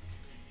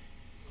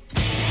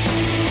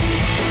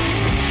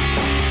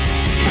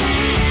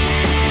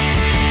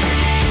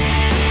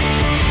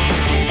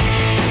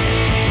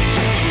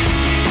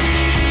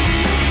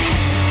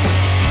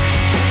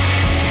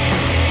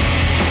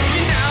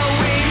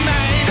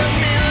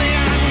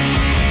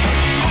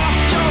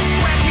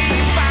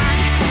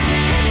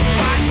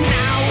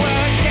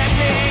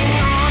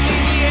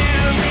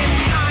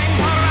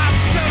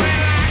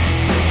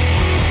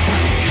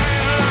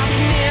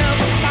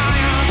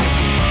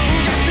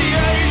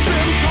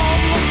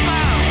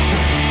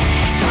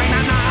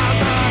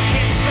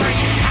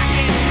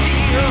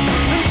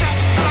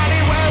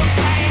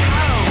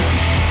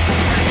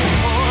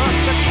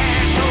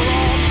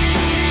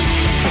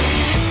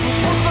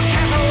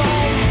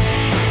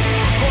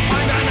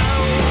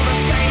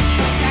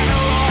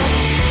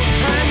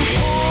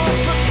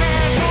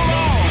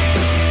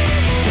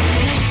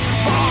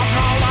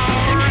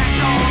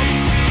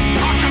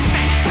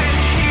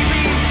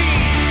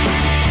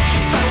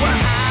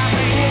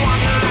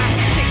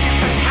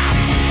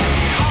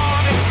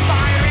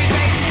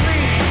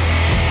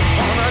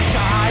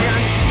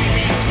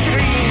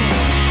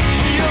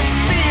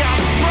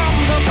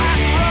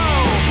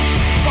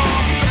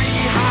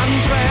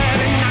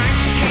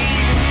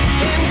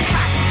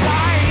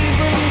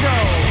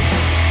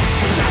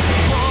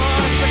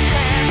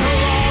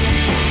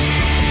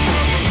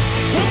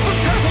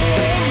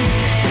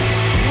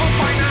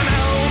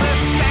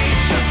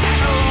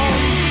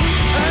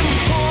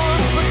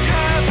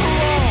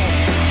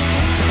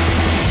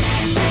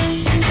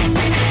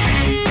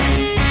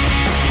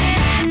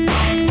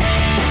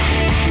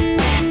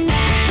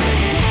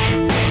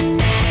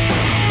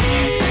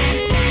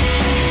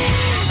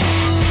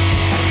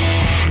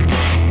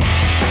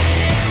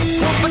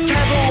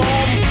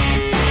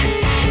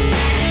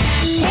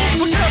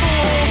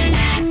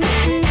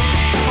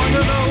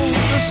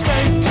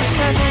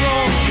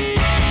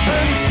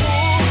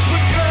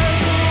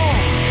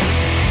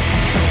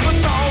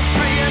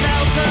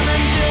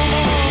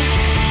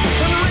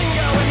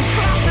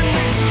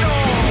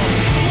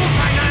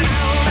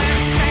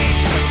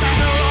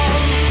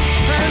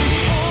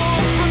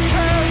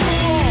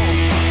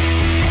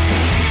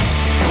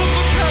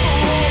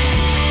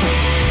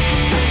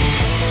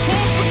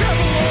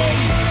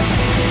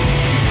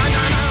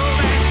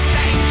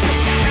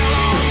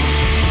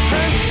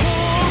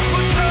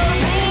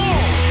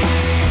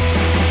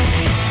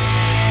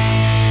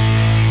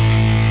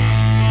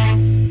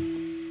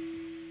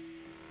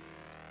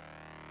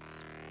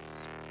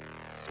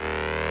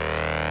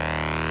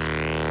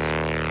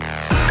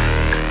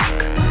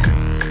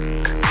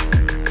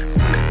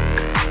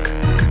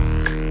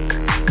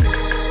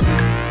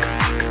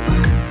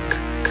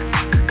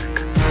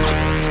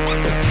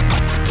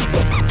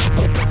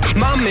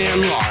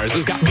 man Lars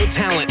has got good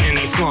talent and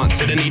he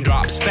flaunts it, and he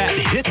drops fat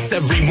hits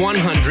every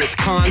 100th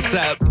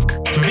concept.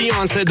 The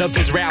onset of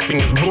his rapping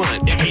is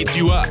blunt. It beats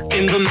you up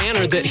in the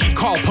manner that he'd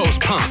call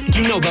post-punk.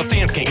 You know the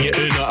fans can't get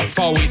enough.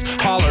 Always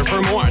holler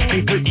for more.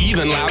 Think they're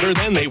even louder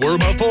than they were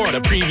before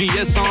the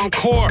previous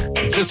encore.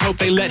 Just hope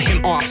they let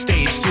him off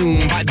stage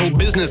soon. Vital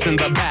business in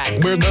the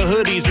back where the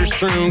hoodies are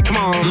strewn. Come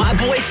on. My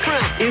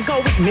boyfriend is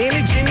always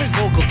managing his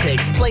vocal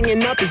takes,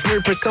 playing up his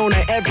weird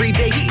persona every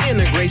day he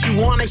integrates. You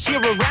wanna hear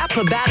a rap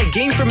about a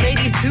game from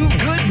 82?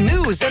 Good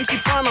news, MC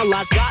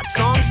Frontalot's got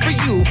songs for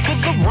you.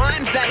 Full of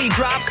rhymes that he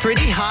drops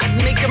pretty hot.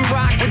 Make him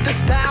rock with the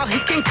style he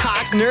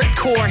concocts.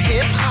 Nerdcore,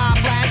 hip-hop,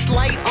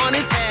 flashlight on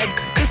his head.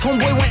 Cause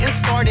homeboy went and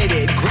started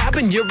it.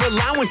 Grabbing your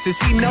allowances,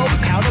 he knows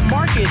how to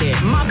market it.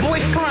 My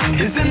boyfriend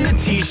is in the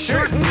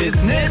t-shirt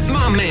business.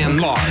 My man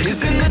Lars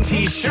is in the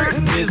t-shirt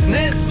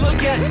business.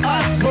 Look at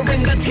us, we're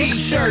in the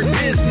t-shirt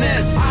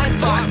business. I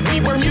thought we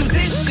were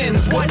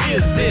musicians, what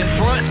is this?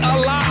 Front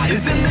Alive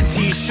is in the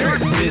t-shirt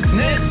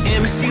business.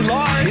 MC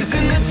Lars is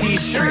in the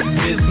t-shirt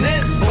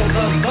business. Both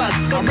of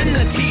us are in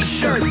the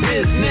t-shirt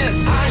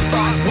business. I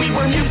thought we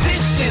were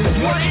musicians,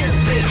 what is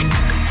this?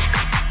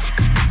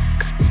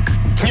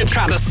 You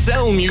try to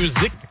sell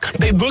music,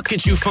 they look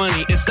at you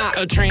funny. It's not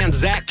a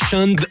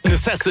transaction that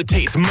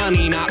necessitates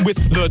money. Not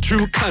with the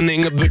true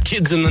cunning of the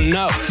kids in the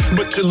know.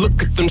 But you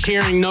look at them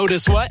cheering,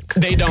 notice what?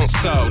 They don't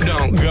sew.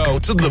 Don't go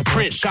to the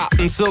print shop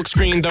and silk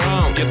screen their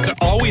own. Yet they're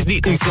always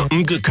needing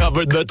something to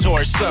cover the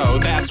torso.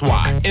 That's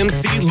why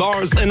MC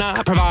Lars and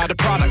I provide a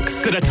product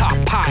at a top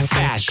high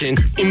fashion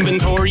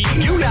inventory.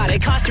 You got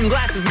it, costume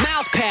glasses,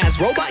 mouse pads,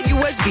 robot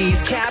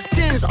USBs.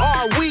 Captains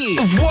are we?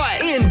 Of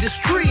what?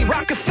 Industry,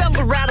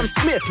 Rockefeller, Adam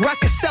Smith, rock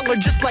a cellar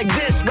just like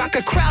this. Rock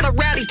a crowd of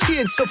rowdy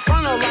kids, so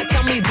Frontalot,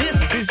 tell me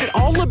this. Is it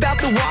all about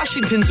the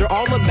Washingtons or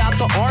all about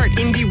the art?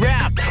 Indie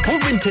rap,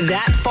 we're into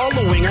that,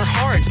 following our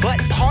hearts. But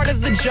part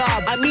of the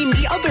job, I mean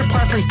the other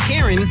part from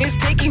Karen, is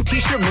taking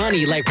t-shirt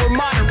money like we're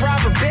modern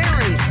robber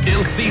barons.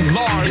 MC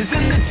Lars is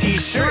in the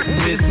t-shirt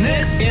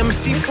business.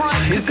 MC Front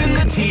is in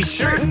the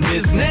t-shirt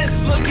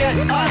business. Look at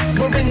us,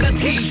 we're in the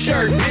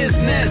t-shirt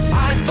business.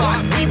 I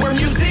thought we were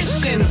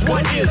musicians,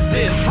 what is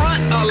this?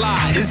 Front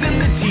Alive is in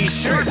the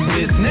t-shirt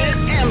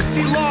business.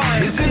 MC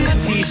Lars is in the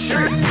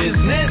t-shirt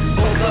business.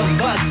 Both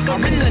of us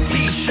are in the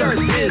t-shirt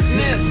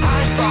business.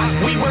 I thought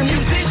we were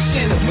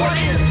musicians, what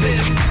is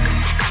this?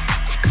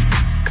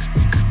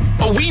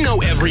 Oh, we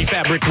know every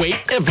fabric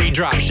weight, every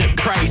drop ship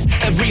price,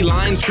 every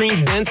line,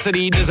 screen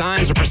density,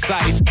 designs are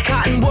precise.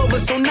 Cotton wool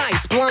is so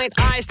nice, blind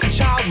eyes to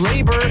child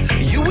labor.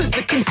 You as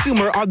the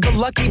consumer are the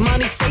lucky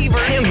money saver.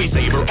 And we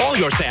savor all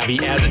your savvy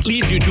as it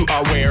leads you to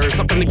our wares.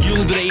 Up in the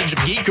gilded age of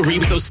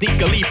geekery, so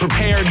sneakily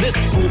prepared. This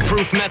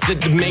foolproof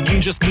method of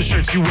making just the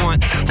shirts you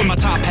want. From my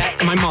top hat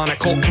and my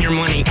monocle and your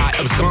money I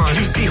abscond.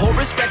 You see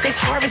Horace Records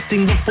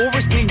harvesting the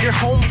forest near your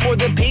home. For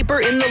the paper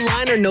in the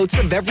liner notes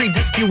of every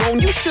disc you own.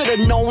 You should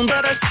have known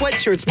that our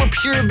sweatshirts were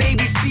pure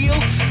baby seal.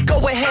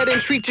 Go ahead and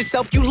treat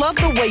yourself, you love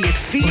the way it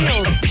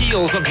feels. The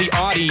appeals of the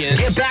audience.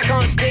 Get back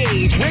on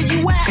stage, where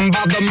you at?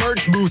 By the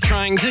merch booth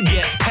trying to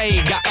get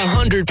paid. Got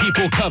 100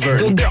 people covered.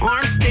 Though their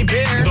arms stay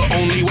bare. The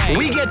only way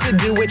we get to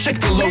do it, check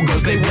the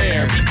logos they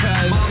wear.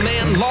 Because my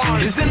man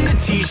Lars is in the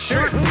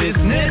t-shirt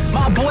business.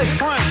 My boy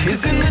Front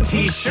is in the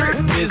t-shirt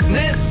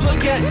business.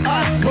 Look at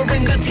us, we're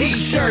in the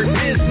t-shirt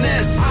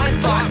business. I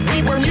thought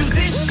we were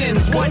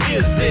musicians, what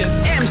is this?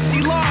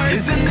 MC Lars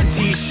is in the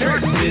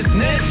t-shirt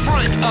business.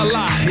 Front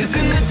Alive is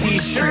in the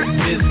t-shirt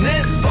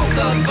business. Both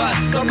of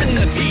us are in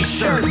the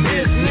t-shirt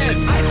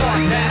business. I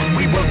thought that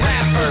we were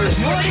rappers,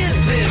 what is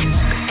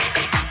this?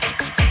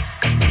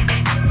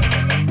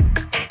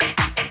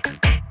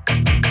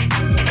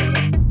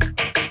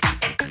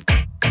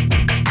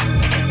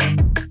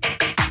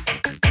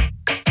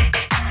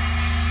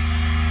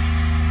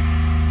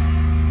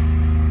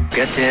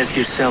 Got to ask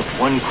yourself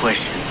one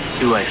question.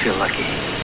 Do I feel lucky?